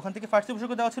ছিল, ওখান থেকে ফার্সি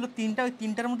উপসর্গ দেওয়া ছিল তিনটা, ওই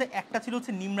তিনটার মধ্যে একটা ছিল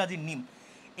হচ্ছে নিমরাজির নিম।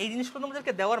 এই জিনিসগুলো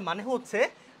আমাদেরকে দেওয়ার মানে হচ্ছে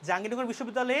জাহাঙ্গীরনগর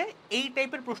বিশ্ববিদ্যালয়ে এই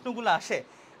টাইপের প্রশ্নগুলো আসে,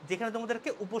 যেখানে তোমাদেরকে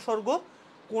উপসর্গ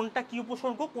কোনটা কি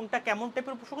উপসর্গ, কোনটা কেমন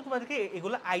টাইপের উপসর্গ, তোমাদেরকে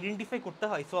এগুলো আইডেন্টিফাই করতে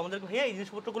হয়। সো আমাদেরকে ভাইয়া এই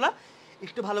জিনিসপত্রগুলো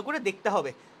একটু ভালো করে দেখতে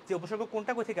হবে যে উপসর্গ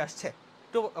কোনটা কোথা থেকে আসছে,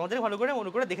 তো আমাদের ভালো করে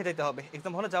মনে করে দেখে যেতে হবে।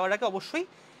 এক্সাম হলে যাওয়ার আগে অবশ্যই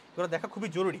এগুলো দেখা খুবই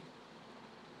জরুরি।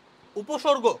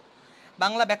 উপসর্গ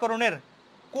বাংলা ব্যাকরণের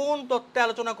কোন তত্ত্বে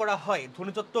আলোচনা করা হয়?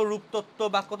 ধ্বনিতত্ত্ব, রূপতত্ত্ব,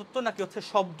 বাক্যতত্ত্ব, নাকি হচ্ছে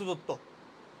শব্দতত্ত্ব?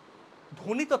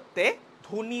 ধ্বনিতত্ত্বে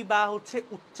ধ্বনি বা হচ্ছে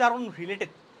উচ্চারণ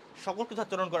রিলেটেড সকল কিছু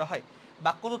আচরণ করা হয়।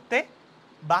 বাক্যতত্ত্বে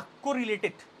বাক্য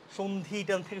রিলেটেড সন্ধি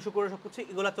টান থেকে শুরু করে সব কিছু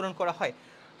এগুলো আচরণ করা হয়।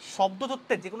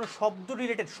 শব্দতত্ত্বে যে কোনো শব্দ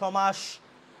রিলেটেড সমাস,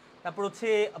 তারপর হচ্ছে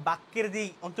বাক্যের যেই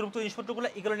অন্তর্ভুক্ত জিনিসপত্রগুলো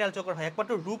এগুলো নিয়ে আলোচনা করা হয়।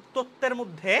 একমাত্র রূপতত্ত্বের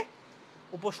মধ্যে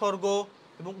উপসর্গ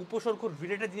এবং উপসর্গ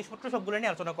রিলেটেড জিনিসপত্র সবগুলো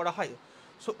নিয়ে আলোচনা করা হয়।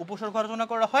 সো উপসর্গ আলোচনা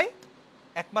করা হয়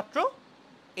একমাত্র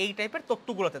এই টাইপের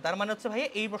তত্ত্বগুলোতে। তার মানে হচ্ছে ভাইয়া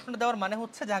এই প্রশ্নটা দেওয়ার মানে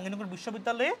হচ্ছে জাহাঙ্গীরনগর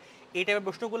বিশ্ববিদ্যালয়ে এই টাইপের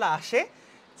প্রশ্নগুলো আসে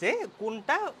যে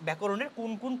কোনটা ব্যাকরণের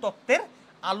কোন কোন তত্ত্বের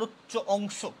আলোচ্য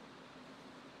অংশ।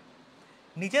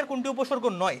 নিচের কোনটি উপসর্গ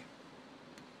নয়?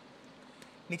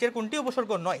 নিচের কোনটি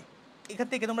উপসর্গ নয়? এখান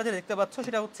থেকে তোমরা যে দেখতে পাচ্ছ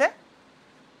সেটা হচ্ছে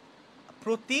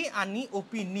প্রতি, আনি,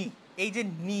 অপি, নি। এই যে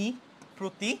নি,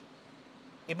 প্রতি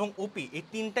এবং অপি, এই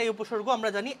তিনটাই উপসর্গ। আমরা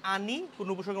জানি আনি কোন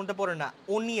উপসর্গের মধ্যে পড়ে না,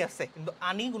 অনি আছে কিন্তু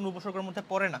আনি কোন উপসর্গের মধ্যে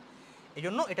পড়ে না, এই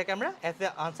জন্য এটাকে আমরা অ্যাজ এ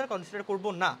আনসার কনসিডার করব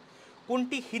না।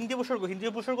 কোনটি হিন্দি উপসর্গ? হিন্দি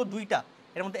উপসর্গ দুইটা,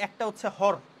 এর মধ্যে একটা হচ্ছে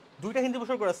হর। দুইটা হিন্দি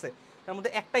উপসর্গ আছে, তার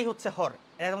মধ্যে একটাই হচ্ছে হর,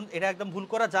 এটা একদম ভুল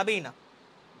করা যাবেই না।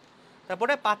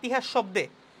 তারপরে পাতিহাস শব্দে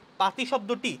পাতি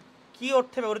শব্দটি কি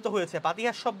অর্থে ব্যবহৃত হয়েছে?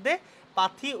 পাতিহাস শব্দে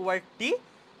পাতি ওয়ার্ডটি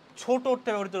ছোট অর্থে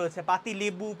ব্যবহৃত হয়েছে। পাতি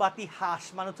লেবু, পাতি হাঁস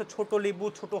মানে হচ্ছে ছোট লেবু,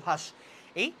 ছোট হাঁস,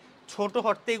 এই ছোট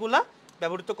অর্থে এগুলা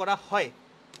ব্যবহৃত করা হয়।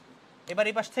 এবার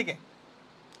এই পাশ থেকে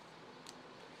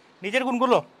নিজের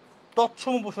গুণগুলো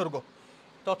তৎসম উপসর্গ,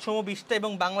 তৎসম 20টা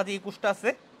এবং বাংলা যে 21টা আছে,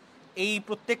 এই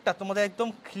প্রত্যেকটা তোমাদের একদম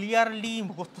ক্লিয়ারলি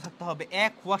মুখস্থ থাকতে হবে।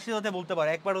 এক ওয়াশে যাতে বলতে পারো,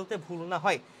 একবার বলতে ভুল না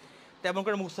হয় তেমন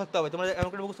করে মুখস্থ থাকতে হবে। তোমরা এমন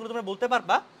করে মুখস্থ করলে তোমরা বলতে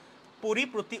পারবা পরি,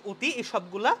 প্রতি, অতি এই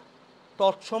সবগুলা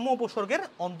তৎসম উপসর্গের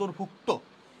অন্তর্ভুক্ত।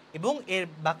 এবং এর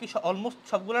বাকি অলমোস্ট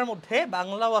সবগুলোর মধ্যে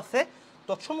বাংলাও আছে,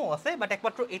 তৎসমও আছে, বাট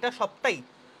একমাত্র এটা সবটাই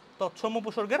তৎসম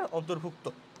উপসর্গের অন্তর্ভুক্ত।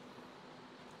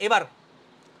 এবার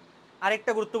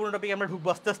আরেকটা গুরুত্বপূর্ণ টপিক আমরা ঢুকবো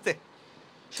আস্তে আস্তে,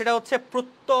 সেটা হচ্ছে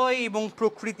প্রত্যয় এবং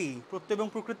প্রকৃতি। প্রত্যয় এবং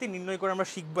প্রকৃতি নির্ণয় করে আমরা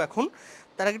শিখবো এখন।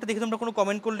 তার আগে একটু দেখি তোমরা কোনো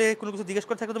কমেন্ট করলে, কোনো কিছু জিজ্ঞেস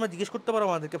করে থাকলে তোমরা জিজ্ঞেস করতে পারো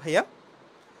আমাদেরকে ভাইয়া।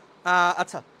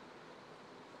 আচ্ছা,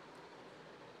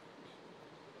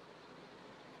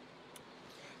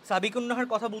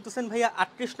 সাবিকুন্নাহার কথা বলতেছেন ভাইয়া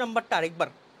 38 নম্বরটা আরেকবার।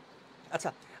 আচ্ছা,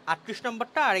 38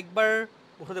 নম্বরটা আরেকবার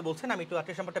ওখানে বলছেন, আমি একটু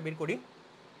 38 নম্বরটা বের করি।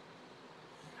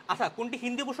 আচ্ছা, কোনটি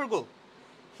হিন্দি উপসর্গ?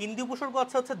 হিন্দি উপসর্গ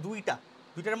আছে হচ্ছে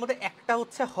দুইটার মধ্যে একটা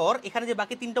হচ্ছে হর। এখানে যে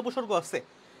বাকি তিনটা উপসর্গ আছে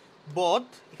বদ,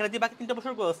 এখানে যে বাকি তিনটা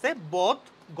উপসর্গ আছে বদ,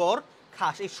 গর,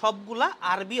 খাস, এই সবগুলা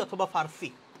আরবি অথবা ফার্সি।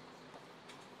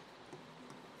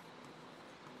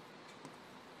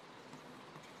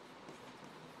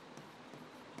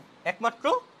 একমাত্র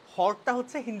হরটা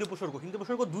হচ্ছে হিন্দি উপসর্গ। হিন্দি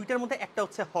উপসর্গ দুইটার মধ্যে একটা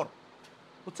হচ্ছে হর,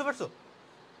 বুঝতে পারছো?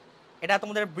 এটা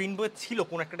তোমাদের ব্রেন বইয়ে ছিল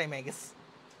কোন একটা টাইমে আই গেস।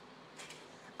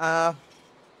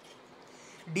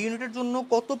 ডি ইউনিটের জন্য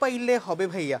কত পাইলে হবে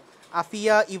ভাইয়া?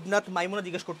 আফিয়া, ইবনাত, মাইমুনা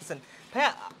জিজ্ঞেস করতেছেন।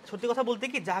 ভাইয়া সত্যি কথা বলতে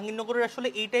কি জাহাঙ্গীরনগরের আসলে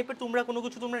এই টাইপের তোমরা কোনো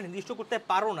কিছু তোমরা নির্দিষ্ট করতে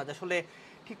পারো না যে আসলে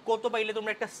ঠিক কত পাইলে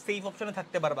তোমরা একটা সেফ অপশনে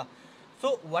থাকতে পারবা। So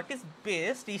what is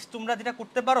best is তোমরা যেটা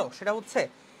করতে পারো সেটা হচ্ছে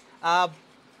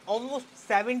অলমোস্ট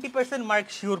 70% মার্ক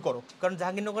শিওর করো, কারণ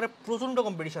জাহাঙ্গীরনগরে প্রচণ্ড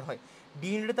কম্পিটিশন হয়, ডি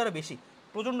ইউনিটে তারও বেশি,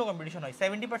 প্রচণ্ড কম্পিটিশন হয়।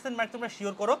 70% মার্ক তোমরা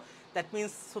শিওর করো, দ্যাট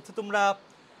মিনস হচ্ছে তোমরা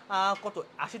কত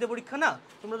 80তে পরীক্ষা না,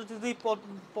 তোমরা যদি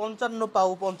 55 পাও,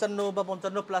 55 বা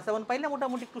 55+ এমন পাইলে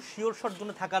মোটামুটি একটু শিওর শট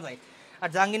জন্য থাকা যায়। আর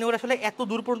জাহাঙ্গীরনগর আসলে এত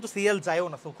দূর পর্যন্ত সিরিয়াল যায়ও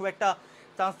না, তো খুব একটা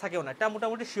চান্স থাকেও না, এটা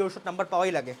মোটামুটি শিওর শট নাম্বার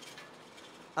পাওয়াই লাগে।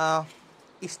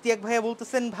 ইশতিয়াক ভাইয়া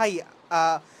বলতেছেন ভাই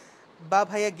বা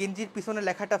ভাইয়া গেঞ্জির পিছনে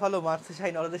লেখাটা ভালো, মার্কসে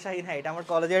শাহিন, অলদে শাহিন। হ্যাঁ, এটা আমার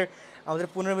কলেজের আমাদের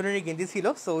 15 মিনিটের গেঞ্জি ছিল,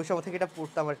 সো ওই সময় থেকে এটা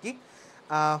পড়তাম আর কি।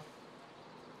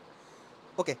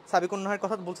 ওকে, সাবিকুন্নাহার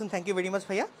কথা বলছেন, থ্যাংক ইউ ভেরি মাচ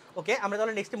ভাইয়া। ওকে, আমরা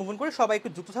তাহলে নেক্সটে মুভ অন করি। সবাই একটু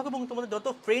যুক্ত থাকো এবং তোমাদের যত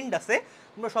ফ্রেন্ড আছে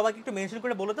তোমরা সবাইকে একটু মেনশন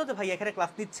করে বলে দাও যে ভাই এখানে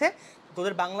ক্লাস নিচ্ছে,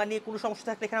 তোদের বাংলা নিয়ে কোনো সমস্যা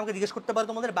থাকলে এখানে আমাকে জিজ্ঞেস করতে পারো।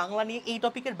 তোমাদের বাংলা নিয়ে এই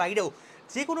টপিকের বাইরেও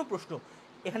যে কোনো প্রশ্ন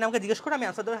এখানে আমাকে জিজ্ঞেস করে আমি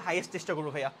আনসার দেওয়ার হাইয়েস্ট চেষ্টা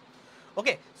করবো ভাইয়া।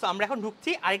 ওকে, সো আমরা এখন ঢুকছি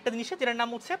আরেকটা জিনিসে, যেটার নাম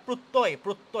হচ্ছে প্রত্যয়।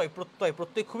 প্রত্যয় প্রত্যয়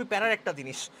প্রত্যয় খুবই প্যারার একটা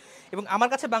জিনিস, এবং আমার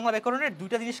কাছে বাংলা ব্যাকরণের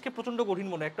দুইটা জিনিসকে প্রচণ্ড কঠিন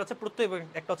মনে হয়, একটা হচ্ছে প্রত্যয় এবং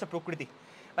একটা হচ্ছে প্রকৃতি।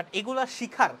 বাট এগুলা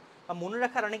শিখার বা মনে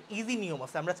রাখার অনেক ইজি নিয়ম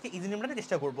আছে, আমরা আজকে ইজি নিয়মটাকে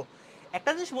চেষ্টা করবো। একটা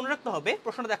জিনিস মনে রাখতে হবে,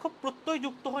 প্রশ্নটা দেখো, প্রত্যয়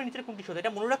যুক্ত হয় নিচের কোনটি সাথে?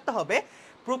 এটা মনে রাখতে হবে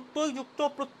প্রত্যয় যুক্ত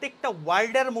প্রত্যেকটা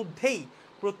ওয়ার্ডের মধ্যেই,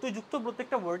 প্রত্যয় যুক্ত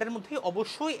প্রত্যেকটা ওয়ার্ডের মধ্যেই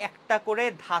অবশ্যই একটা করে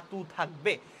ধাতু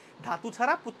থাকবে। ধাতু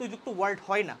ছাড়া প্রত্যয়যুক্ত ওয়ার্ড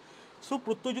হয় না। সো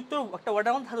প্রত্যয়যুক্ত একটা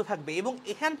ওয়ার্ডের মধ্যে ধাতু থাকবে, এবং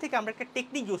এখান থেকে আমরা একটা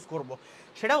টেকনিক ইউজ করব,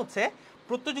 সেটা হচ্ছে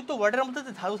প্রত্যয়যুক্ত ওয়ার্ডের মধ্যে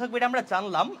যে ধাতু থাকবে এটা আমরা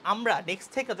জানলাম। আমরা নেক্সট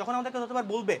থেকে যখন আমাদেরকে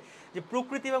যতবার বলবে যে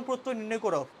প্রকৃতি এবং প্রত্যয় নির্ণয়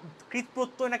করো, কৃত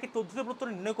প্রত্যয় নাকি তদ্ধিত প্রত্যয়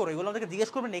নির্ণয় করো, এগুলো আমাদেরকে জিজ্ঞেস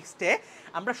করবে নেক্সটে,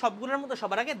 আমরা সবগুলোর মধ্যে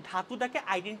সবার আগে ধাতুটাকে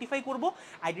আইডেন্টিফাই করব,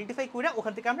 আইডেন্টিফাই করে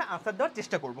ওখান থেকে আমরা আনসার দেওয়ার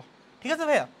চেষ্টা করব। ঠিক আছে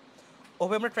ভাইয়া?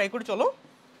 ওভাবে আমরা ট্রাই করি। চলো,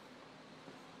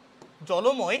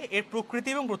 জলময় এর প্রকৃতি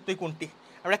এবং প্রত্যয় কোনটি?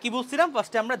 আমরা কি বলছিলাম,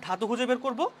 ফার্স্টে আমরা ধাতু খুঁজে বের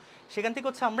করব, সেখান থেকে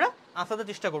হচ্ছে আমরা আনসার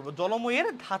দেওয়ার চেষ্টা করব। জলময়ের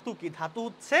ধাতু কি? ধাতু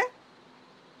হচ্ছে,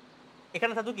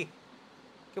 এখানে ধাতু কি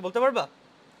কেউ বলতে পারবা?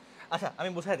 আচ্ছা আমি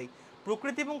বোঝাই দিই।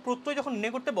 প্রকৃতি এবং প্রত্যয় যখন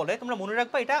নির্ণয় করতে বলে, তোমরা মনে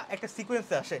রাখবা এটা একটা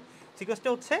সিকোয়েন্সে আসে। সিকোয়েন্সটা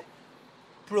হচ্ছে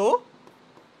প্রো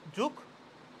যুগ,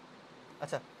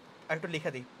 আচ্ছা আর একটু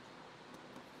লেখা দিই,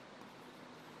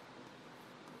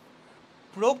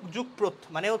 প্রোক যুগ প্রথ,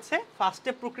 মানে হচ্ছে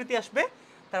ফার্স্টে প্রকৃতি আসবে,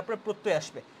 তারপরে প্রত্যয়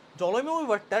আসবে। জলময়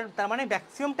ওয়ার্ডটার তার মানে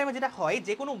ম্যাক্সিমাম টাইমে যেটা হয়,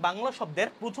 যে কোনো বাংলা শব্দের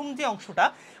প্রথম যে অংশটা,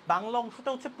 বাংলা অংশটা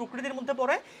হচ্ছে প্রকৃতির মধ্যে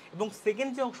পড়ে, এবং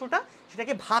সেকেন্ড যে অংশটা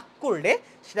সেটাকে ভাগ করলে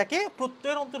সেটাকে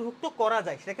প্রত্যয়ের অন্তর্ভুক্ত করা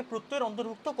যায়, সেটাকে প্রত্যয়ের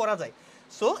অন্তর্ভুক্ত করা যায়।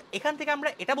 সো এখান থেকে আমরা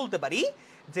এটা বলতে পারি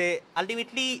যে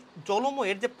আলটিমেটলি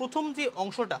জলময়ের যে প্রথম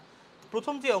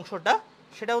যে অংশটা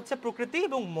সেটা হচ্ছে প্রকৃতি,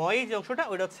 এবং ময় যে অংশটা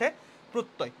ওইটা হচ্ছে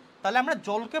প্রত্যয়। তাহলে আমরা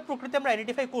জলকে প্রকৃতি আমরা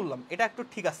আইডেন্টিফাই করলাম, এটা একটু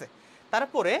ঠিক আছে।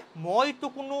 তারপরে ময় তো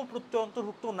কোনো প্রত্যয়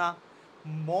অন্তর্ভুক্ত না,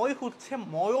 ময় হচ্ছে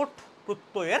ময়ট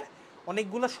প্রত্যয়ের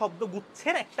অনেকগুলো শব্দ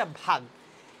গুচ্ছের একটা ভাগ।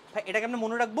 ভাই এটাকে আমরা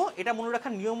মনে রাখবো। এটা মনে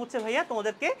রাখার নিয়ম হচ্ছে ভাইয়া,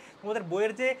 তোমাদেরকে তোমাদের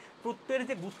বইয়ের যে প্রত্যয়ের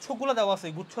যে গুচ্ছগুলো দেওয়া আছে,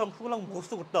 গুচ্ছ অংশগুলো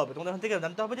মুখস্থ করতে হবে। তোমাদের এখান থেকে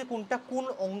জানতে হবে যে কোনটা কোন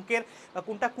অঙ্কের বা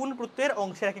কোনটা কোন প্রত্যয়ের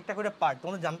অংশের এক একটা করে পার্ট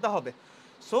তোমাদের জানতে হবে।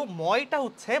 সো ময়টা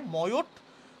হচ্ছে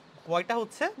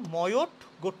ময়ট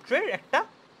গোত্রের একটা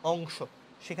অংশ,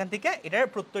 সেখান থেকে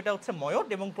এটার প্রত্যয়টা হচ্ছে ময়ট,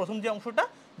 এবং প্রথম যে অংশটা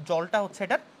জলটা হচ্ছে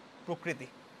এটার প্রকৃতি।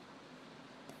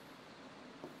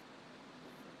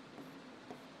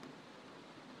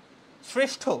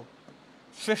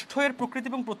 শ্রেষ্ঠ এর প্রকৃতি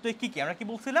এবং প্রত্যয় কি কি? আমরা কি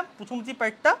বলছিলাম, প্রথম যে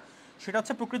পার্টটা সেটা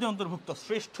হচ্ছে প্রকৃতির অন্তর্ভুক্ত।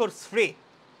 শ্রেষ্ঠর শ্রী,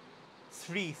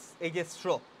 এই যে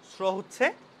শ্র হচ্ছে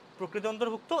প্রকৃতির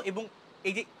অন্তর্ভুক্ত, এবং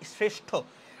এই যে শ্রেষ্ঠ,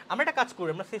 আমরা একটা কাজ করি,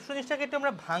 আমরা শ্রেষ্ঠ জিনিসটাকে একটু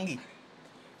আমরা ভাঙি।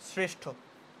 শ্রেষ্ঠ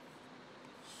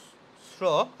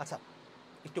আচ্ছা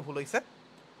একটু ভুল হয়েছে,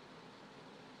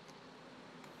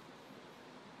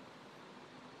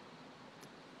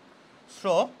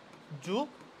 যুগ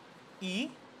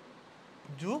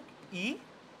ই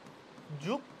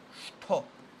যুগ ষ্ঠ,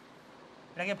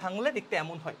 এটাকে ভাঙলে দেখতে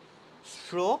এমন হয়,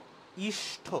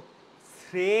 ইষ্ঠ,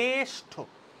 শ্রেষ্ঠ,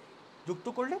 যুক্ত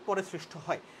করলে পরে শ্রেষ্ঠ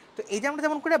হয়। তো এই যে আমরা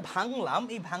যেমন করে ভাঙলাম,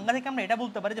 এই ভাঙা থেকে আমরা এটা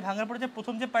বলতে পারি যে ভাঙার পরে যে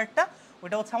প্রথম যে পার্টটা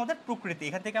ওটা হচ্ছে আমাদের প্রকৃতি,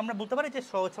 এখান থেকে আমরা বলতে পারি যে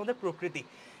হচ্ছে আমাদের প্রকৃতি,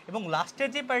 এবং লাস্টের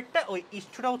যে পার্টটা ওই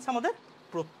ইষ্টটা হচ্ছে আমাদের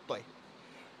প্রত্যয়।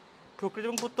 প্রকৃতি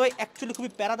এবং প্রত্যয় অ্যাকচুয়ালি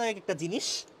খুবই প্যারাদায়ক একটা জিনিস।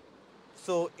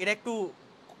 সো এটা একটু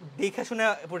দেখে শুনে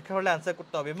পরীক্ষা হলে আনসার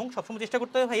করতে হবে, এবং সবসময় চেষ্টা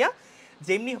করতে হবে ভাইয়া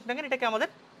যেমনি হোক না কেন এটাকে আমাদের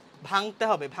ভাঙতে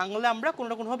হবে। ভাঙলে আমরা কোনো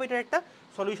না কোনোভাবে এটার একটা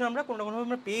সলিউশন আমরা কোনো না কোনোভাবে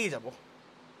আমরা পেয়ে যাব।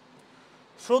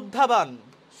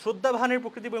 শ্রদ্ধাবানের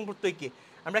প্রকৃতি এবং প্রত্যয় কি?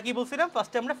 আমরা কি বলছিলাম,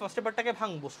 আমরা ফার্স্ট পার্টটাকে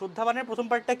ভাঙবো। শ্রদ্ধাবানের প্রথম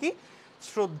পার্টটা কি?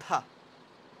 শ্রদ্ধা।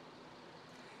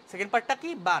 সেকেন্ড পার্টটা কি?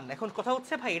 বান। এখন কথা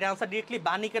হচ্ছে ভাই এটা আনসার ডিরেক্টলি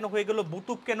বানই কেন হয়ে গেল,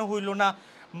 বুতুব কেন হইল না,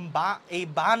 বা এই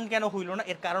বান কেন হইল না?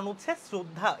 এর কারণ হচ্ছে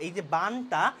শ্রদ্ধা, এই যে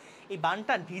বানটা, এই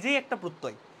বানটা নিজেই একটা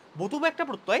প্রত্যয়, বুতুব একটা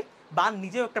প্রত্যয়, বান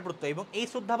নিজেও একটা প্রত্যয়, এবং এই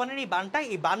শ্রদ্ধাবানের এই বানটা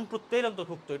এই বান প্রত্যয়ের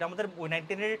অন্তর্ভুক্ত। এটা আমাদের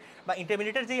 9-10 বা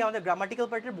ইন্টারমিডিয়েটের যে আমাদের গ্রামাটিক্যাল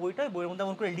পার্টের বইটা, বইয়ের মধ্যে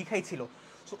এমন করে লিখাই ছিল।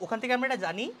 সো ওখান থেকে আমরা এটা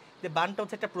জানি যে বানটা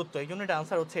হচ্ছে একটা প্রত্যয়, এই জন্য এটা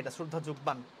আনসার হচ্ছে এটা, শ্রদ্ধা যোগ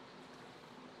বান।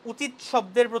 উচিত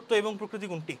শব্দের প্রত্যয় এবং প্রকৃতি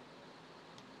কোনটি?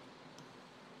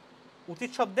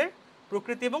 উচিত শব্দের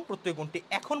প্রকৃতি এবং প্রত্যয় কোনটি?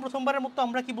 এখন প্রথমবারের মতো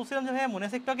আমরা কি বলছিলাম যে ভাইয়া মনে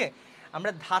আছে একটু আগে,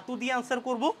 আমরা ধাতু দিয়ে আনসার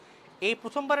করব। এই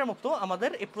প্রথমবারের মতো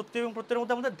আমাদের এই প্রত্যয় এবং প্রত্যয়ের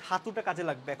মধ্যে আমাদের ধাতুটা কাজে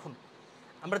লাগবে। এখন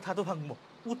আমরা ধাতু ভাঙবো।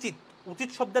 উচিত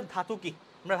শব্দের ধাতু কি?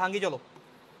 আমরা ভাঙি, চলো।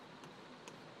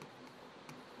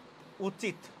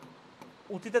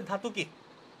 উচিতের ধাতু কি?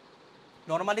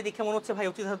 নর্মালি দেখে মনে হচ্ছে ভাই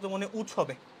উচিত ধাতু মনে উচ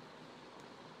হবে,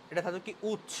 এটা ধাতু কি?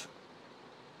 উচ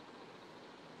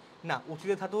না,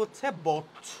 উচিতের ধাতু হচ্ছে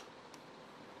বচ,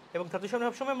 এবং ধাতুর সামনে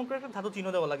সবসময় এমন করে একটা ধাতু চিহ্ন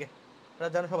দেওয়া লাগে,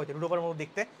 জানো সবাই, রুডোবার মতো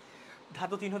দেখতে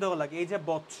ধাতু চিহ্ন দেওয়া লাগে। এই যে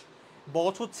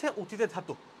বচ হচ্ছে উচিতের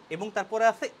ধাতু, এবং তারপরে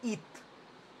আছে ইত,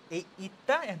 এই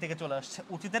ইতটা এখান থেকে চলে আসছে।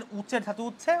 উচিতের উচ্চের ধাতু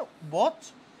হচ্ছে বচ,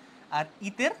 আর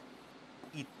ইতের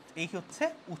ইত, এই হচ্ছে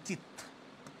উচিত।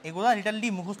 এগুলো লিটারলি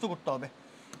মুখস্থ করতে হবে,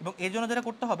 এবং এর জন্য যেটা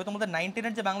করতে হবে, তোমাদের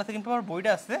 9-10 যে বাংলা সেকেন্ড পেপার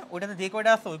বইটা আছে, ওইটাতে যে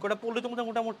কয়টা আছে ওই কয়টা পড়লে তোমাদের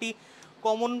মোটামুটি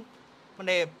কমন,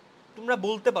 মানে তোমরা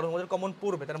বলতে পারো তোমাদের কমন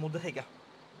পড়বে তার মধ্যে থেকে।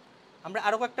 আমরা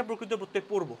আরও কয়েকটা প্রকৃত প্রত্যয়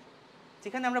পড়বো,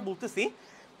 যেখানে আমরা বলতেছি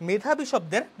মেধাবী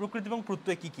শব্দের প্রকৃতি এবং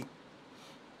প্রত্যয় কি কি?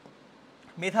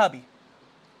 মেধাবী,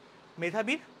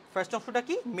 মেধাবীর ফার্স্ট অংশটা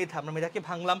কি? মেধা। আমরা মেধাকে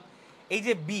ভাঙলাম। এই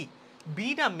যে বি, বি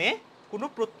নামে কোনো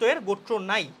প্রত্যয়ের গোত্র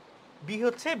নাই। বি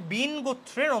হচ্ছে বিন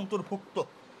গোত্রের অন্তর্ভুক্ত।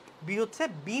 বি হচ্ছে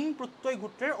বিন প্রত্যয়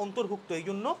গোত্রের অন্তর্ভুক্ত, এই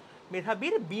জন্য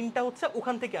মেধাবীর বিনটা হচ্ছে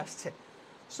ওখান থেকে আসছে।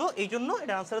 সো এই জন্য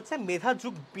এটার আনসার হচ্ছে মেধা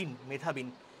যুগ বিন, মেধাবিন।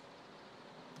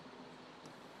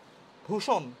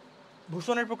 ভূষণ,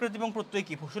 ভূষণের প্রকৃতি এবং প্রত্যয়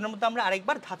কি? ভূষণের মধ্যে আমরা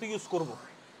আরেকবার ধাতু ইউজ করব,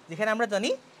 যেখানে আমরা জানি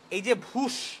এই যে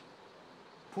ভূষ,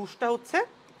 ভূষটা হচ্ছে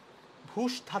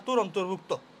ভূষ ধাতুর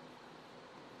অন্তর্ভুক্ত।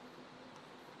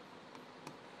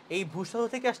 এই ভূষ ধাতু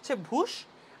থেকে আসছে ভূষ,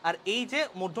 আর এই যে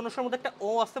মূর্ধন্যস্বরের মধ্যে একটা ও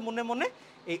আছে মনে মনে,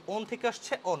 এই অন থেকে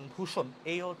আসছে অন, ভূষণ।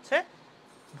 এই হচ্ছে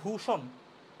ভূষণ,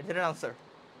 এটার আনসার।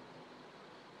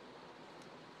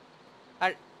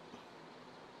 আর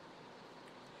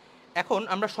এখন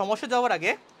আমরা সমাসে যাওয়ার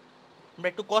আগে আমরা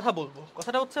একটু কথা বলবো।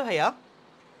 কথাটা হচ্ছে ভাইয়া,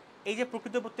 এই যে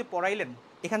প্রকৃতি প্রত্যয় পড়াইলেন,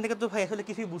 এখান থেকে তো ভাই আসলে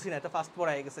কিছুই বুঝি না, এটা ফার্স্ট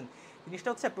পড়াই গেছেন। জিনিসটা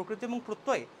হচ্ছে প্রকৃতি এবং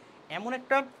প্রত্যয় এমন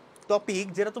একটা টপিক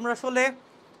যেটা তোমরা আসলে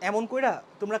এমন কইরা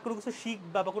তোমরা কোনো কিছু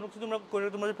শিখবা বা কোনো কিছু তোমরা করে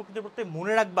তোমাদের প্রকৃতির প্রত্যয়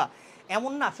মনে রাখবা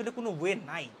এমন না, আসলে কোনো ওয়ে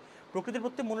নাই। প্রকৃতির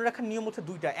প্রত্যয় মনে রাখার নিয়ম হচ্ছে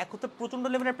দুইটা, এক হচ্ছে প্রচণ্ড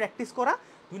লেভেলের প্র্যাকটিস করা,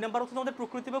 দুই নাম্বার হচ্ছে তোমাদের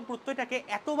প্রকৃতি এবং প্রত্যয়টাকে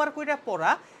এতবার কইরা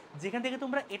পড়া যেখান থেকে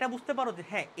তোমরা এটা বুঝতে পারো যে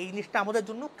হ্যাঁ এই জিনিসটা আমাদের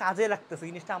জন্য কাজে লাগতেছে,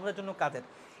 এই জিনিসটা আমাদের জন্য কাজের।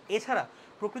 এছাড়া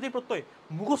প্রকৃতির প্রত্যয়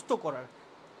মুখস্থ করার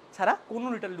ছাড়া কোনো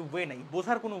লিটারালি ওয়ে নাই,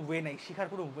 বোঝার কোনো ওয়ে নাই, শেখার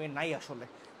কোনো ওয়ে নাই। আসলে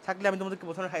থাকলে আমি তোমাদেরকে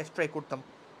বোঝানোর হাইস্ট ট্রাই করতাম।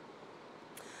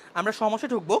 আমরা সমাসে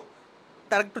ঢুকবো,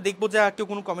 তার একটু দেখবো যে কেউ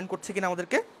কোনো কমেন্ট করছে কিনা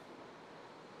আমাদেরকে।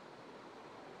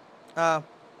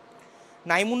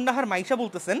 নাইমুন্নাহার মাইশা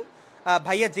বলতেছেন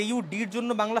ভাইয়া জেইউ ডির জন্য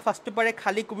বাংলা ফার্স্ট পেপারে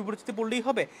খালি কবি পরিচিতি পড়লেই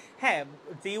হবে? হ্যাঁ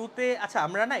জেইউতে, আচ্ছা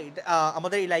আমরা না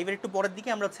আমাদের এই লাইভের একটু পরের দিকে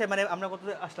আমরা হচ্ছে মানে আমরা কত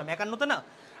আসলাম 51তে না,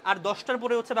 আর 10টার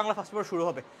পরে হচ্ছে বাংলা ফার্স্ট পেপার শুরু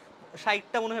হবে।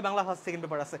 60টা মনে হয় বাংলা ফার্স্ট সেকেন্ড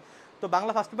পেপার আছে। তো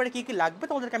বাংলা ফার্স্ট পেপারে কী কী লাগবে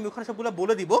তোমাদেরকে আমি ওখানে সবগুলো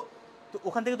বলে দিব, তো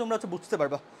ওখান থেকে তোমরা হচ্ছে বুঝতে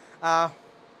পারবা।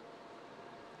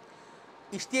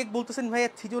 ইশতিয়াক বলতেছেন ভাইয়া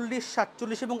 46,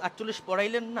 47 এবং 48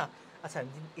 পড়াইলেন না? আচ্ছা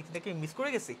এটাকে মিস করে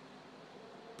গেছি,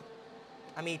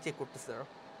 আমি চেক করতেছি।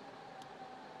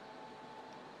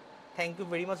 থ্যাংক ইউ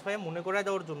ভেরি মাচ ভাইয়া মনে করে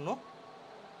দেওয়ার জন্য।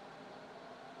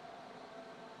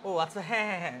 ও আচ্ছা হ্যাঁ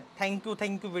হ্যাঁ হ্যাঁ,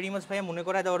 থ্যাংক ইউ ভেরি মাচ ভাইয়া মনে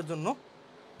করে দেওয়ার জন্য।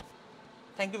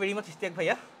 Thank you very much Ishtiaq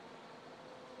ভাইয়া।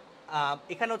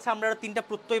 এখানে হচ্ছে আমরা 3টা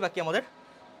প্রত্যয় বাকি, আমাদের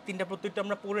 3টা প্রত্যয়টা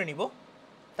আমরা পড়ে নিব,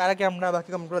 তার আগে আমরা বাকি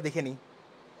কমেন্টগুলো দেখে নিই।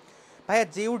 ভাইয়া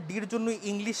জেইউ ডির জন্য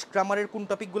ইংলিশ গ্রামারের কোন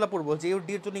টপিকগুলো পড়বো? জেইউ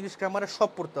ডির জন্য ইংলিশ গ্রামারের সব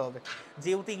পড়তে হবে।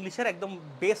 জেইউতে ইংলিশের একদম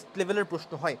বেস্ট লেভেলের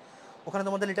প্রশ্ন হয়, ওখানে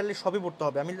তোমাদের লিটারালি সবই পড়তে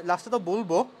হবে। আমি লাস্টে তো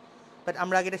বলবো, বাট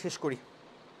আমরা আগে এটা শেষ করি।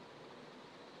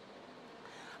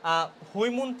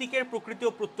 হৈমন্তিকের প্রকৃতি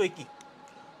ও প্রত্যয় কি?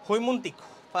 হৈমন্তিক,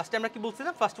 ফার্স্টে আমরা কি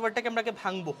বলছিলাম, ফার্স্ট ওয়ার্ডটাকে আমরা আগে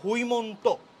ভাঙবো। হৈমন্ত,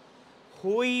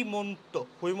 হৈমন্ত,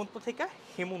 হৈমন্ত থেকে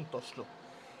হেমন্ত আসলো।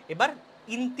 এবার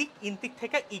ইন্তিক, ইন্তিক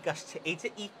থেকে ইক আসছে। এই যে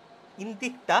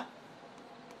ইন্তিকটা,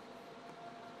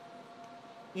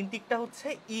 ইন্তিকটা হচ্ছে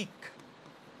ইক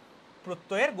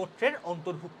প্রত্যয়ের গোত্রের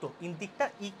অন্তর্ভুক্ত। ইন্তিকটা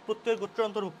ইক প্রত্যয়ের গোত্রের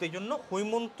অন্তর্ভুক্ত, এই জন্য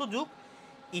হৈমন্ত যুগ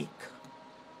ইক।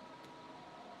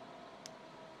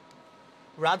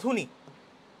 রাধুনি,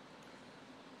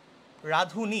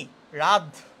 রাধুনি, রাধ,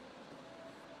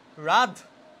 রাধ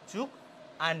যুগ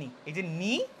আনি। এই যে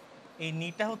নি, এই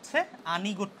নিটা হচ্ছে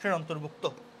আনি গোত্রের অন্তর্ভুক্ত,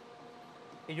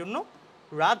 এই জন্য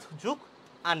রাধ যুগ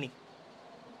আনি।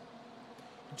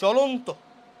 জ্বলন্ত,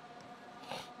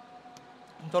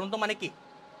 জ্বলন্ত মানে কি?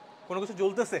 কোনো কিছু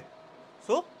জ্বলতেছে,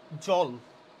 সো জল,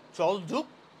 জল যুগ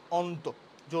অন্ত,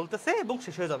 জ্বলতেছে এবং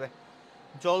শেষ হয়ে যাবে,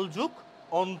 জল যুগ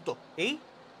অন্ত, এই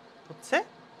হচ্ছে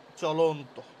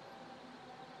জ্বলন্ত।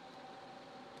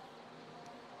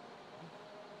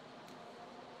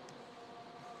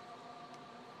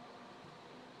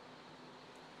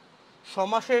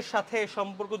 সমাসের সাথে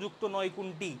সম্পর্কযুক্ত নয়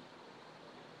কোনটি?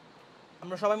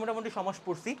 আমরা সবাই মোটামুটি সমাস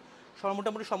পড়ছি, সবাই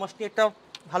মোটামুটি সমাস নিয়ে একটা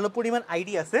ভালো পরিমাণ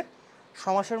আইডিয়া আছে।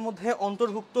 সমাসের মধ্যে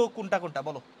অন্তর্ভুক্ত কোনটা কোনটা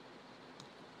বলো?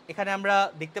 এখানে আমরা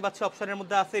দেখতে পাচ্ছি অপশনের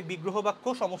মধ্যে আছে বিগ্রহ বাক্য,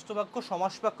 সমস্ত বাক্য,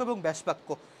 সমাস বাক্য এবং ব্যাস বাক্য।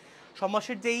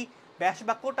 সমাসের যেই ব্যাস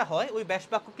বাক্যটা হয় ওই ব্যাস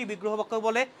বাক্যকে বিগ্রহ বাক্য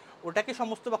বলে, ওটাকে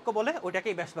সমস্ত বাক্য বলে,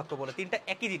 ওইটাকেই ব্যাস বাক্য বলে। তিনটা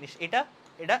একই জিনিস, এটা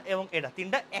এটা এবং এটা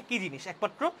তিনটা একই জিনিস।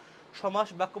 একমাত্র সমাস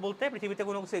বাক্য বলতে পৃথিবীতে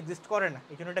কোনো কিছু এক্সিস্ট করে না,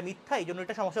 এই জন্য এটা মিথ্যা, এই জন্য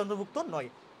এটা সমাসের অন্তর্ভুক্ত নয়।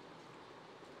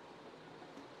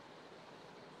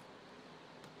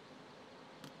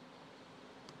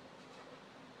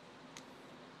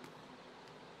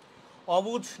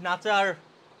 অবুঝ, নাচার,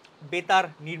 বেতার,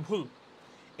 নির্ভুল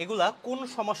এগুলা কোন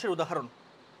সমাসের উদাহরণ?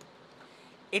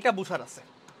 এটা বোঝার আছে,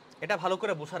 এটা ভালো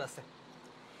করে বোঝার আছে,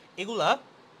 এগুলা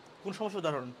কোন সমাসের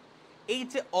উদাহরণ। এই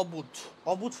যে অবুঝ,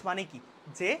 অবুঝ মানে কি?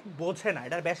 যে বোঝে না,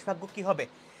 এটার ব্যাসভাগ্য কি হবে?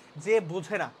 যে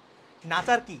বোঝে না।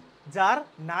 নাচার কি? যার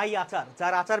নাই আচার,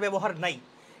 যার আচার ব্যবহার নাই।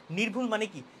 নির্ভুল মানে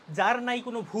কি? যার নাই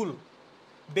কোনো ভুল।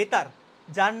 বেতার,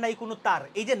 যার নাই কোনো তার।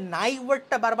 এই যে নাই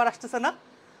ওয়ার্ডটা বারবার আসতেছে না,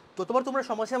 তো তোমরা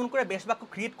সমস্যা এমন করে ব্যাসবাক্য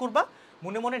ক্রিয়েট করবা,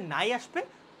 মনে মনে নাই আসবে,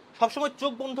 সবসময়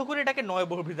চোখ বন্ধ করে এটাকে নয়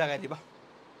বহুব্রীহি জায়গায় দিবা।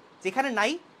 যেখানে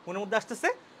নাই মনের মধ্যে আসতেছে,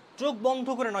 চোখ বন্ধ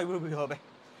করে নয় বহুব্রীহি হবে।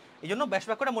 এই জন্য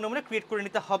ব্যাসবাক্যটা মনে মনে ক্রিয়েট করে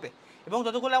নিতে হবে। এবং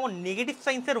যতগুলো এমন নেগেটিভ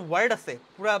সাইন্সের ওয়ার্ড আছে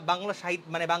পুরা বাংলা সাহিত্য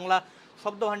মানে বাংলা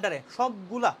শব্দ ভাণ্ডারে,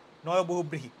 সবগুলা নয়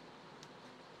বহুব্রীহি।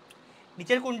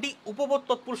 নিচের কোনটি উপপদ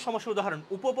তৎপুরুষ সমাসের উদাহরণ?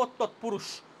 উপপদ তৎপুরুষ,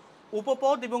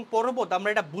 উপপদ এবং পরপদ আমরা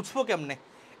এটা বুঝবো কেমনে?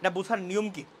 এটা বোঝার নিয়ম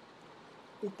কি?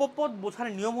 উপপদ বোঝার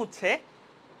নিয়ম হচ্ছে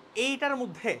এইটার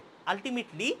মধ্যে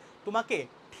আলটিমেটলি তোমাকে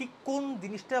ঠিক কোন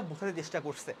জিনিসটা বোঝাতে চেষ্টা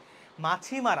করছে।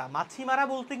 মাছি মারা, মাছি মারা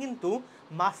বলতে কিন্তু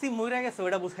মাছি মইরা গেছে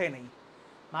ওটা বোঝায় নাই।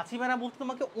 মাছি মারা বলতে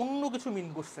তোমাকে অন্য কিছু মিন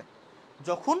করছে।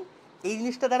 যখন এই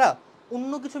জিনিসটা দ্বারা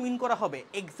অন্য কিছু মিন করা হবে,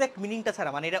 এক্স্যাক্ট মিনিংটা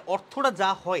ছাড়া, মানে এটা অর্থটা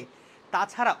যা হয়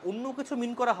তাছাড়া অন্য কিছু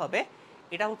মিন করা হবে,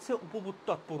 এটা হচ্ছে উপপদ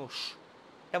তৎপুরুষ।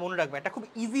 এটা মনে রাখবে, এটা খুব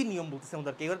ইজি নিয়ম বলতেছে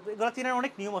আমাদেরকে। এগুলো চেনার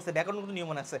অনেক নিয়ম আছে, ব্যাকরণগত নিয়ম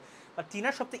আছে, বা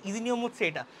চেনার সবচেয়ে ইজি নিয়ম হচ্ছে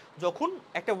এটা। যখন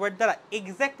একটা ওয়ার্ড দ্বারা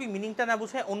এক্স্যাক্টলি মিনিংটা না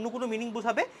বোঝায় অন্য কোনো মিনিং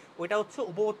বোঝাবে, ওইটা হচ্ছে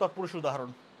উপপদ তৎপুরুষ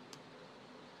উদাহরণ।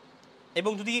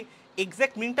 এবং যদি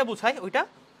এক্স্যাক্ট মিনিংটা বোঝায়, ওইটা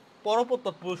পরপদ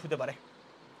তৎপুরুষ হতে পারে।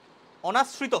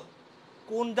 অনাশ্রিত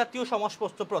কোন জাতীয়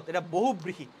সমাসপত্রপদ? এটা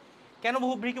বহুব্রীহি। কেন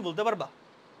বহুব্রীহি কি বলতে পারবা?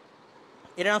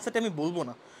 এর আনসারটা আমি বলবো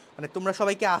না, মানে তোমরা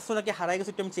সবাইকে আসো নাকি হারাই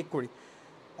গেছো একটু আমি চেক করি।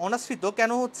 অনাশ্রিত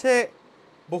কেন হচ্ছে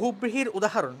বহুব্রীহির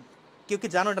উদাহরণ? কেউ কি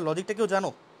জানো এটা লজিকটা? কেউ জানো?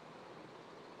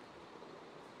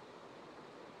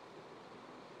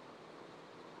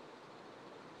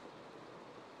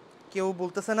 কেউ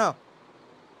বলতেছে না।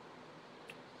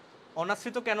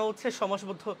 অনাশ্রিত কেন হচ্ছে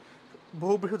সমাসবদ্ধ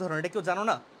বহুব্রীহি উদাহরণ, এটা কেউ জানো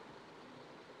না?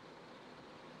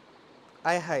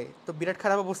 আয় হায়, তো বিরাট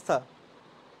খারাপ অবস্থা।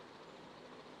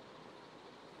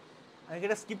 আমি কি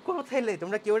এটা স্কিপ করবো তাইলে?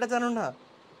 তোমরা কেউ এটা জানো না?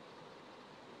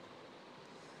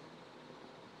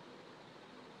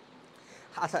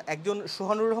 আচ্ছা, একজন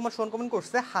সোহানুর রহমান সোহান কমেন্ট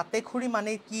করছে, হাতে খড়ি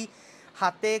মানে কি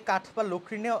হাতে কাঠ বা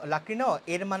লাকড়ি নেওয়া,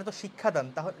 এর মানে তো শিক্ষাদান,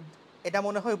 তাহলে এটা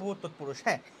মনে হয় উপভূত তৎপুরুষ।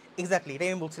 হ্যাঁ, এক্স্যাক্টলি, এটাই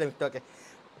আমি বলছিলাম একটু আগে।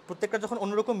 প্রত্যেকটা যখন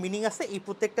অন্যরকম মিনিং আছে, এই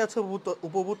প্রত্যেকটা হচ্ছে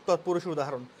উপভূত তৎপুরুষের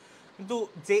উদাহরণ। কিন্তু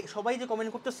যে সবাই যে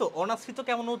কমেন্ট করতেছো অনাশ্রিত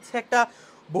কেমন হচ্ছে একটা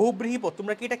বহুব্রীহি পদ,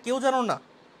 তোমরা কি এটা কেউ জানো না?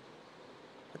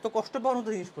 এত কষ্ট পাওয়ার মতো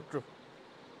জিনিসপত্র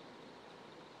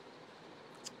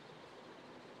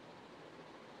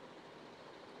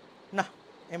না,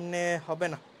 এমনি হবে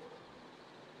না।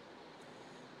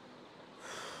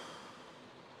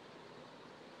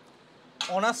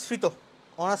 অনাশ্রিত,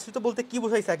 অনাশ্রিত বলতে কি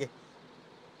বোঝাইছে আগে?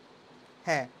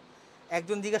 হ্যাঁ,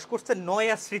 একজন জিজ্ঞাসা করছে নয়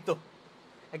আশ্রিত,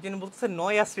 একজন বলতেছে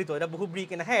নয় আশ্রিত, এটা বহুব্রীহি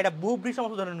কিনা। হ্যাঁ, এটা বহুব্রীহি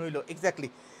সমাস উদাহরণ হইল, এক্স্যাক্টলি।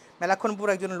 মেলাক্ষণ পুরো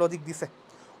একজনের লজিক দিছে।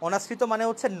 অনাশ্রিত মানে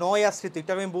হচ্ছে নয় আশ্রিত,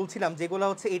 এটা আমি বলছিলাম যেগুলো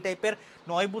হচ্ছে এই টাইপের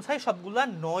নয় বোঝায়, সবগুলা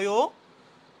নয়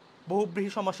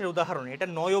বহুব্রীহি সমাসের উদাহরণ। এটা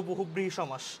নয় বহুব্রীহি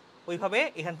সমাস, ওইভাবে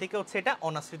এখান থেকে হচ্ছে এটা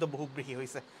অনাশ্রিত বহুব্রীহি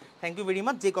হয়েছে। থ্যাংক ইউ ভেরি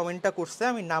মাচ যে কমেন্টটা করছে,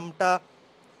 আমি নামটা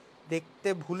দেখতে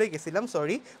ভুলে গেছিলাম,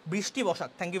 সরি। বৃষ্টি Basak,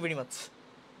 thank you very much.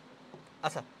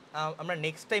 আচ্ছা, আমরা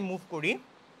নেক্সট টাইম মুভ করি।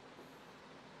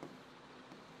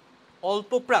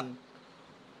 অল্পপ্রাণ,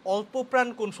 অল্পপ্রাণ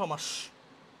কোন সমাস?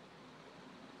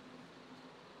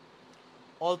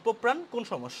 অল্পপ্রাণ কোন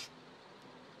সমাস?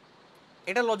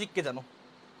 এটা লজিককে জানো,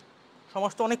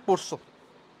 সমাস তো অনেক পড়ছো,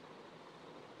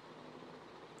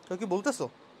 কেউ কি বলতেছো?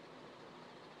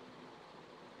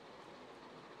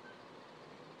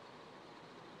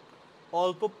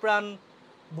 অল্পপ্রাণ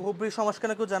বহুব্রীহি সমাস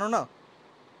কেন কেউ জানো না?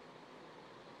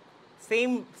 সেম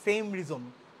সেম রিজন,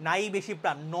 নাই বেশি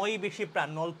প্রাণ, নয় বেশি প্রাণ,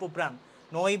 অল্প প্রাণ,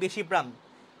 নয় বেশি প্রাণ।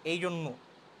 এই জন্য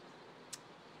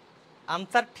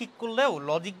আনসার ঠিক করলেও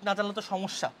লজিক না জানলে তো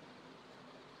সমস্যা।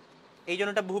 এই জন্য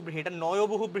এটা বহুব্রীহি, এটা নয়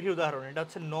বহুব্রীহি উদাহরণ, এটা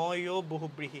হচ্ছে নয়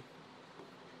বহুব্রীহি,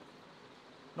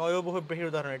 নয় বহুব্রীহির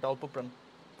উদাহরণ এটা অল্প প্রাণ,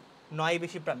 নয়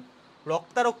বেশি প্রাণ।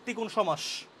 রক্তারক্তি কোন সমাস?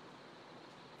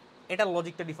 এটা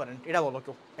লজিকটা ডিফারেন্ট, এটা বলো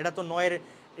কেউ। এটা তো নয়ের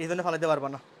রিজনে ফেলাতে পারবা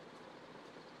না।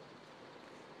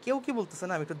 কেউ কি বলতেছে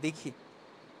না, আমি একটু দেখি।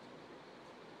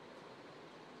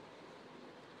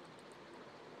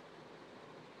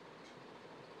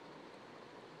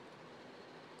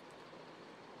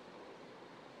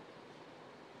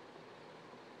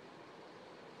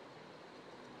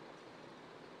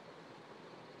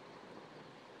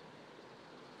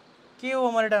 কেউ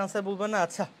আমার এটা আনসার বলবে না।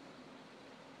 আচ্ছা,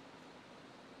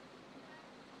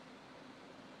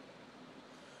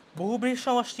 বহুব্রীহি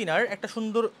সমাস চিনার একটা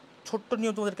সুন্দর ছোট্ট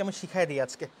নিয়ম তোমাদেরকে আমি শিখাই দিই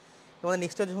আজকে, তোমাদের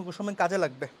নেক্সট যখন সময় কাজে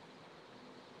লাগবে।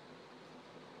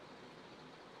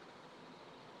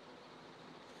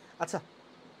 আচ্ছা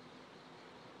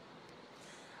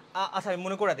আচ্ছা আমি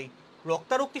মনে করে দিই,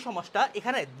 রক্তারক্তি সমাসটা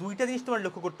এখানে দুইটা জিনিস তোমার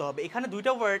লক্ষ্য করতে হবে। এখানে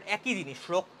দুইটা ওয়ার্ড একই জিনিস,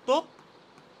 রক্ত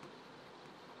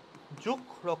যোগ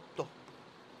রক্ত,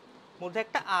 মধ্যে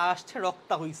একটা আসছে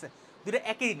রক্তা হইছে, দুটো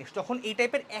একই জিনিস। যখন এই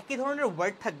টাইপের একই ধরনের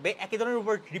ওয়ার্ড থাকবে, একই ধরনের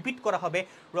ওয়ার্ড রিপিট করা হবে,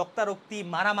 রক্তারক্তি,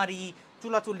 মারামারি,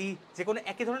 চুলাচুলি, যে কোনো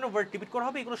একই ধরনের ওয়ার্ড রিপিট করা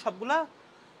হবে, এগুলো সবগুলা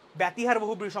ব্যতিহার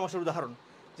বহুব্রীহি সমাসের উদাহরণ।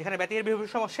 যেখানে ব্যতিহার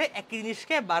বহুব্রীহি সমাসে একই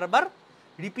জিনিসকে বারবার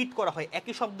রিপিট করা হয়,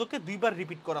 একই শব্দকে দুইবার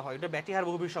রিপিট করা হয়, এটা ব্যতিহার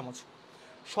বহুব্রীহি সমাস।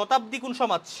 শতাব্দী কোন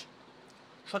সমাজ?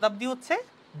 শতাব্দী হচ্ছে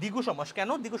দ্বিগু সমাস। কেন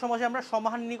দ্বিগু সমাসে আমরা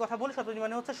সমাহার নিয়ে কথা বলি? শতাব্দী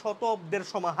মানে হচ্ছে শত অব্দের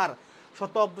সমাহার,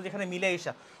 শত অব্দ যেখানে মিলে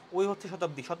আসা, ওই হচ্ছে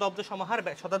শতাব্দী। শত অব্দের সমাহার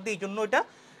শতাব্দী, এই জন্য এটা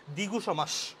দ্বিগু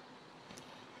সমাস।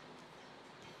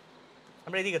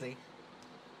 আমরা এদিকে যাই।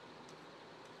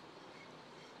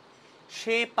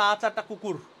 সে পা চাটা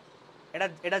কুকুর,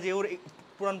 এটা যে ওর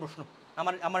পুরান প্রশ্ন,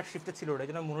 আমার শিফটে ছিল ওটা, এই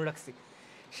জন্য আমি মনে রাখছি।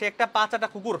 সে একটা পা চাটা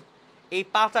কুকুর, এই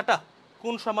পা চাটা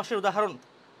কোন সমাসের উদাহরণ?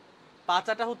 পা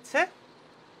চাটা হচ্ছে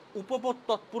উপপদ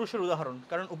তৎপুরুষের উদাহরণ।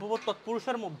 কারণ উপপদ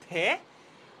তৎপুরুষের মধ্যে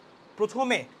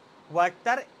প্রথমে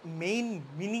ওয়ার্ডটার মেইন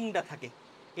মিনিংটা থাকে।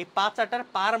 এই পা চাটার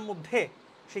পার মধ্যে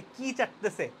সে কি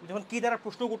চাটতেছে, যখন কি দ্বারা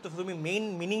প্রশ্ন করতেছো, তুমি মেইন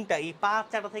মিনিংটা এই পা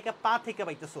চাটা থেকে পা থেকে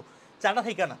পাইতেছো, চাটা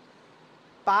থেকে না।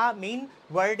 পা মেইন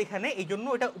ওয়ার্ড এখানে, এই জন্য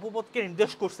এটা উপপদকে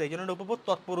নির্দেশ করছে, এই জন্য এটা উপপদ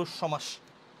তৎপুরুষ সমাস।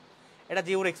 এটা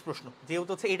যে ওর এক্স প্রশ্ন,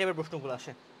 যেহেতু হচ্ছে এই টাইপের প্রশ্নগুলো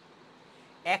আসে।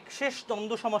 একশেষ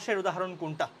দ্বন্দ্ব সমাসের উদাহরণ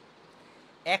কোনটা?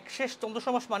 একশেষ দ্বন্দ্ব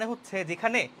সমাস মানে হচ্ছে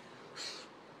যেখানে,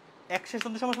 একশেষ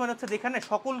দ্বন্দ্ব সমাস মানে হচ্ছে যেখানে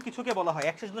সকল কিছুকে বলা হয়।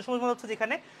 একশেষ দ্বন্দ্ব সমাস মানে হচ্ছে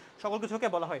যেখানে সকল কিছুকে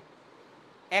বলা হয়।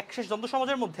 একশেষ দ্বন্দ্ব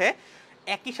সমাজের মধ্যে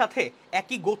একই সাথে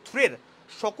একই গোত্রের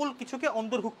সকল কিছুকে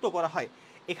অন্তর্ভুক্ত করা হয়।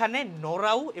 এখানে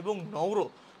নরাউ এবং নৌর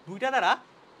দুইটা দ্বারা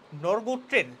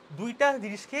নরগোত্রের দুইটা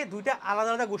জিনিসকে, দুইটা আলাদা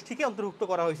আলাদা গোষ্ঠীকে অন্তর্ভুক্ত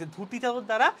করা হয়েছে। ধুতি চাদর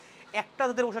দ্বারা একটা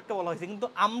জাতের পোশাককে বলা হয়েছে, কিন্তু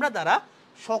আমরা দ্বারা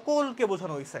সকলকে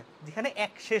বোঝানো হয়েছে, যেখানে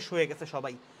এক শেষ হয়ে গেছে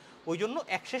সবাই, ওই জন্য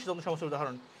একশেষ দ্বন্দ্ব সমাসের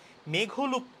উদাহরণ।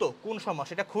 মেঘলুপ্ত কোন সমাস?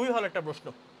 এটা খুবই ভালো একটা প্রশ্ন।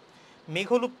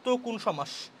 মেঘলুপ্ত কোন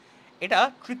সমাস? এটা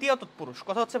তৃতীয় তৎপুরুষ।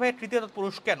 কথা হচ্ছে ভাই তৃতীয়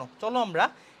তৎপুরুষ কেন? চলো আমরা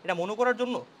এটা মনে করার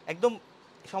জন্য একদম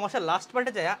সমাসের লাস্ট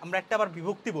পার্টে যাই, আমরা একটা আবার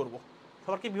বিভক্তি পড়বো।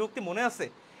 সবার কি বিভক্তি মনে আছে?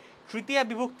 তৃতীয়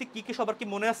বিভক্তি কি কি সবার কি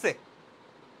মনে আছে?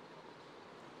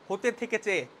 হতে থেকে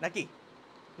চেয়ে নাকি,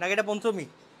 নাকি এটা পঞ্চমী?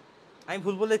 আমি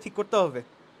ভুল বললে ঠিক করতে হবে।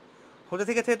 হতে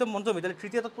থেকে চেয়ে তো পঞ্চমী, তাহলে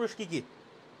তৃতীয় তৎপুরুষ কি কি,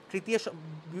 তৃতীয়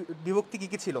বিভক্তি কি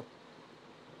কি ছিল?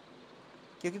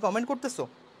 কেউ কি কমেন্ট করতেছো?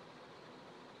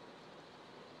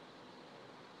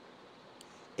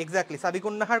 এক্স্যাক্টলি,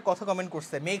 সাবিকুন্নাহার কথা কমেন্ট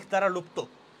করছে। মেঘ দ্বারা লুপ্ত,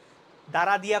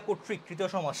 দ্বারা দিয়া কর্তৃক তৃতীয়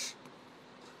সমাস,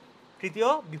 তৃতীয়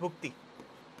বিভক্তি,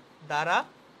 দ্বারা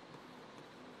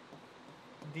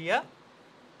দিয়া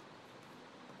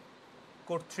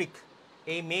কর্তৃক।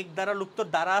 এই মেঘ দ্বারা লুপ্ত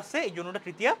দ্বারা আছে, এই জন্য এটা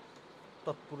তৃতীয়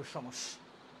তৎপুরুষ সমাস।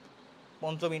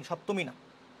 পঞ্চমী, সপ্তমী না,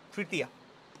 তৃতীয়া।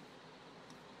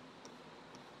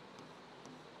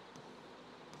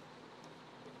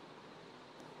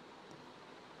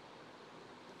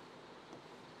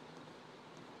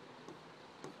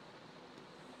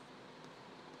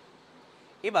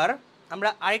 এবার আমরা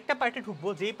আরেকটা পার্টে ঢুকবো,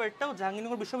 যেই পার্টটাও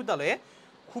জাহাঙ্গীরনগর বিশ্ববিদ্যালয়ে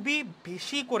খুবই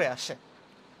বেশি করে আসে,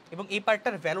 এবং এই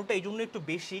পার্টটার ভ্যালুটা এই জন্য একটু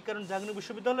বেশি কারণ জাহাঙ্গীরনগর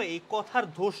বিশ্ববিদ্যালয়ে এই কথার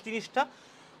দোষ জিনিসটা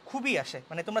খুবই আসে।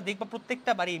 মানে তোমরা দেখবা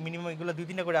প্রত্যেকটা বাড়ি মিনিমাম এগুলো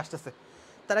 2-3টা করে আসতেছে।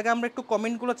 তার আগে আমরা একটু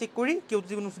কমেন্টগুলো চেক করি। কেউ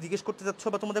যদি কোনো জিজ্ঞেস করতে চাচ্ছ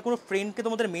বা তোমাদের কোনো ফ্রেন্ডকে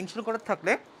তোমাদের মেনশন করার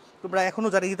থাকলে তোমরা এখনও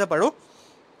জানিয়ে দিতে পারো।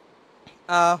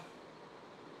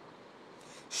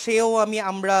 সেও আমি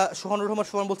আমরা, সোহানুর রহমান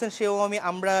সোহান বলছেন সেও আমি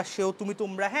আমরা, সেও তুমি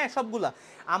তোমরা, হ্যাঁ সবগুলা।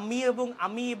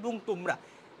 আমি এবং তোমরা,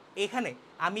 এখানে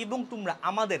আমি এবং তোমরা,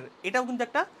 আমাদের, এটাও কিন্তু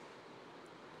একটা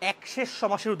একশেষ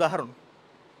সমাসের উদাহরণ।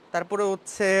 তারপরে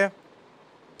হচ্ছে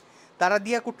তারা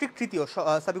দিয়া কর্তৃক তৃতীয়,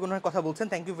 সাবিকুন্নাহার কথা বলছেন,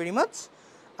 thank you very much.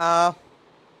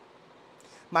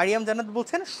 Mariam জান্নাত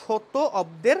বলছেন শত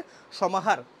অব্দের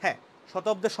সমাহার, হ্যাঁ শত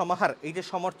অব্দের সমাহার, এই যে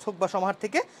সমর্থক বা সমাহার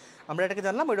থেকে আমরা এটাকে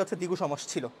জানলাম, এটা হচ্ছে দ্বিগু সমাস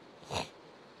ছিল।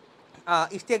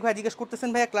 ইশতিয়াক ভাই জিজ্ঞেস করতেছেন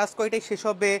ভাইয়া ক্লাস কয়টায় শেষ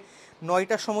হবে?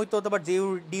 9টার সময় তো আবার যে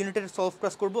ডি ইউনিটের সলভ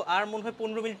ক্লাস করবো, আর মনে হয়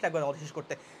 15 মিনিট লাগবে আমাদের শেষ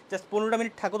করতে। জাস্ট 15টা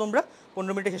মিনিট থাকো তোমরা,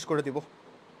 15 মিনিটে শেষ করে দিব।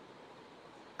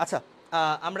 আচ্ছা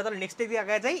আমরা তাহলে নেক্সট দিকে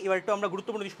আগে যাই। এবার একটু আমরা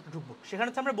গুরুত্বপূর্ণ জিনিসপত্র ঢুকবো। সেখানে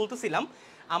হচ্ছে আমরা বলতেছিলাম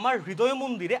আমার হৃদয়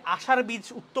মন্দিরে আশার বীজ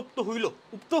উত্তপ্ত হইল,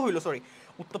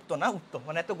 উত্তপ্ত না,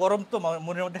 মানে এত গরম তো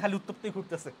মনের মধ্যে খালি উত্তপ্তই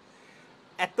ঘুরতেছে।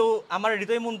 এত আমার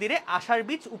হৃদয় মন্দিরে আশার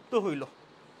বীজ উক্ত হইল,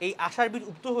 এই আশার বীজ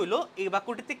উক্ত হইল, এই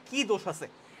বাক্যটিতে কি দোষ আছে,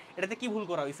 এটাতে কি ভুল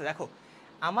করা হয়েছে? দেখো,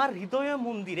 আমার হৃদয়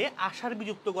মন্দিরে আশার বীজ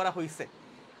উক্ত করা হয়েছে।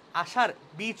 আশার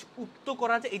বীজ উক্ত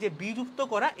করা, যে এই যে বীজ উক্ত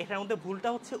করা, এটার মধ্যে ভুলটা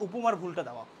হচ্ছে উপমার ভুলটা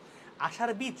দেওয়া।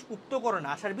 আশার বীজ উক্ত করে না,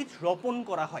 আশার বীজ রোপণ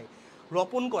করা হয়।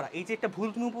 রোপণ করা, এই যে একটা ভুল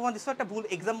তুমি উপমা দিছো, একটা ভুল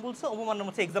এক্সাম্পল দিছো, উপমার নাম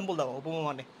হচ্ছে এক্সাম্পল দেওয়া, উপমা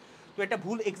মানে তো একটা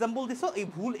ভুল এক্সাম্পল দিছো, এই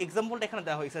ভুল এক্সাম্পলটা এখানে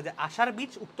দেওয়া হয়েছে যে আশার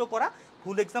বীজ উক্ত করা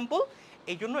ভুল এক্সাম্পল,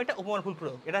 এই জন্য এটা উপমার ভুল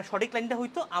প্রয়োগ। এটা সঠিক লাইনটা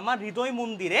হইতো আমার হৃদয়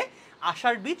মন্দিরে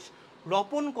আশার বীজ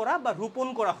রোপণ করা বা রোপণ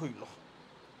করা হইল,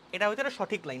 এটা হয়তো এটা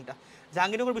সঠিক লাইনটা।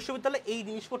 জাহাঙ্গীরনগর বিশ্ববিদ্যালয়ে এই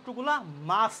জিনিসপত্রগুলো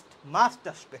মাস্ট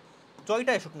আসবে,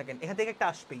 জয়টা এসুক না কেন এখান থেকে একটা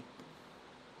আসবেই।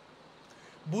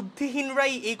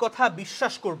 বুদ্ধিহীনরাই এই কথা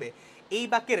বিশ্বাস করবে, এই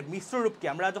বাক্যের মিশ্র রূপকে,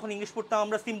 আমরা যখন ইংলিশ পড়তাম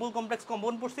আমরা সিম্পল কমপ্লেক্স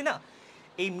কম্পাউন্ড পড়ছি না,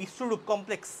 এই মিশ্র রূপ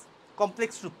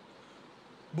কমপ্লেক্স রূপ,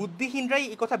 বুদ্ধিহীনরাই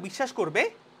এই কথা বিশ্বাস করবে,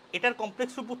 এটার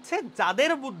কমপ্লেক্স রূপ হচ্ছে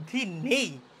যাদের বুদ্ধি নেই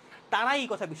তারাই এই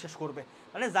কথা বিশ্বাস করবে,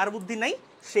 মানে যার বুদ্ধি নাই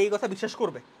সেই কথা বিশ্বাস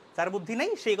করবে, যার বুদ্ধি নাই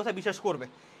সেই কথা বিশ্বাস করবে,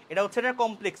 এটা হচ্ছে এটার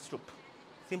কমপ্লেক্স রূপ।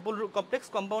 সিম্পল কমপ্লেক্স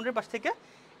কম্পাউন্ডের পাশ থেকে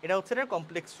এটা হচ্ছে এটার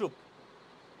কমপ্লেক্স রূপ,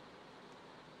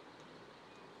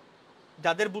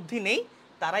 যাদের বুদ্ধি নেই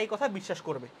তারা এই কথা বিশ্বাস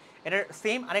করবে। এটার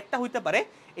সেম আরেকটা হইতে পারে,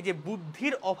 এই যে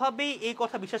বুদ্ধির অভাবেই এই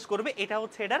কথা বিশ্বাস করবে, এটা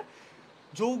হচ্ছে এটার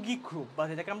যৌগিক রূপ, বা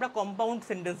যেটাকে আমরা কম্পাউন্ড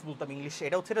সেন্টেন্স বলতাম ইংলিশে,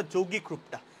 এটা হচ্ছে এটা যৌগিক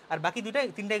রূপটা। আর বাকি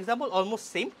তিনটা এক্সাম্পল অলমোস্ট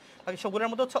সেম, বাকি সবগুলোর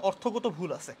মধ্যে হচ্ছে অর্থগত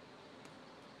ভুল আছে।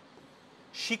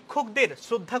 শিক্ষকদের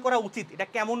শ্রদ্ধা করা উচিত, এটা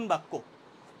কেমন বাক্য?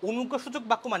 অনুজ্ঞাসূচক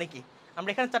বাক্য মানে কি? আমরা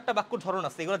এখানে 4টা বাক্য ধরন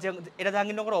আছে, এগুলো এটা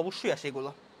জাহাঙ্গীরনগর অবশ্যই আসে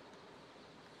এগুলো।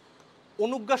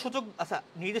 অনুজ্ঞাসূচক, আচ্ছা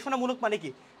নির্দেশনামূলক মানে কি?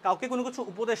 কাউকে কোনো কিছু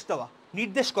উপদেশ দেওয়া,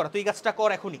 নির্দেশ করা, তুই এই কাজটা কর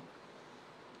এখনই।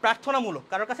 প্রার্থনামূলক,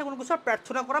 কারোর কাছে কোনো কিছু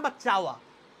প্রার্থনা করা বা চাওয়া।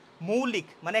 মৌলিক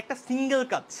মানে একটা সিঙ্গেল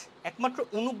কাজ। একমাত্র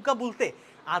অনুজ্ঞা বলতে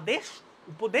আদেশ,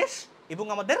 উপদেশ এবং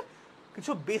আমাদের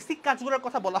কিছু বেসিক কাজগুলোর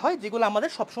কথা বলা হয়, যেগুলো আমাদের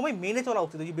সবসময় মেনে চলা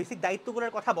উচিত, যে বেসিক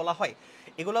দায়িত্বগুলোর কথা বলা হয়,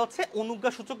 এগুলো হচ্ছে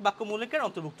অনুজ্ঞাসূচক বাক্য মৌলিকের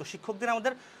অন্তর্ভুক্ত। শিক্ষকদের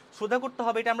আমাদের শ্রদ্ধা করতে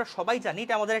হবে, এটা আমরা সবাই জানি,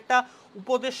 এটা আমাদের একটা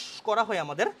উপদেশ করা হয়,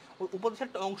 আমাদের ওই উপদেশের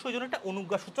একটা অংশ, জন্য একটা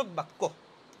অনুজ্ঞাসূচক বাক্য।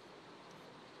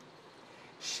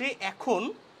 সে এখন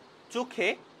চোখে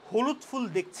হলুদ ফুল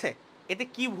দেখছে, এতে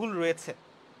কি ভুল রয়েছে?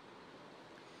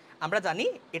 আমরা জানি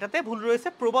এটাতে ভুল রয়েছে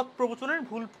প্রবাদ প্রবচনের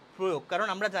ভুল প্রয়োগ, কারণ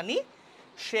আমরা জানি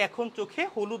সে এখন চোখে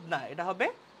হলুদ না, এটা হবে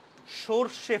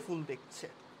সর্ষে ফুল দেখছে।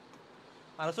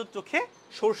 মানুষ চোখে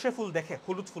সর্ষে ফুল দেখে,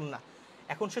 হলুদ ফুল না,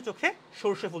 এখন সে চোখে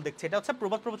সর্ষে ফুল দেখছে, এটা হচ্ছে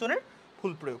প্রবাদ প্রবচনের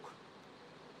ভুল প্রয়োগ।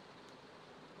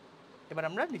 এবার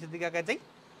আমরা নিচের দিকে আগে যাই।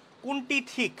 কোনটি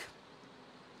ঠিক?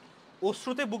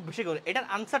 অশ্রুতে বুক ভেসে গেল, এটার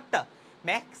আনসারটা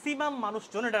ম্যাক্সিমাম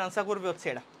মানুষজন এটার আনসার করবে হচ্ছে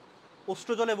এটা,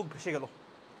 অশ্রু জলে বুক ভেসে গেল।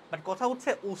 বাট কথা হচ্ছে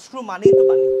অশ্রু মানেই তো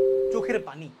পানি, চোখের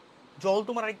পানি। জল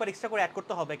তোমার আরেকবার এক্সট্রা করে অ্যাড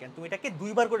করতে হবে কেন? তুমি এটাকে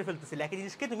 2বার করে ফেলতেছিলে, একই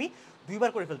জিনিসকে তুমি 2বার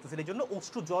করে ফেলতেছিলে, এই জন্য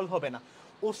অশ্রু জল হবে না,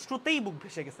 অশ্রুতেই বুক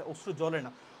ভেসে গেছে, অশ্রু জলে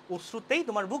না, অশ্রুতেই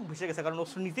তোমার বুক ভেসে গেছে, কারণ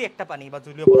অশ্রু নিজেই একটা পানি বা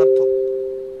জলীয় পদার্থ।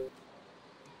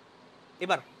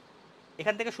 এবার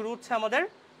এখান থেকে শুরু হচ্ছে আমাদের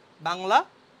বাংলা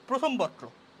প্রথম পত্র।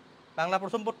 বাংলা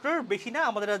প্রথম পত্রের বেশি না,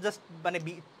 আমাদের জাস্ট মানে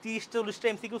 30-40টা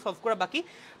এমসিকিউ সলভ করা বাকি।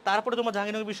 তারপরে তোমার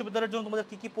জাহাঙ্গীরনগর বিশ্ববিদ্যালয়ের জন্য তোমাদের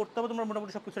কী কী পড়তে হবে তোমরা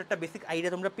মোটামুটি সব কিছুর একটা বেসিক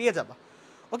আইডিয়া তোমরা পেয়ে যাবা।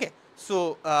 ওকে, সো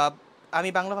আমি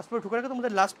বাংলা ফার্স্ট পেপার ঢুকে রাখে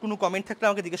তোমাদের লাস্ট কোনো কমেন্ট থাকলে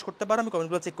আমাকে জিজ্ঞেস করতে পারো, আমি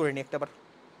কমেন্টগুলো চেক করে নিই একটাবার।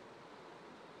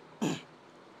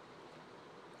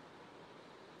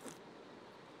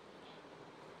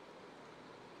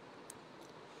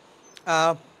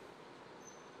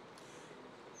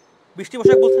 বৃষ্টি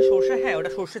পোশাক বলছে সর্ষে, হ্যাঁ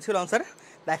ওটা সর্ষে ছিল আনসার,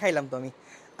 দেখাইলাম তো আমি।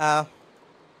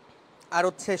 আর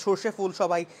হচ্ছে সর্ষে ফুল,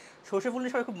 সবাই সর্ষে ফুল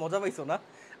নিয়ে সবাই খুব মজা পাইছো না?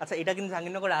 আচ্ছা, এটা কিন্তু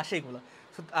জাহাঙ্গীরনগরে আসে এগুলো।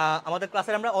 আমাদের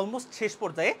ক্লাসের আমরা অলমোস্ট শেষ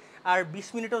পর্যায়ে, আর 20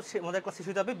 মিনিটও আমাদের ক্লাস শেষ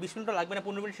হতে হবে, 20 মিনিটও লাগবে না,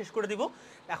 15 মিনিট শেষ করে দিব।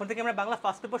 এখন থেকে আমরা বাংলা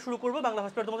ফার্স্ট পেপার শুরু করবো, বাংলা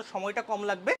ফার্স্ট পেপার তোমাদের সময়টা কম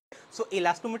লাগবে। সো এই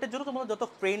লাস্ট মিনিটের জন্য তোমাদের যত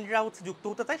ফ্রেন্ডরা হচ্ছে যুক্ত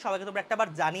হতে চায় সবাইকে তোমরা একটাবার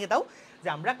জানিয়ে দাও যে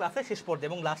আমরা ক্লাসের শেষ পর্যায়ে,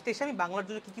 এবং লাস্টে এসে আমি বাংলার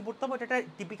জন্য কী কী পড়তে হবে এটা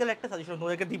টিপিক্যাল একটা সাজেশন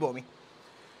তোমাদেরকে দিব আমি।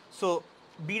 সো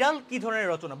বিড়াল কি ধরনের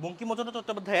রচনা? বঙ্কিমচন্দ্র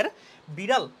চট্টোপাধ্যায়ের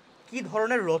বিড়াল কি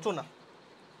ধরনের রচনা,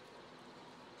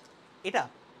 এটা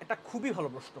একটা খুবই ভালো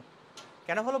প্রশ্ন।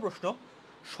 কেন ভালো প্রশ্ন?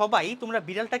 সবাই তোমরা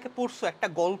বিড়ালটাকে পড়ছো একটা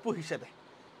গল্প হিসেবে,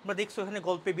 তোমরা দেখছো এখানে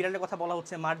গল্পে বিড়ালের কথা বলা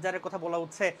হচ্ছে, মার্জারের কথা বলা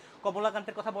হচ্ছে,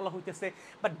 কমলাকান্তের কথা বলা হইতেছে,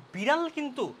 বাট বিড়াল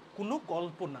কিন্তু কোনো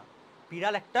গল্প না,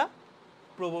 বিড়াল একটা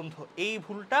প্রবন্ধ, এই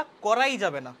ভুলটা করাই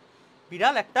যাবে না।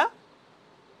 বিড়াল একটা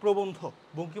প্রবন্ধ,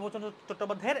 বঙ্কিমচন্দ্র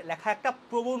চট্টোপাধ্যায়ের লেখা একটা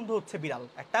প্রবন্ধ হচ্ছে বিড়াল,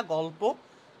 একটা গল্প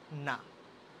না।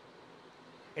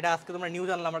 এটা আজকে তোমরা নিউজ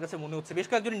আনলে আমার কাছে মনে হচ্ছে, বেশ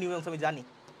কয়েকজন নিউজ আনছে আমি জানি।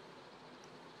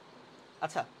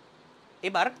 আচ্ছা,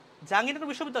 এবার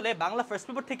জাহাঙ্গীরনগর বিশ্ববিদ্যালয়ে বাংলা ফার্স্ট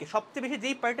পেপার থেকে সবচেয়ে বেশি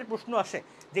যেই পার্টের প্রশ্ন আসে,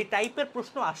 যেই টাইপের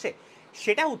প্রশ্ন আসে,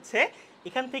 সেটা হচ্ছে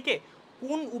এখান থেকে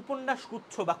কোন উপন্যাস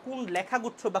গুচ্ছ বা কোন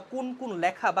লেখাগুচ্ছ বা কোন কোন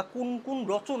লেখা বা কোন কোন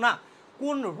রচনা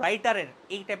কোন রাইটারের,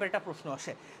 এই টাইপের একটা প্রশ্ন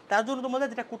আসে। তার জন্য তোমাদের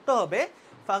যেটা করতে হবে,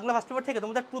 বাংলা ফার্স্ট পেপার থেকে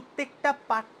তোমাদের প্রত্যেকটা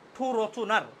পাঠ্য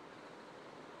রচনার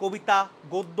কবিতা,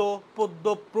 গদ্য, পদ্য,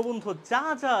 প্রবন্ধ যা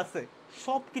যা আছে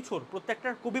সব কিছুর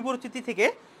প্রত্যেকটার কবি পরিচিতি থেকে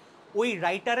ওই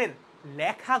রাইটারের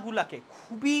লেখাগুলাকে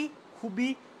খুবই খুবই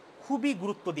খুবই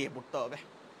গুরুত্ব দিয়ে পড়তে হবে।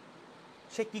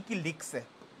 সে কি কি লিখছে।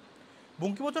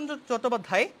 বঙ্কিমচন্দ্র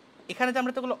চট্টোপাধ্যায়, এখানে যে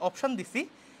আমরা এতগুলো অপশান দিছি,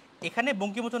 এখানে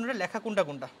বঙ্কিমচন্দ্রের লেখা কোনটা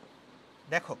কোনটা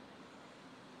দেখো।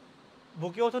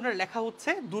 বঙ্কিমচন্দ্রের লেখা হচ্ছে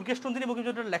দুর্গেশনন্দিনী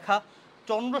বঙ্কিমচন্দ্রের লেখা,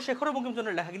 চন্দ্রশেখর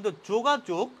বঙ্কিমচন্দ্রের লেখা, কিন্তু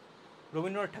যোগাযোগ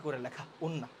রবীন্দ্রনাথ ঠাকুরের লেখা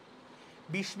অন্য।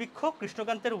 বিষবৃক্ষ,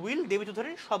 কৃষ্ণকান্তের উইল, দেবী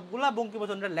চৌধুরী, সবগুলা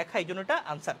বঙ্কিমচন্দ্রের লেখা, এই জন্য এটা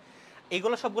আনসার।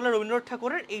 এইগুলো সবগুলো রবীন্দ্রনাথ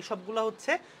ঠাকুরের, এই সবগুলা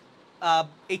হচ্ছে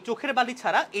এই চোখের বালি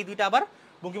ছাড়া এই দুইটা আবার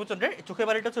বঙ্কিমচন্দ্রের। চোখের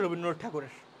বালিটা হচ্ছে রবীন্দ্রনাথ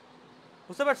ঠাকুরের,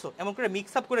 বুঝতে পারছো? এমন করে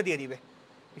মিক্স আপ করে দিয়ে দিবে,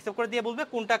 মিক্স আপ করে দিয়ে বলবে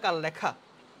কোনটা কার লেখা।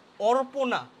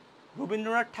 অর্পণা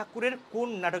রবীন্দ্রনাথ ঠাকুরের কোন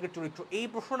নাটকের চরিত্র? এই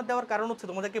প্রশ্নটা দেওয়ার কারণ হচ্ছে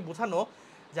তোমাদেরকে বোঝানো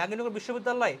জাহাঙ্গীরনগর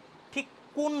বিশ্ববিদ্যালয় ঠিক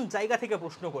কোন জায়গা থেকে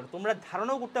প্রশ্ন করে তোমরা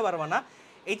ধারণাও করতে পারবা না।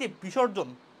 এই যে বিসর্জন,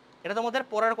 এটা তোমাদের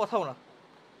পড়ার কথাও না,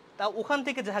 তা ওখান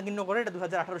থেকে জাহাঙ্গীরনগরে এটা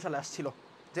 2018 সালে আসছিল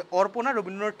যে অর্পণা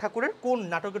রবীন্দ্রনাথ ঠাকুরের কোন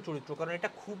নাটকের চরিত্র, কারণ এটা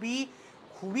খুবই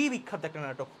খুবই বিখ্যাত একটা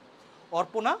নাটক।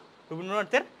 অর্পণা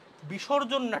রবীন্দ্রনাথের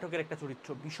বিসর্জন নাটকের একটা চরিত্র,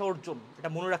 বিসর্জন, এটা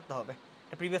মনে রাখতে হবে।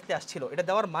 এটা প্রিভিয়াসলি আসছিল। এটা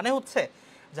দেওয়ার মানে হচ্ছে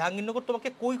জাহাঙ্গীরনগর তোমাকে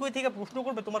কই কই থেকে প্রশ্ন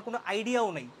করবে তোমার কোনো আইডিয়াও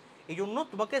নেই, এই জন্য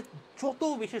তোমাকে যত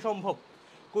বেশি সম্ভব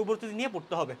কৈবর্তী নিয়ে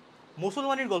পড়তে হবে।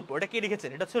 মুসলমানের গল্প, এটা কে লিখেছেন?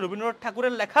 এটা হচ্ছে রবীন্দ্রনাথ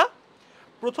ঠাকুরের লেখা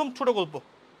প্রথম ছোট গল্প,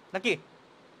 নাকি?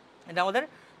 এটা আমাদের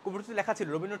কৈবর্তীতে লেখা ছিল।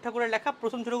 রবীন্দ্রনাথ ঠাকুরের লেখা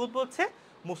প্রথম ছোট গল্প হচ্ছে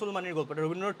মুসলমানের গল্প, এটা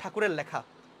রবীন্দ্রনাথ ঠাকুরের লেখা।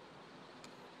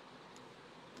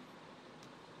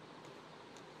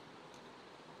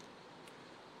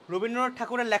 রবীন্দ্রনাথ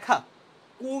ঠাকুরের লেখা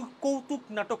কৌতুক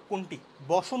নাটক কোনটি?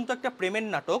 বসন্ত একটা প্রেমের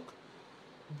নাটক,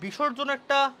 বিসর্জন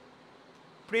একটা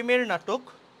প্রেমের নাটক,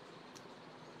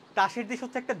 তাসের দেশ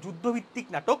হচ্ছে একটা যুদ্ধভিত্তিক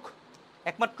নাটক,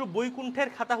 একমাত্র বৈকুণ্ঠের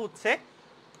খাতা হচ্ছে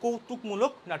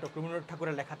কৌতুকমূলক নাটক। রবীন্দ্রনাথ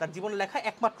ঠাকুরের লেখা, তার জীবন লেখা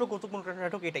একমাত্র কৌতুকমূলক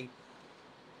নাটক এটাই।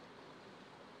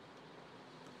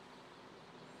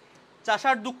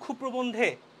 চাষার দুঃখ প্রবন্ধে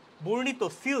বর্ণিত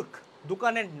সিল্ক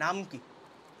দোকানের নাম কি?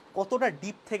 কতটা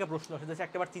ডিপ থেকে প্রশ্ন আসে, যাচ্ছে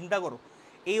একটাবার চিন্তা করো।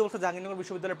 এই হচ্ছে জাহাঙ্গীরনগর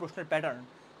বিশ্ববিদ্যালয়ের প্রশ্নের প্যাটার্ন,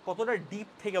 কতটা ডিপ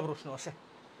থেকে প্রশ্ন আসে।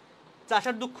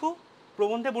 চাষার দুঃখ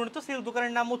প্রবন্ধে বর্ণিত সিল্ক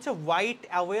দোকানের নাম হচ্ছে white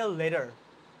away ladder,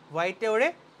 white away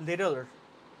ladder.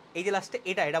 এই যে লাস্টে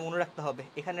এটা, এটা মনে রাখতে হবে।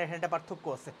 এখানে একটা পার্থক্য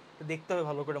আছে, দেখতে হবে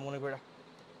ভালো করে মনে করে।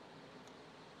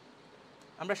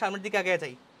 আমরা সামনের দিকে আগে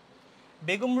যাই।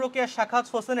 বেগম রোকেয়া সাখাওয়াত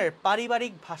হোসেনের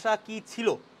পারিবারিক ভাষা কি ছিল?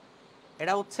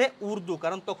 এটা হচ্ছে উর্দু,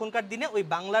 কারণ তখনকার দিনে ওই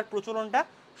বাংলার প্রচলনটা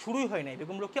শুরুই হয় নাই।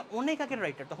 বেগম রোকেয়া অনেক আগের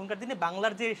রাইটার, তখনকার দিনে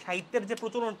বাংলার যে সাহিত্যের যে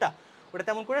প্রচলনটা ওটা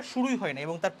তেমন করে শুরুই হয় না,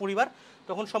 এবং তার পরিবার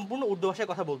তখন সম্পূর্ণ উর্দু ভাষায়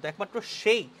কথা বলতো। একমাত্র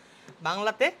সেই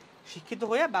বাংলাতে শিক্ষিত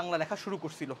হয়ে বাংলা লেখা শুরু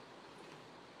করছিল।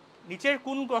 নিচের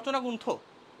কোন রচনা গ্রন্থ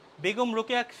বেগম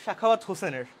রোকেয়া সাখাওয়াত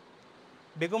হোসেনের?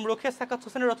 বেগম রোকেয়া সাখাওয়াত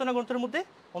হোসেনের রচনা গ্রন্থের মধ্যে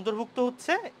অন্তর্ভুক্ত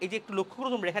হচ্ছে, এই যে একটু লক্ষ্য করো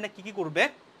তোমরা এখানে কি কি করবে,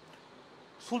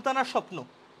 সুলতানার স্বপ্ন,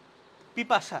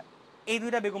 পিপাসা, এই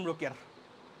দুইটা বেগম রোকেয়ার,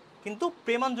 কিন্তু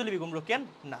প্রেমাঞ্জলি বেগম রোকেয়ার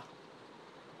না।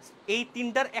 এই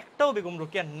তিনটার একটাও বেগম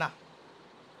রোকেয়ার না।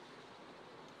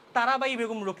 তারাবাই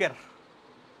বেগম রোকেয়ার,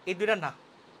 এই দুইটা না,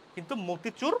 কিন্তু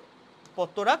মতিচুর,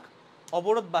 পত্তরাগ,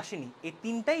 অবরোধবাসিনী, এই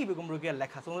তিনটাই বেগম রোকেয়ার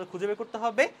লেখা। তোমাদের খুঁজে বের করতে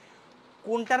হবে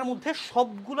কোনটার মধ্যে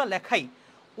সবগুলো লেখাই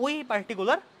ওই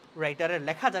পার্টিকুলার রাইটারের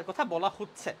লেখা যার কথা বলা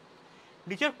হচ্ছে।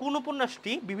 নিচের কোন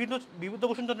উপন্যাসটি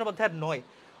বিভূতিভূষণ চট্টোপাধ্যায়ের নয়?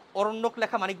 অরণ্যক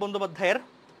লেখা মানিক বন্দ্যোপাধ্যায়ের,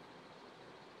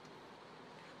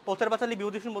 পথের পাঁচালী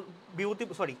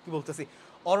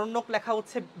অরণ্যক লেখা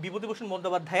হচ্ছে বিভূতিভূষণ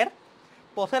বন্দ্যোপাধ্যায়ের,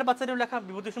 পথের পাঁচালীও লেখা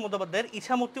বিভূতিভূষণ বন্দ্যোপাধ্যায়ের,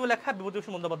 ইছামূর্তিও লেখা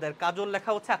বিভূতিভূষণ বন্দ্যোপাধ্যায়ের, কাজল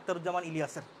লেখা হচ্ছে আখতারুজ্জামান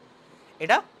ইলিয়াসের।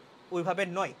 এটা ওইভাবে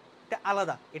নয়, এটা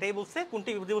আলাদা। এটাই বলছে কোনটি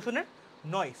বিভূতিভূষণের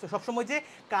নয়। সো সবসময় যে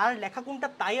কার লেখা কোনটা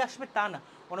তাই আসবে তা না,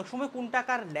 অনেক সময় কোনটা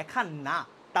কার লেখা না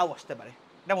তাও আসতে পারে,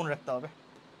 এটা মনে রাখতে হবে।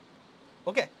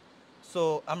 ওকে, সো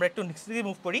আমরা একটু নেক্সট দিকে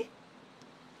মুভ করি।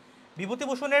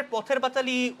 বিভূতিভূষণের পথের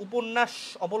পাঁচালী উপন্যাস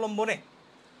অবলম্বনে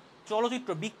চলচ্চিত্র,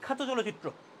 বিখ্যাত চলচ্চিত্র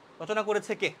রচনা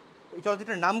করেছে কে? এই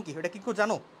চলচ্চিত্রের নাম কি? এটা কি কেউ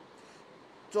জানো?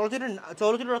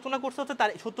 চলচ্চিত্র রচনা করছে হচ্ছে তার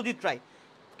সত্যজিৎ রায়।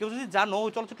 কেউ যদি জানো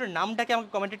ওই চলচ্চিত্রের নামটাকে আমাকে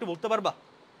কমেন্টে একটু বলতে পারবা?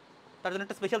 তার জন্য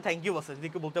একটা স্পেশাল থ্যাংক ইউ আছে যদি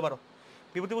কেউ বলতে পারো।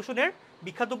 বিভূতিভূষণের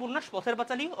বিখ্যাত উপন্যাস পথের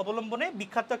পাঁচালী অবলম্বনে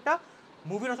বিখ্যাত একটা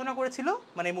মুভি রচনা করেছিল,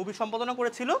 মানে মুভি সম্পাদনা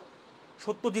করেছিল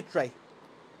সত্যজিৎ রায়।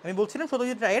 আমি বলছিলাম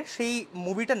সত্যজিৎ রায়ের সেই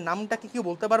মুভিটার নামটা কি কেউ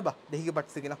বলতে পারবা? দেখি কেউ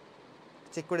পারছে কিনা,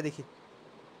 চেক করে দেখি।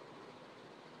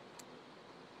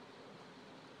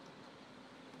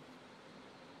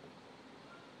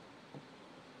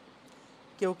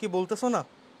 কেউ কি বলতেছো না?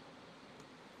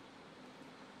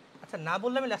 আচ্ছা, না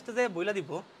বললে আমি লাস্টে যাই বইলা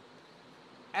দিব,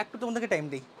 একটু তোমাদেরকে টাইম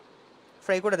দিই,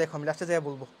 ফ্রাই করে দেখো, আমি লাস্টে যাই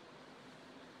বলবো।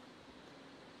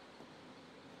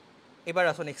 এবার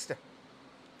আসো নেক্সটে।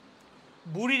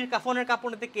 বুড়ির কাফনের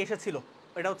কাপড়েতে কে এসেছিল?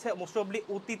 এটা হচ্ছে মোস্ট প্রবাবলি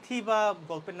অতিথি বা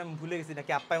গল্পের নাম ভুলে গেছি,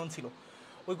 নাকি আপ্যায়ন ছিল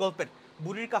ওই গল্পের।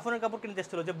 বুড়ির কাফনের কাপড় কিনতে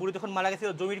এসেছিল, যে বুড়ি যখন মারা গেছিল,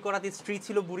 জমির করাতে স্ত্রী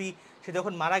ছিল বুড়ি, সে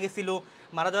যখন মারা গেছিল,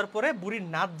 মারা যাওয়ার পরে বুড়ির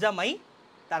নাচ জামাই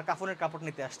তার কাফনের কাপড়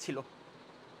নিতে আসছিল।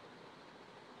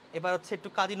 এবার হচ্ছে একটু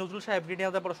কাজী নজরুল সাহেব নিয়ে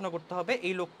আমাদের পড়াশোনা করতে হবে।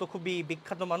 এই লোক তো খুবই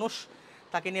বিখ্যাত মানুষ,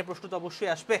 তাকে নিয়ে প্রশ্ন তো অবশ্যই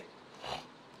আসবে।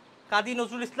 কাজী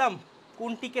নজরুল ইসলাম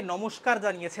কোনটিকে নমস্কার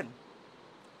জানিয়েছেন?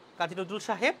 কাজী নজরুল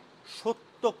সাহেব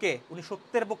সত্যকে, উনি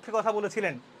সত্যের পক্ষে কথা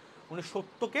বলেছিলেন, উনি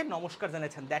সত্যকে নমস্কার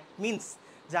জানিয়েছেন। দ্যাট মিনস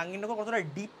জাহাঙ্গীরনগর কতটা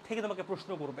ডিপ থেকে তোমাকে প্রশ্ন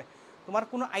করবে, তোমার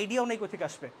কোনো আইডিয়াও নেই কোথা থেকে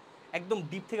আসবে, একদম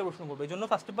ডিপ থেকে প্রশ্ন করবে। এই জন্য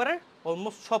ফার্স্ট পেপারে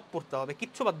অলমোস্ট সব পড়তে হবে,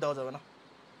 কিচ্ছু বাদ দেওয়া যাবে না।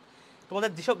 তোমাদের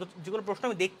যেগুলো প্রশ্ন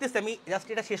আমি দেখতেছি, আমি জাস্ট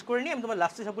এটা শেষ করে নিই, আমি তোমার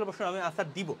লাস্টে সবগুলো প্রশ্ন আমি আনসার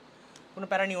দিব, কোনো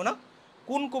প্যারা নিও না।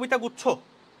 কোন কবিতা গুচ্ছ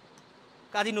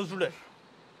কাজী নজরুলের?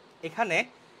 এখানে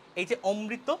এই যে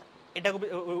অমৃত, এটা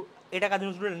এটা কাজী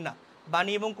নজরুলের না,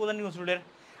 বাণী এবং কল্যাণী নজরুলের।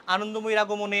 আনন্দময়ীর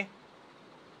আগমনে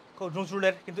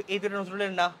নজরুলের, কিন্তু এই দুটো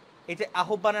নজরুলের না। এই যে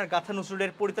আহ্বানের গাথা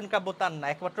নজরুলের, পরিত্রাণ কাব্য তার না,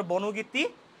 একমাত্র বনগীতি,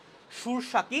 সুর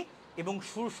সাকি এবং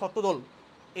সুর শতদল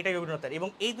এটাই রবীন্দ্রনাথের। এবং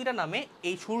এই দুইটা নামে,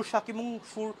 এই সুর সাকি এবং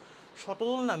সুর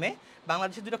শতদল নামে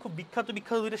বাংলাদেশের দুইটা খুব বিখ্যাত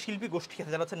বিখ্যাত দুইটা শিল্পী গোষ্ঠী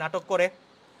আছে, যারা হচ্ছে নাটক করে,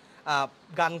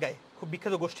 গান গায়, খুব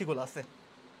বিখ্যাত গোষ্ঠীগুলো আছে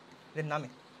এদের নামে।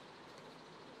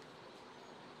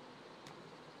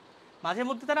 মাঝে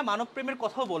মধ্যে তারা মানব প্রেমের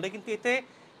কথাও বলে, কিন্তু এতে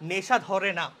নেশা ধরে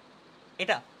না।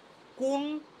 এটা কোন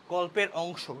গল্পের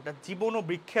অংশ? এটা জীবন ও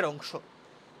বৃক্ষের অংশ,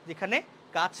 যেখানে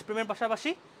গাছ প্রেমের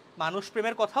পাশাপাশি মানুষ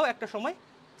প্রেমের কথাও একটা সময়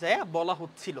যায় বলা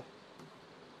হচ্ছিল।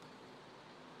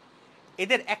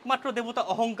 এদের একমাত্র দেবতা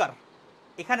অহংকার,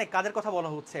 এখানে কাদের কথা বলা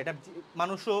হচ্ছে? এটা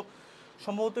মানুষও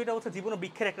সম্ভবত, এটা হচ্ছে জীবন ও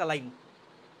বৃক্ষের একটা লাইন।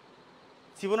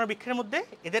 জীবন আর বৃক্ষের মধ্যে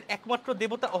এদের একমাত্র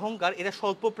দেবতা অহংকার, এদের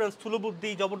স্বল্পপ্রাণ, স্থূলবুদ্ধি,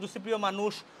 জবরদস্তিপ্রিয়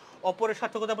মানুষ, অপরের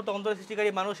সার্থকতার প্রতি অন্তর সৃষ্টিকারী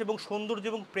মানুষ এবং সৌন্দর্য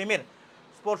এবং প্রেমের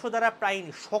স্পর্শ দ্বারা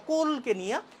প্রায়ণী সকলকে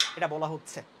নিয়ে এটা বলা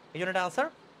হচ্ছে। এই জন্য এটা আনসার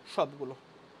সবগুলো।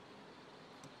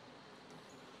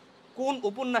 কোন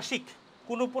ঔপন্যাসিক,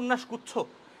 কোন উপন্যাস গুচ্ছ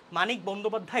মানিক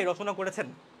বন্দ্যোপাধ্যায় রচনা করেছেন?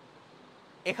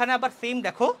 এখানে আবার সেম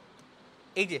দেখো,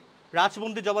 এই যে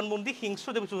রাজবন্দি, জবানবন্দি, হিংস্র,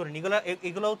 দেবচৌধুরী,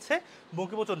 এগুলো হচ্ছে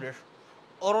বঙ্কিমচন্দ্রের।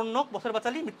 অরণ্যক, পথের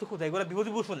পাঁচালী, মৃত্যু ক্ষুধা, এগুলো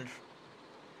বিভূতিভূষণের।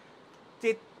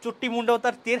 চট্টি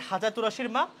মুন্ডাবতার, 1084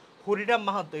 মা, হরিরাম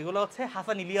মাহাতো, এগুলো হচ্ছে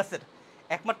হাসান ইলিয়াসের।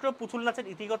 একমাত্র পুতুল নাচের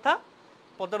ইতিকথা,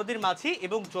 পদ্মা নদীর মাঝি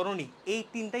এবং জননী, এই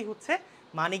তিনটাই হচ্ছে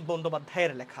মানিক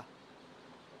বন্দ্যোপাধ্যায়ের লেখা।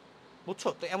 বুঝছো?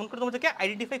 তো এমন করে তোমাদেরকে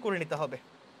আইডেন্টিফাই করে নিতে হবে।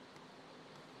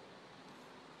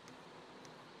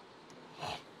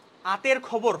 আতের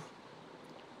খবর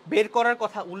বের করার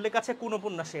কথা উল্লেখ আছে কোন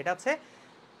উপন্যাসে? এটা আছে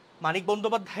মানিক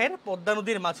বন্দ্যোপাধ্যায়ের পদ্মা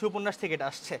নদীর মাঝি উপন্যাস থেকে এটা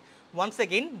আসছে। ওয়ান্স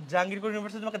এগেইন জাহাঙ্গীরনগর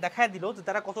ইউনিভার্সিটি তোমাকে দেখায় দিল যে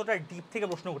তারা কতটা ডিপ থেকে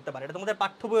প্রশ্ন করতে পারে। এটা তোমাদের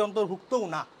পাঠ্য বই অন্তর্ভুক্তও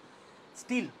না,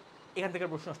 স্টিল এখান থেকে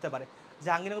প্রশ্ন আসতে পারে।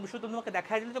 জাহাঙ্গীরনগর বিশ্ববিদ্যালয় তোমাকে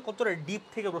দেখায় দিল যে কতটা ডিপ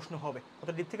থেকে প্রশ্ন হবে, কত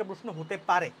ডিপ থেকে প্রশ্ন হতে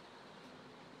পারে।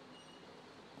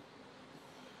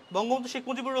 বঙ্গবন্ধু শেখ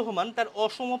মুজিবুর রহমান তার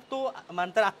অসমাপ্ত,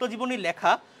 মানে তার আত্মজীবনী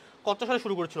লেখা কত সালে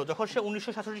শুরু করেছিল? যখন সে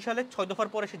 1967 সালে 6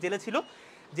 দফার পরে সে জেলে ছিল,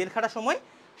 জেল খাটার সময়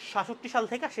 67 সাল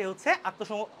থেকে সে হচ্ছে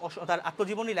তার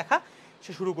আত্মজীবনী লেখা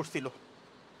সে শুরু করছিল।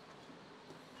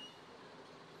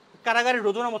 কারাগারের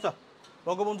রোজনা মোচা,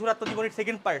 বঙ্গবন্ধুর আত্মজীবনীর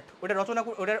সেকেন্ড পার্ট, ওটা রচনা,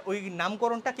 ওটার ওই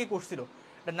নামকরণটা কে করছিল?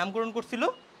 এটার নামকরণ করছিল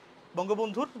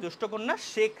বঙ্গবন্ধুর জ্যেষ্ঠ কন্যা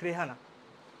শেখ রেহানা।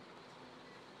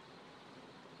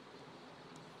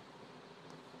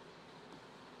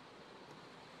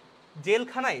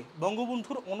 জেলখানায়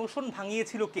বঙ্গবন্ধুর অনশন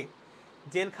ভাঙিয়েছিল কে?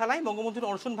 জেলখানায় বঙ্গবন্ধুর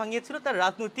অনশন ভাঙিয়েছিল তার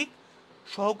রাজনৈতিক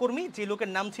সহকর্মী, যে লোকের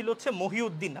নাম ছিল হচ্ছে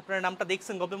মহিউদ্দিন। আপনারা নামটা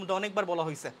দেখছেন, গল্পের মধ্যে অনেকবার বলা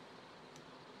হয়েছে।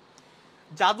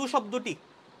 জাদু শব্দটি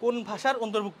কোন ভাষার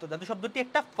অন্তর্ভুক্ত? জাদু শব্দটি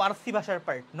একটা ফার্সি ভাষার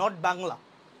পার্ট, নট বাংলা।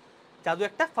 জাদু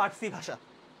একটা ফার্সি ভাষা।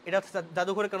 এটা হচ্ছে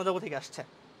জাদুঘরে কেন যাবো থেকে আসছে।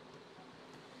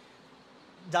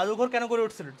 জাদুঘর কেন গড়ে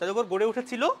উঠছিল? জাদুঘর গড়ে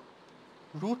উঠেছিল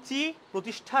রুচি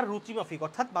প্রতিষ্ঠার রুচি মাফিক,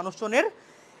 অর্থাৎ মানুষজনের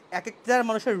এক একটা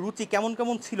মানুষের রুচি কেমন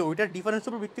কেমন ছিল ওইটার ডিফারেন্সের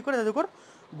উপর ভিত্তি করে জাদুঘর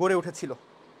গড়ে উঠেছিল,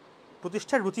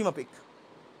 প্রতিষ্ঠার রুচি মাফিক।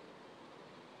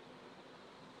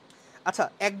 আচ্ছা,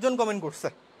 একজন কমেন্ট করছে,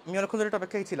 আমি অনেকক্ষণ ধরে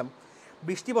অপেক্ষায় ছিলাম।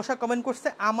 বৃষ্টি বসা কমেন্ট করছে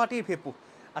আমাটির ভেপু।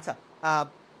 আচ্ছা,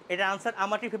 এটা আনসার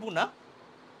আমাটির ভেপু না,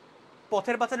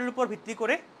 পথের পাঁচালীর উপর ভিত্তি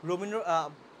করে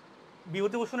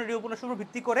বিভূতিভূষণের এই উপন্যাসের উপর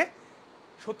ভিত্তি করে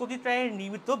সত্যজিৎ রায়ের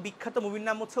নির্মিত বিখ্যাত মুভির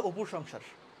নাম হচ্ছে অপুর সংসার।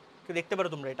 কেউ দেখতে পারো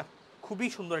তোমরা, এটা খুবই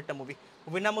সুন্দর একটা মুভি।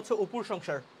 মুভির নাম হচ্ছে অপুর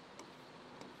সংসার।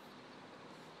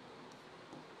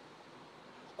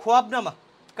 খোয়াবনামা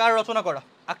কার রচনা করা?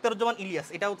 আখতারুজ্জামান ইলিয়াস।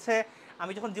 এটা হচ্ছে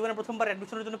আমি যখন জীবনে প্রথমবার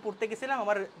অ্যাডমিশনের জন্য পড়তে গেছিলাম,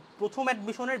 আমার প্রথম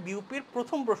অ্যাডমিশনের বিউপির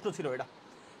প্রথম প্রশ্ন ছিল এটা,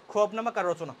 খোয়াবনামা কার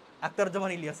রচনা?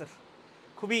 আখতারুজ্জামান ইলিয়াসের।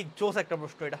 খুবই জোস একটা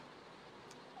প্রশ্ন এটা।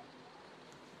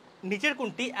 নিচের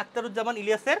কোনটি আখতারুজ্জামান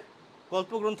ইলিয়াসের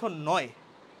গল্পগ্রন্থ নয়।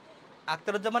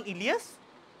 আখতারুজ্জামান ইলিয়াস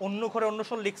অন্য ঘরে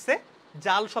অন্বেষণ লিখছে,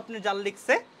 জাল স্বপ্নের জাল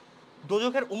লিখছে,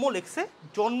 দোজখের ওমো লিখছে,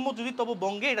 জন্ম যদি তব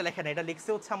বঙ্গে এটা লেখে না, এটা লিখছে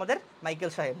হচ্ছে আমাদের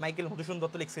মাইকেল সাহেব, মাইকেল মধুসূদন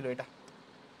দত্ত লিখছিল এটা।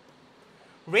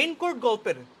 রেইনকোট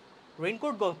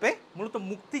গল্পে মূলত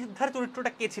মুক্তিযোদ্ধার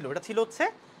চরিত্রটা কে ছিল? এটা ছিল হচ্ছে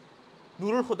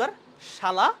নুরুল হুদার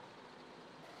শালা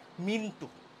মিন্টু।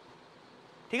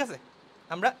 ঠিক আছে,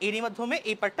 আমরা এরই মাধ্যমে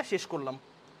এই পার্টটা শেষ করলাম।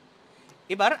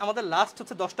 এবার আমাদের লাস্ট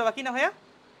হচ্ছে 10টা বাকি না ভাইয়া?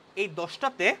 এই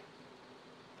 10টাতে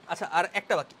আচ্ছা আর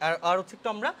একটা বাকি, আর হচ্ছে একটু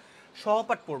আমরা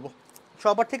সহপাঠ পড়বো।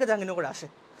 সহপাঠ থেকে জাহাঙ্গীরনগরে আসে।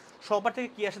 সহপাঠ থেকে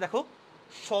কি আসে দেখো,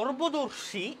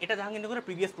 সর্বদর্শী, এটা জাহাঙ্গীরনগরের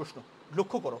প্রিভিয়াস প্রশ্ন,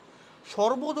 লক্ষ্য করো।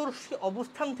 সর্বদর্শী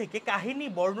অবস্থান থেকে কাহিনী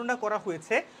বর্ণনা করা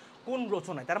হয়েছে কোন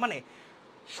রচনায়? তার মানে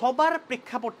সবার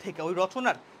প্রেক্ষাপট থেকে, ওই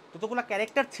রচনার যতগুলো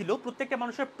ক্যারেক্টার ছিল প্রত্যেকটা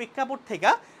মানুষের প্রেক্ষাপট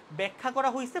থেকে ব্যাখ্যা করা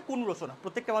হয়েছে কোন রচনা,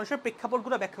 প্রত্যেকটা মানুষের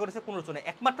প্রেক্ষাপটগুলো ব্যাখ্যা করেছে কোন রচনায়।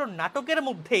 একমাত্র নাটকের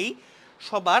মধ্যেই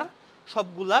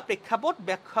সবগুলা প্রেক্ষাপট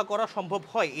ব্যাখ্যা করা সম্ভব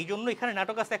হয়। এই জন্য এখানে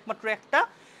নাটক আছে একমাত্র একটা,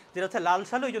 যেটা হচ্ছে লাল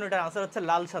সালু। এই জন্য এটার আনসার হচ্ছে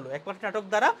লাল সালু। একমাত্র নাটক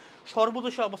দ্বারা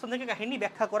সর্বদর্শী অবস্থান থেকে কাহিনী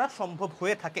ব্যাখ্যা করা সম্ভব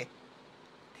হয়ে থাকে।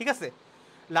 ঠিক আছে,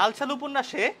 লাল সালু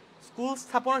উপন্যাসে স্কুল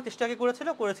স্থাপনার চেষ্টা কে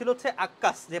করেছিল হচ্ছে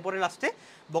আক্কাস, যে পরে লাস্টে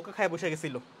বকা খায় বসে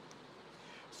গেছিল।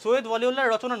 সৈয়দ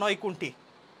ওয়ালিউল্লাহর রচনা নয় কোনটি?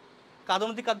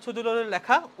 কাদমতি কাদ সৈয়দুল্লাহর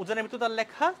লেখা, উজানের মৃত্যু তার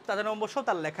লেখা, তাদের অবশ্য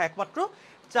তার লেখা, একমাত্র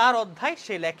 4 অধ্যায়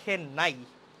সে লেখেন নাই।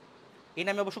 এই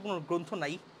নামে অবশ্য কোনো গ্রন্থ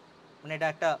নাই, মানে এটা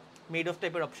একটা মেড অফ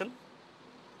টাইপের অপশন।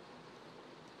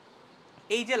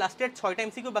 এই যে লাস্টের 6টা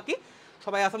এমসিকিউ বাকি,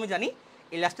 সবাই আসামি জানি,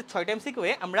 এই লাস্টের 6টা এমসিকিউ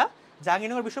এ আমরা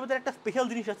জাহাঙ্গীরনগর বিশ্ববিদ্যালয়ের একটা স্পেশাল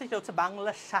জিনিস আছে, সেটা হচ্ছে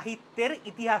বাংলা সাহিত্যের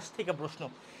ইতিহাস থেকে প্রশ্ন।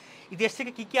 ইতিহাস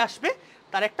থেকে কি কি আসবে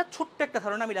তার একটা ছোট্ট একটা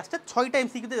ধারণা আমি লাস্টে 6টা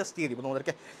এমসিকিউতে জাস্ট দিয়ে দিব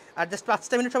তোমাদেরকে। আর জাস্ট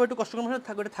 5টা মিনিট সবাই একটু কষ্ট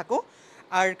করে থাকো।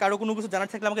 আর কারো কোনো কিছু জানার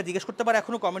থাকলে আমাকে জিজ্ঞেস করতে পারে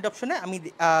এখনো কমেন্ট অপশনে। আমি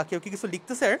কেউ কি কিছু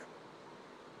লিখতে স্যার?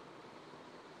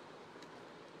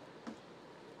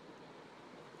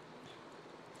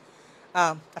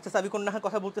 আচ্ছা, সাবিকুন্নাহার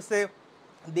কথা বলতেছে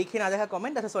দেখি না দেখা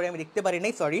কমেন্ট। আচ্ছা সরি, আমি দেখতে পারি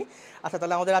নাই, সরি। আচ্ছা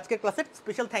তাহলে আমাদের আজকের ক্লাসের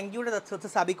স্পেশাল থ্যাংক ইউটা যাচ্ছে হচ্ছে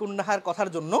সাবিকুন্নাহার কথার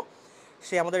জন্য,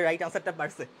 সে আমাদের রাইট আনসারটা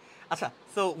পারছে। আচ্ছা,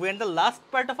 so we are the last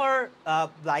part of our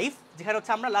life, যেখানে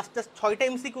হচ্ছে আমরা লাস্ট 6টা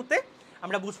এমসিকিউতে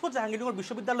আমরা বুঝবো জাহাঙ্গীরনগর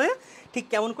বিশ্ববিদ্যালয়ে ঠিক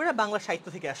কেমন করে বাংলা সাহিত্য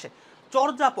থেকে আসে।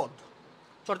 চর্যাপদ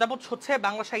হচ্ছে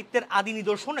বাংলা সাহিত্যের আদি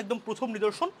নিদর্শন, একদম প্রথম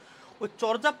নিদর্শন। ওই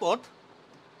চর্যাপদ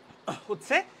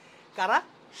হচ্ছে কারা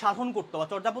সাধন করতো বা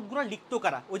চর্যাপদগুলো লিখতো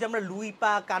কারা? ওই যে আমরা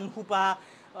লুইপা, কানহুপা,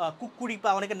 কুকুরিপা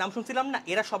অনেকের নাম শুনছিলাম না,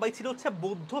 এরা সবাই ছিল হচ্ছে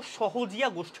বৌদ্ধ সহজিয়া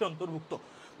গোষ্ঠীর অন্তর্ভুক্ত।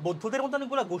 বৌদ্ধদের মধ্যে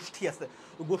অনেকগুলো গোষ্ঠী আছে,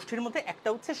 ওই গোষ্ঠীর মধ্যে একটা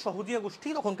হচ্ছে সহজিয়া গোষ্ঠী।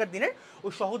 তখনকার দিনের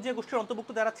ওই সহজিয়া গোষ্ঠীর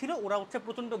অন্তর্ভুক্ত যারা ছিল ওরা হচ্ছে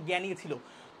প্রচণ্ড জ্ঞানী ছিল।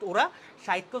 তো ওরা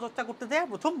সাহিত্য চর্চা করতে যায়,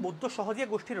 প্রথম বৌদ্ধ সহজিয়া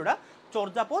গোষ্ঠীর ওরা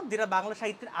চর্যাপদ, যেটা বাংলা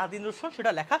সাহিত্যের আদি নিদর্শন,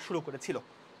 সেটা লেখা শুরু করেছিল।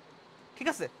 ঠিক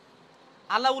আছে,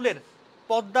 আলাউলের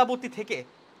পদ্মাবতী থেকে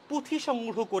পুঁথি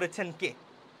সংগ্রহ করেছেন কে?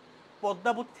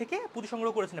 পদ্মাবতী থেকে পুঁথি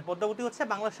সংগ্রহ করেছেন। পদ্মাবতী হচ্ছে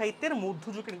বাংলা সাহিত্যের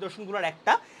মধ্যযুগের নিদর্শনগুলোর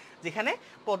একটা, যেখানে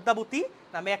পদ্মাবতী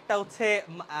নামে একটা হচ্ছে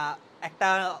একটা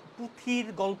পুঁথির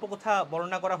গল্পকথা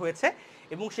বর্ণনা করা হয়েছে,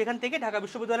 এবং সেখান থেকে ঢাকা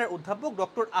বিশ্ববিদ্যালয়ের অধ্যাপক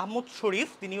ডক্টর আহমদ শরীফ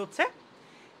তিনি হচ্ছে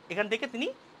এখান থেকে তিনি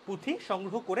পুঁথি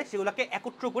সংগ্রহ করে সেগুলোকে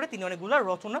একত্র করে তিনি অনেকগুলো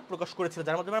রচনা প্রকাশ করেছিলেন,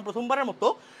 যার মধ্যে আমরা প্রথমবারের মতো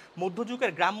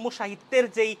মধ্যযুগের গ্রাম্য সাহিত্যের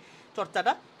যেই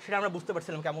চর্চাটা সেটা আমরা বুঝতে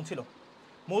পারছিলাম কেমন ছিল।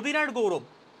 মদিনার গৌরব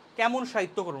কেমন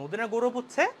সাহিত্যকর্ম? মদিনার গৌরব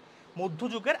হচ্ছে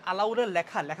মধ্যযুগের আলাউলের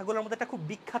লেখাগুলোর মধ্যে একটা খুব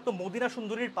বিখ্যাত মদিনা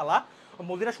সুন্দরীর পালা,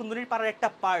 মদিনা সুন্দরীর পালার একটা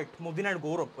পার্ট মদিনার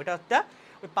গৌরব। ওটা একটা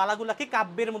ওই পালাগুলাকে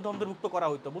কাব্যের মধ্যে অন্তর্ভুক্ত করা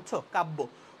হইতো, বুঝছো? কাব্য,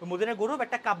 ওই মদিনার গৌরব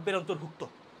একটা কাব্যের অন্তর্ভুক্ত,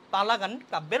 পালা গান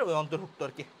কাব্যের ওই অন্তর্ভুক্ত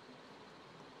আর কি।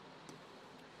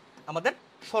 আমাদের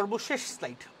সর্বশেষ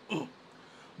স্লাইড,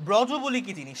 ব্রজবলি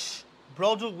কি জিনিস?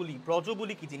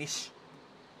 ব্রজবলি কি জিনিস?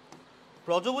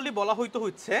 ব্রজবলি বলা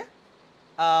হচ্ছে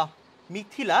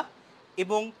মিথিলা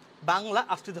এবং বাংলা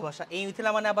আশ্রিত ভাষা। এই মিথিলা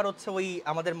মানে আবার হচ্ছে ওই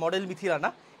আমাদের মডেল মিথিলা না,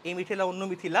 এই মিথিলা অন্য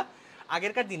মিথিলা।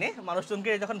 আগেরকার দিনে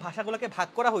মানুষজনকে যখন ভাষাগুলোকে ভাগ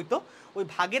করা হইতো, ওই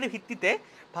ভাগের ভিত্তিতে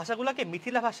ভাষাগুলোকে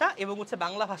মিথিলা ভাষা এবং হচ্ছে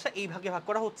বাংলা ভাষা এই ভাগে ভাগ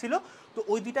করা হচ্ছিল। তো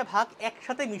ওই দুইটা ভাগ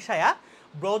একসাথে মিশায়া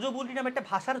ব্রজবলি নামে একটা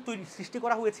ভাষার সৃষ্টি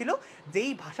করা হয়েছিল,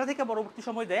 যেই ভাষা থেকে পরবর্তী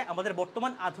সময় দেয় আমাদের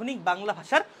বর্তমান আধুনিক বাংলা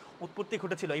ভাষার উৎপত্তি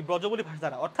ঘটেছিল এই ব্রজবলি ভাষা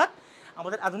দ্বারা। অর্থাৎ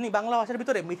আমাদের আধুনিক বাংলা ভাষার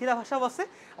ভিতরে মিথিলা ভাষাও আছে,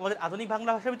 আমাদের আধুনিক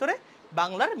বাংলা ভাষার ভিতরে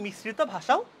বাংলার মিশ্রিত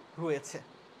ভাষাও রয়েছে।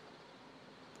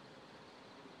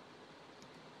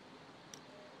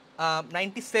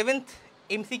 97th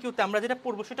এমসিকিউতে আমরা যেটা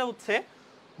পড়বো সেটা হচ্ছে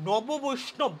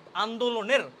নববৈষ্ণব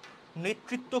আন্দোলনের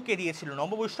নেতৃত্ব কে দিয়েছিল?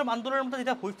 নববৈষ্ণব আন্দোলনের মধ্যে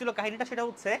যেটা হয়েছিল কাহিনীটা সেটা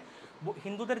হচ্ছে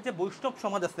হিন্দুদের যে বৈষ্ণব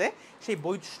সমাজ আছে সেই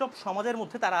বৈষ্ণব সমাজের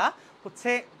মধ্যে তারা হচ্ছে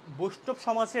বৈষ্ণব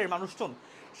সমাজের মানুষজন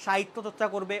সাহিত্য চর্চা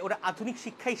করবে, ওরা আধুনিক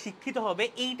শিক্ষায় শিক্ষিত হবে,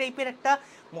 এই টাইপের একটা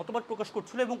মতবাদ প্রকাশ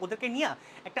করছিল এবং ওদেরকে নিয়ে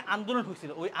একটা আন্দোলন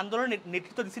হয়েছিল। ওই আন্দোলনের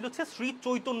নেতৃত্ব দিয়েছিল হচ্ছে শ্রী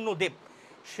চৈতন্যদেব।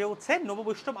 সে হচ্ছে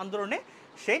নববৈষ্ণব আন্দোলনে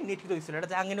সে নেতৃত্ব দিয়েছিল।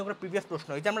 এটা জাহাঙ্গীরনগরের প্রিভিয়াস প্রশ্ন।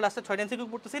 এই যে আমরা লাস্টে 6টা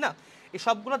এমসিকিউ পড়তেছি না, এই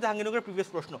সবগুলো জাহাঙ্গীরনগরের প্রিভিয়াস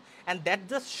প্রশ্ন। And that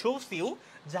just shows you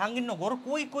Jahangirnagar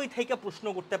কই থেকে প্রশ্ন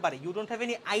করতে পারে। You don't have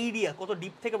any idea কত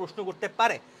ডিপ থেকে প্রশ্ন করতে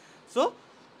পারে। সো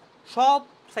সব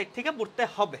সাইড থেকে পড়তে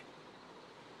হবে।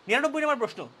 99 নম্বর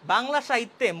প্রশ্ন, বাংলা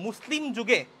সাহিত্যে মুসলিম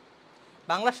যুগে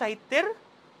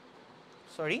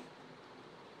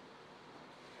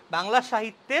বাংলা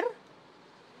সাহিত্যের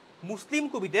মুসলিম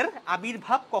কবিদের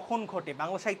আবির্ভাব কখন ঘটে?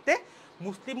 বাংলা সাহিত্যে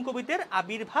মুসলিম কবিদের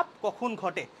আবির্ভাব কখন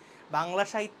ঘটে? বাংলা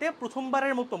সাহিত্যে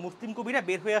প্রথমবারের মতো মুসলিম কবিরা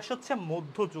বের হয়ে আসে হচ্ছে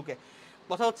মধ্যযুগে।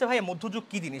 কথা হচ্ছে ভাই মধ্যযুগ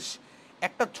কি জিনিস,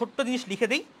 একটা ছোট্ট জিনিস লিখে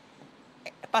দিই,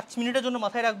 5 মিনিটের জন্য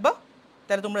মাথায় রাখবা,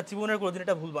 তাহলে তোমরা জীবনের কোনোদিন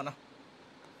এটা ভুলবা না।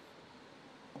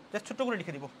 জাস্ট ছোট্ট করে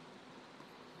লিখে দিব।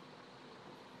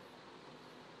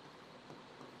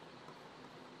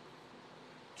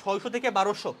 ছয়শো থেকে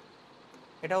 1200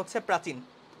 এটা হচ্ছে প্রাচীন,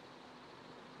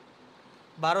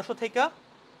 1200 থেকে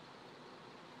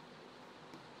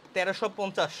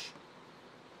 1350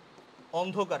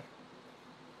 অন্ধকার,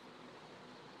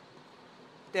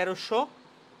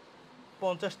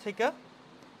 1350 থেকে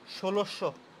 1600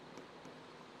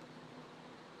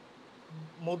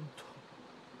 মধ্য,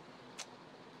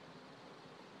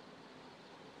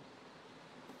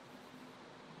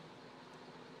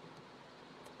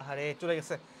 আরে চলে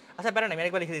গেছে। আচ্ছা বেড়া নাই, আমি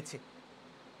আরেকবার লিখে দিচ্ছি,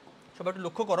 সবাই একটু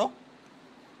লক্ষ্য করো।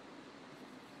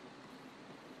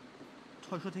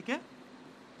 600 থেকে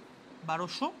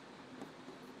 1200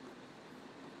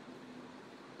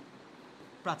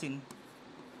 প্রাচীন,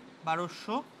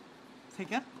 1200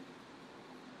 থেকে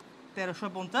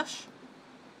 1350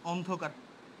 অন্ধকার।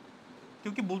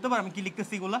 কেউ কি বলতে পারে আমি কি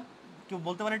লিখতেছি এগুলা? কেউ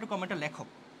বলতে পারে একটু কমেন্টে লেখো।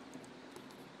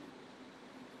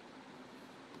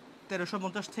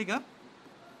 1350 থেকে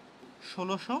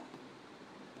 1600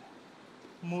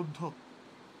 মধ্য,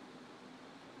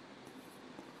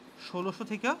 1600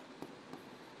 থেকে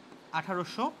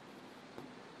 1800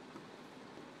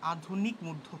 আধুনিক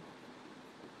মধ্য,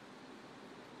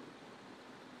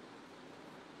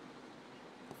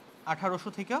 1800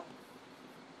 থেকে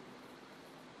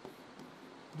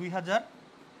 2000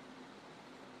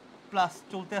 প্লাস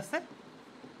চলতে আছে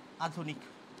আধুনিক।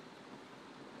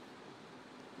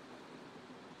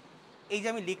 এই যে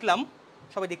আমি লিখলাম,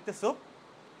 সবাই দেখতেছো,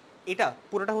 এটা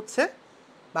পুরোটা হচ্ছে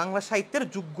বাংলা সাহিত্যের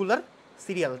যুগগুলার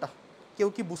সিরিয়ালটা। কেউ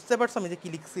কি বুঝতে পারছো আমি যে কি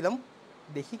লিখছিলাম?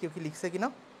 দেখি কেউ কি লিখছে কিনা।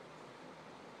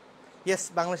 ইয়েস,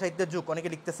 বাংলা সাহিত্যের যুগ, অনেকে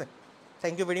লিখতেছে,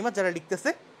 থ্যাংক ইউ ভেরি মাচ যারা লিখতেছে।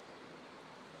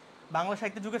 বাংলা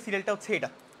সাহিত্যের যুগের সিরিয়ালটা হচ্ছে এটা।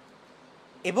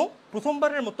 এবং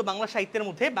প্রথমবারের মতো বাংলা সাহিত্যের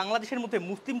মধ্যে বাংলাদেশের মধ্যে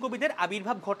মুসলিম কবিদের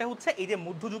আবির্ভাব ঘটে হচ্ছে এই যে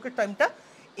মধ্যযুগের টাইমটা,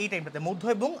 এই টাইমটাতে, মধ্য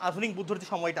এবং আধুনিক বুদ্ধর যে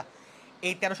সময়টা,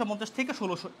 এই 1350 থেকে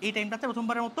 1600 এই টাইমটাতে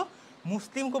প্রথমবারের মতো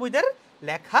মুসলিম কবিদের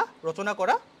লেখা রচনা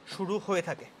করা শুরু হয়ে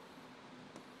থাকে।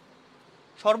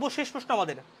 সর্বশেষ প্রশ্ন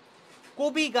আমাদের,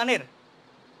 কবি গানের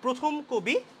প্রথম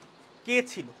কবি কে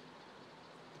ছিল?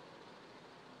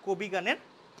 কবি গানের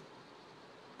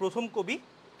প্রথম কবি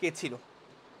কে ছিল?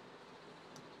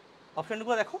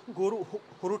 অপশনগুলো দেখো,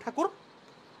 হরু ঠাকুর,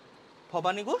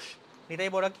 ভবানী ঘোষ,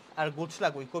 নিতাই বরাকি আর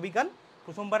গোছলাগুই। কবি গান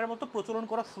প্রথমবারের মতো প্রচলন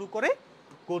করা শুরু করে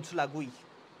গোছলাগুই।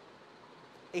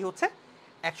 এই হচ্ছে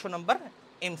 100 নম্বর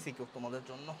এমসিকিউ তোমাদের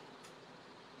জন্য।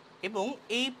 এবং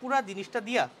এই পুরা জিনিসটা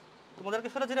দিয়া তোমাদেরকে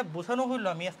সেটা যেটা বোঝানো হইলো,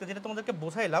 আমি আজকে যেটা তোমাদেরকে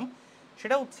বোঝাইলাম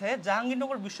সেটা হচ্ছে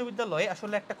জাহাঙ্গীরনগর বিশ্ববিদ্যালয়ে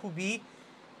আসলে একটা খুবই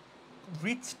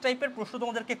রিচ টাইপের প্রশ্ন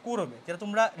তোমাদেরকে করবে, যেটা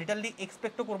তোমরা রিটার্লি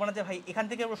এক্সপেক্টও করবে না যে ভাই এখান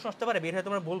থেকে প্রশ্ন আসতে পারে, বের হয়ে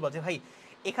তোমরা বলবা যে ভাই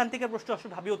এখান থেকে প্রশ্ন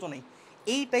আসলে ভাবিও তো নেই।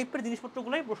 এই টাইপের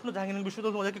জিনিসপত্রগুলোই প্রশ্ন জাহাঙ্গীরনগর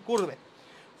বিশ্ববিদ্যালয় তোমাদেরকে করবে।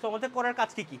 সো আমাদের করার কাজ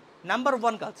কি? নাম্বার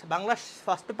 1 কাজ, বাংলা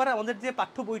ফার্স্ট পেপারে আমাদের যে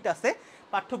পাঠ্য বইটা আছে,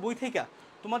 পাঠ্য বই থেকে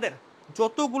তোমাদের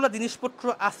যতগুলো জিনিসপত্র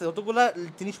আছে, যতগুলো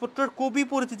জিনিসপত্রের কবি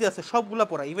পরিচিতি আছে সবগুলো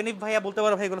পড়া। ইভেন ইফ ভাইয়া বলতে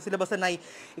পারো ভাই এগুলো সিলেবাসে নাই,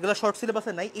 এগুলো শর্ট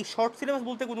সিলেবাসে নাই, এই শর্ট সিলেবাস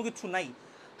বলতে কোনো কিছু নাই,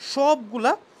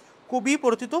 সবগুলা কবি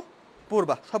পরিচিত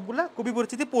পড়বা, সবগুলা কবি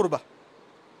পরিচিতি পড়বা।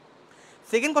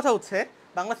 সেকেন্ড কথা হচ্ছে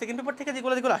বাংলা সেকেন্ড পেপার থেকে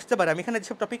যেগুলো যেগুলো আসতে পারে, আমি এখানে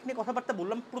যেসব টপিক নিয়ে কথাবার্তা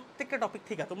বললাম প্রত্যেকটা টপিক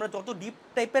থেকে তোমরা যত ডিপ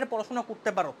টাইপের পড়াশোনা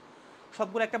করতে পারো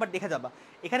সবগুলো একটাবার দেখে যাবা।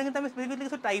 এখানে কিন্তু আমি স্পেসিফিকলি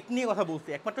কিছু টাইপ নিয়ে কথা বলছি,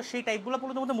 একমাত্র সেই টাইপগুলো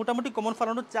পড়লে তোমাদের মোটামুটি কমন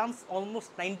ফলানোর chance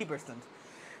almost 90%।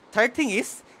 Third thing is,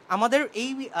 আমাদের এই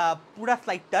পুরা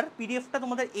স্লাইডটার পিডিএফটা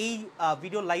তোমাদের এই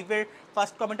ভিডিও লাইভের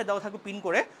ফার্স্ট কমেন্টে দেওয়া থাকবে পিন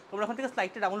করে, তোমরা ওখান থেকে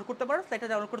স্লাইডটা ডাউনলোড করতে পারো। স্লাইডটা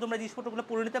ডাউনলোড করে তোমরা জিনিসপত্রগুলো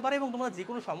পড়ে নিতে পারো এবং তোমরা যে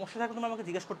কোনো সমস্যা থাকলে তোমরা আমাকে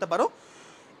জিজ্ঞেস করতে পারো।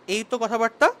 এই তো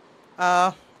কথাবার্তা,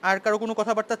 আর কারো কোনো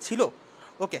কথাবার্তা ছিল?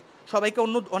 ওকে, সবাইকে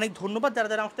অনেক ধন্যবাদ যারা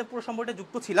যারা আমার সাথে পুরো সম্পর্কে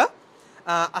যুক্ত ছিল।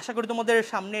 আশা করি তোমাদের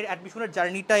সামনের অ্যাডমিশনের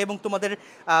জার্নিটা এবং তোমাদের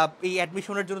এই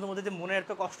অ্যাডমিশনের জন্য তোমাদের যে মনের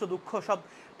একটা কষ্ট দুঃখ সব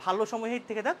ভালো সময়েই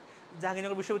থেকে থাক।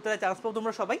 জাহাঙ্গীরনগর বিশ্ববিদ্যালয়ে চান্স পাও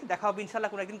তোমরা সবাই, দেখা হবে ইনশাল্লাহ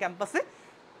কোনো একদিন ক্যাম্পাসে।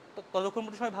 ততক্ষণ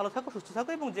মতো সবাই ভালো থাকো, সুস্থ থাকো,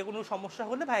 এবং যে কোনো সমস্যা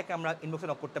হলে ভাইকে আমরা ইনবক্সে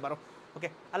নক করতে পারো। ওকে,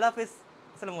 আল্লাহ হাফেজ,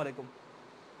 আসসালামু আলাইকুম।